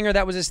was a singer,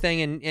 that was his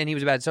thing, and he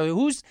was bad.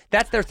 So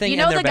that's their thing, You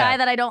know and they're the guy bad.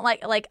 that I don't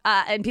like,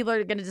 and people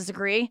are going to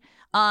disagree.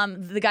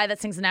 The guy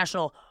that sings the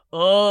national. The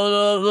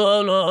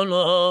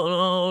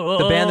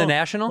band The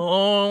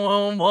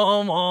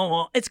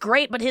National? It's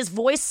great, but his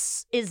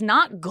voice is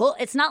not good.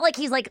 It's not like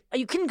he's like,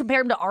 you couldn't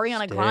compare him to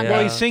Ariana Grande. Well,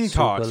 he Yeah. sing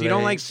talks. Super You don't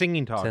late like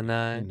singing talks.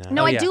 tonight.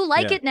 No, Oh, I yeah. do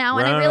like Yeah. it now,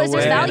 and I Run realize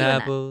there's away. value in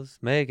that. apples,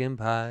 making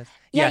pies.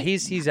 Yeah, Yeah,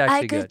 he's I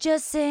actually could good.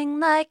 just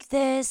sing like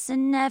this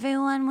and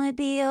everyone would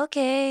be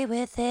okay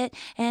with it.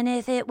 And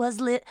if it was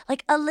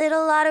like a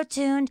little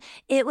auto-tuned,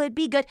 it would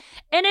be good.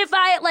 And if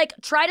I like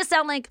try to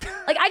sound like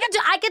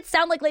I could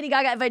sound like Lady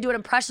Gaga if I do an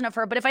impression of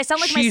her, but if I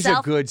sound like She's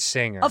myself, a good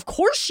singer. of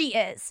course she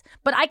is.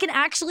 But I can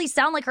actually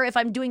sound like her if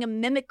I'm doing a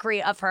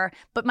mimicry of her.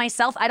 But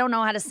myself, I don't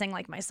know how to sing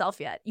like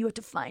myself yet. You have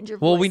to find your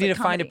voice. Well, we need like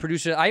to find a comedy.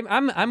 producer.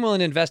 I'm willing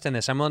to invest in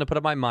this. I'm willing to put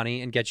up my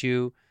money and get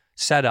you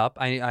set up.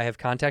 I have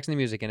contacts in the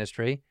music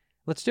industry.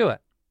 Let's do it.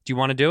 Do you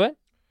want to do it?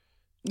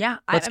 Yeah,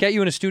 Let's get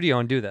you in a studio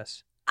and do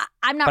this.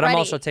 I'm not But ready. I'm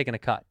also taking a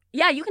cut.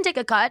 Yeah, you can take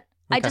a cut.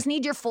 I Okay. just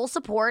need your full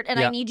support, and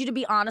Yeah. I need you to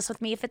be honest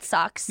with me if it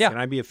sucks. Yeah. Can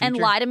I be a feature? And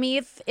lie to me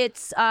if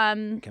it's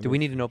Do we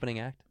need an opening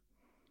act?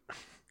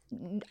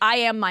 I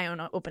am my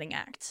own opening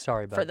act.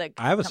 Sorry, bud. for the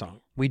I have a company. song.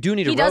 We do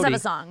need a He roadie. does have a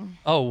song.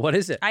 Oh, what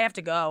is it? I have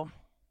to go.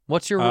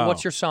 What's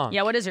your song?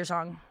 Yeah, what is your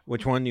song?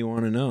 Which one do you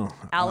want to know?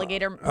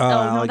 Alligator. no,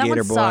 Alligator that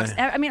one Boy. sucks.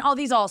 I mean, all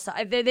these all suck.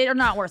 They are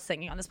not worth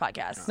singing on this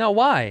podcast. No,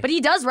 why? But he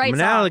does write I'm an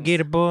songs.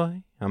 alligator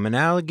boy. I'm an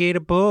alligator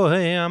boy.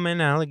 I'm an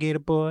alligator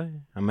boy.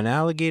 I'm an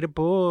alligator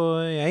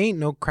boy. I ain't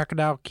no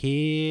crocodile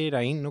kid.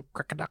 I ain't no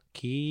crocodile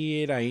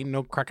kid. I ain't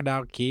no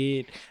crocodile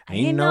kid. I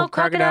ain't no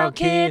crocodile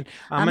kid.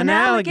 I'm an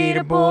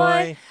alligator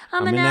boy.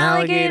 I'm an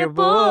alligator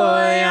boy.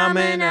 I'm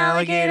an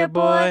alligator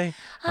boy.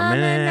 I'm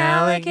an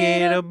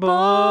alligator boy.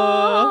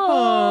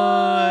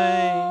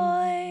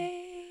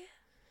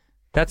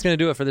 That's going to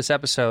do it for this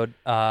episode.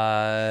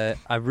 I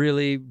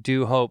really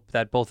do hope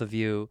that both of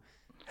you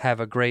have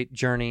a great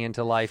journey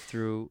into life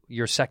through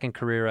your second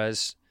career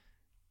as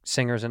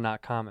singers and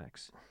not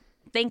comics.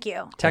 Thank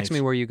you. Text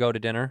me where you go to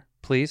dinner,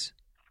 please.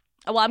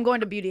 Well, I'm going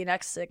to Beauty and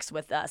X6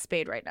 with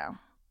Spade right now.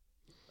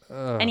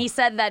 And he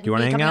said that You me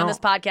wanna hang coming on out? this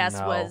podcast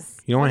No. was...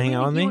 You don't want to hang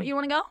out with me? You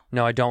want to go?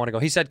 No, I don't want to go.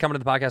 He said coming to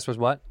the podcast was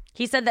what?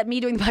 He said that me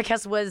doing the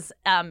podcast was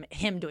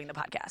him doing the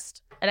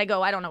podcast. And I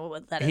go, I don't know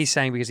what that is. He's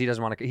saying because he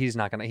doesn't want to. He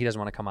doesn't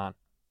want to come on.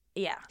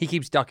 Yeah. He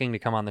keeps ducking to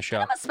come on the show.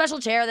 I have a special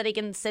chair that he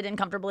can sit in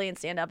comfortably and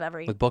stand up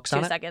every With books 2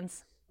 on it?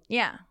 seconds.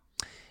 Yeah.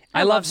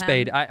 I love him.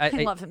 Spade. I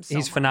love him so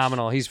He's much.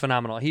 phenomenal. He's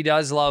phenomenal. He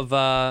does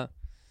love.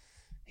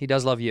 He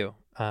does love you.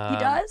 He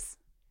does?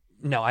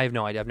 No, I have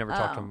no idea. I've never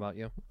talked to him about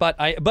you. But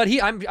I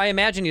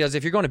imagine he does.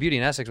 If you're going to Beauty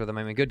and Essex with him,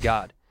 I mean, good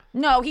God.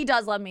 No, he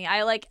does love me.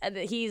 I like,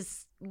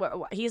 he's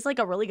like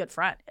a really good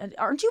friend. And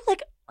aren't you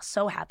like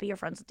so happy you're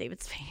friends with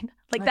David Spade?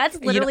 Like that's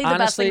literally the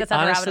best thing that's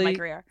ever happened in my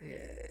career.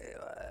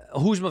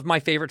 Who's my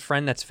favorite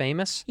friend that's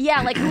famous?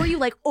 Yeah, like who are you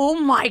like, oh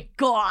my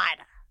God.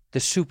 The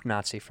soup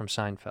Nazi from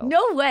Seinfeld.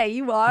 No way,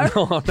 you are?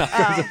 No, I'm not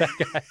that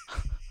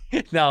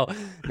guy. No,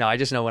 I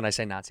just know when I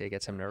say Nazi, it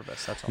gets him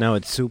nervous. That's all. No,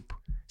 it's soup.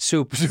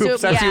 Soup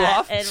sets yeah, you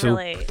off? It Soup.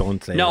 really...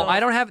 Don't say No, that. I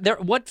don't have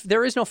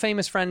there is no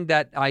famous friend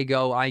that I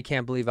go, I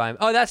can't believe I'm.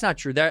 Oh, that's not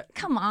true.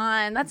 Come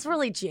on, that's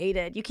really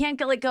jaded. You can't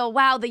go,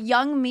 wow, the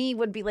young me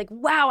would be like,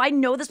 wow, I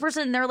know this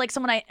person and they're like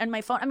someone on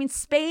my phone. I mean,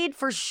 Spade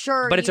for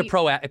sure. But it's a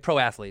pro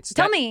athletes.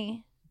 Tell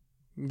me.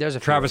 There's a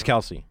few Travis of them.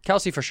 Kelce.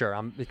 Kelsey for sure.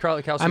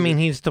 Kelsey. I mean,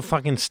 he's the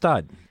fucking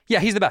stud. yeah,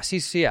 he's the best.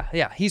 He's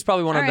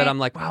probably one of All that. right. I'm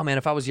like, wow, man.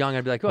 If I was young,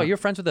 I'd be like, oh, you're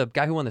friends with the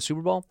guy who won the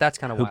Super Bowl? That's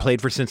kind of Who wild.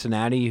 played for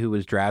Cincinnati, who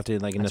was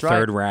drafted like in That's the right.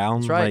 third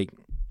round. That's right. Like,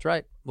 That's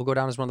right. We'll go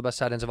down as one of the best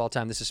tight ends of all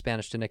time. This is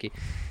Spanish to Nikki.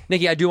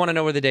 Nikki, I do want to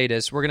know where the date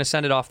is. We're going to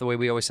send it off the way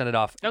we always send it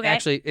off. Okay.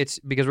 Actually, it's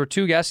because we're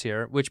two guests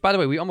here, which, by the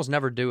way, we almost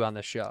never do on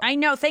this show. I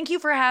know. Thank you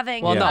for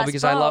having Well, no, us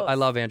because both. I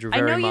love Andrew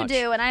very I know much.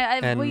 you do, and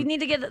And- we need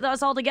to get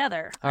us all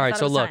together. All I right, thought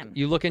so it was look, time.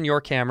 you look in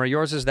your camera.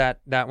 Yours is that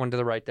one to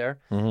the right there.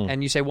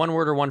 And you say one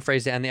word or one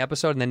phrase to end the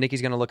episode, and then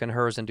Nikki's going to look in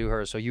hers and do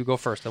hers. So you go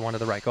first, the one to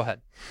the right. Go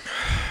ahead.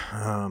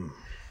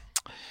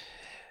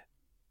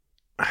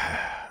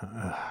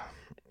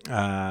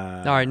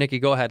 All right, Nikki,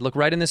 go ahead. Look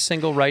right in this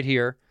single right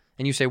here,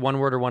 and you say one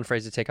word or one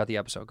phrase to take out the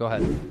episode. Go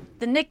ahead.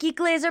 The Nikki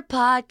Glaser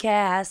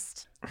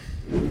podcast.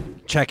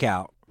 check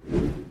out.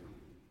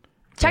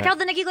 Check out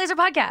the Nikki Glaser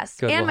podcast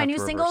Good, and we'll my have new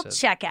to single. reverse it.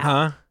 Check out.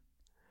 Huh?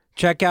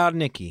 Check out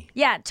Nikki.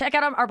 Yeah, check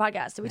out our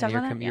podcast. Did we talk your,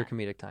 about that? your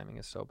comedic timing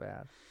is so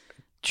bad.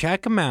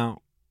 Check him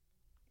out,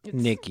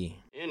 Nikki.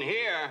 In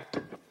here,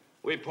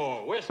 we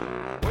pour whisk,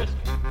 whisk,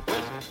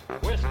 whisk,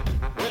 whisk,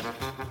 whisk.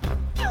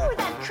 You were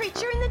that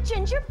creature in the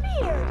ginger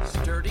beard.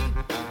 Sturdy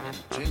and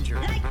ginger.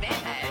 Like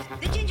vampires,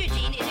 the ginger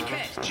gene is a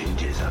curse.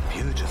 Gingers are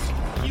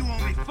beautiful. You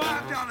owe me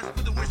 $5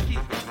 for the whiskey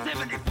and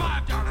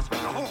 $75 for the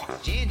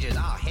horse. Gingers? Oh,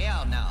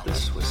 hell no.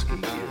 This whiskey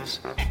is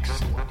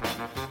excellent.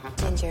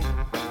 Ginger.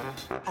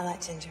 I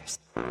like gingers.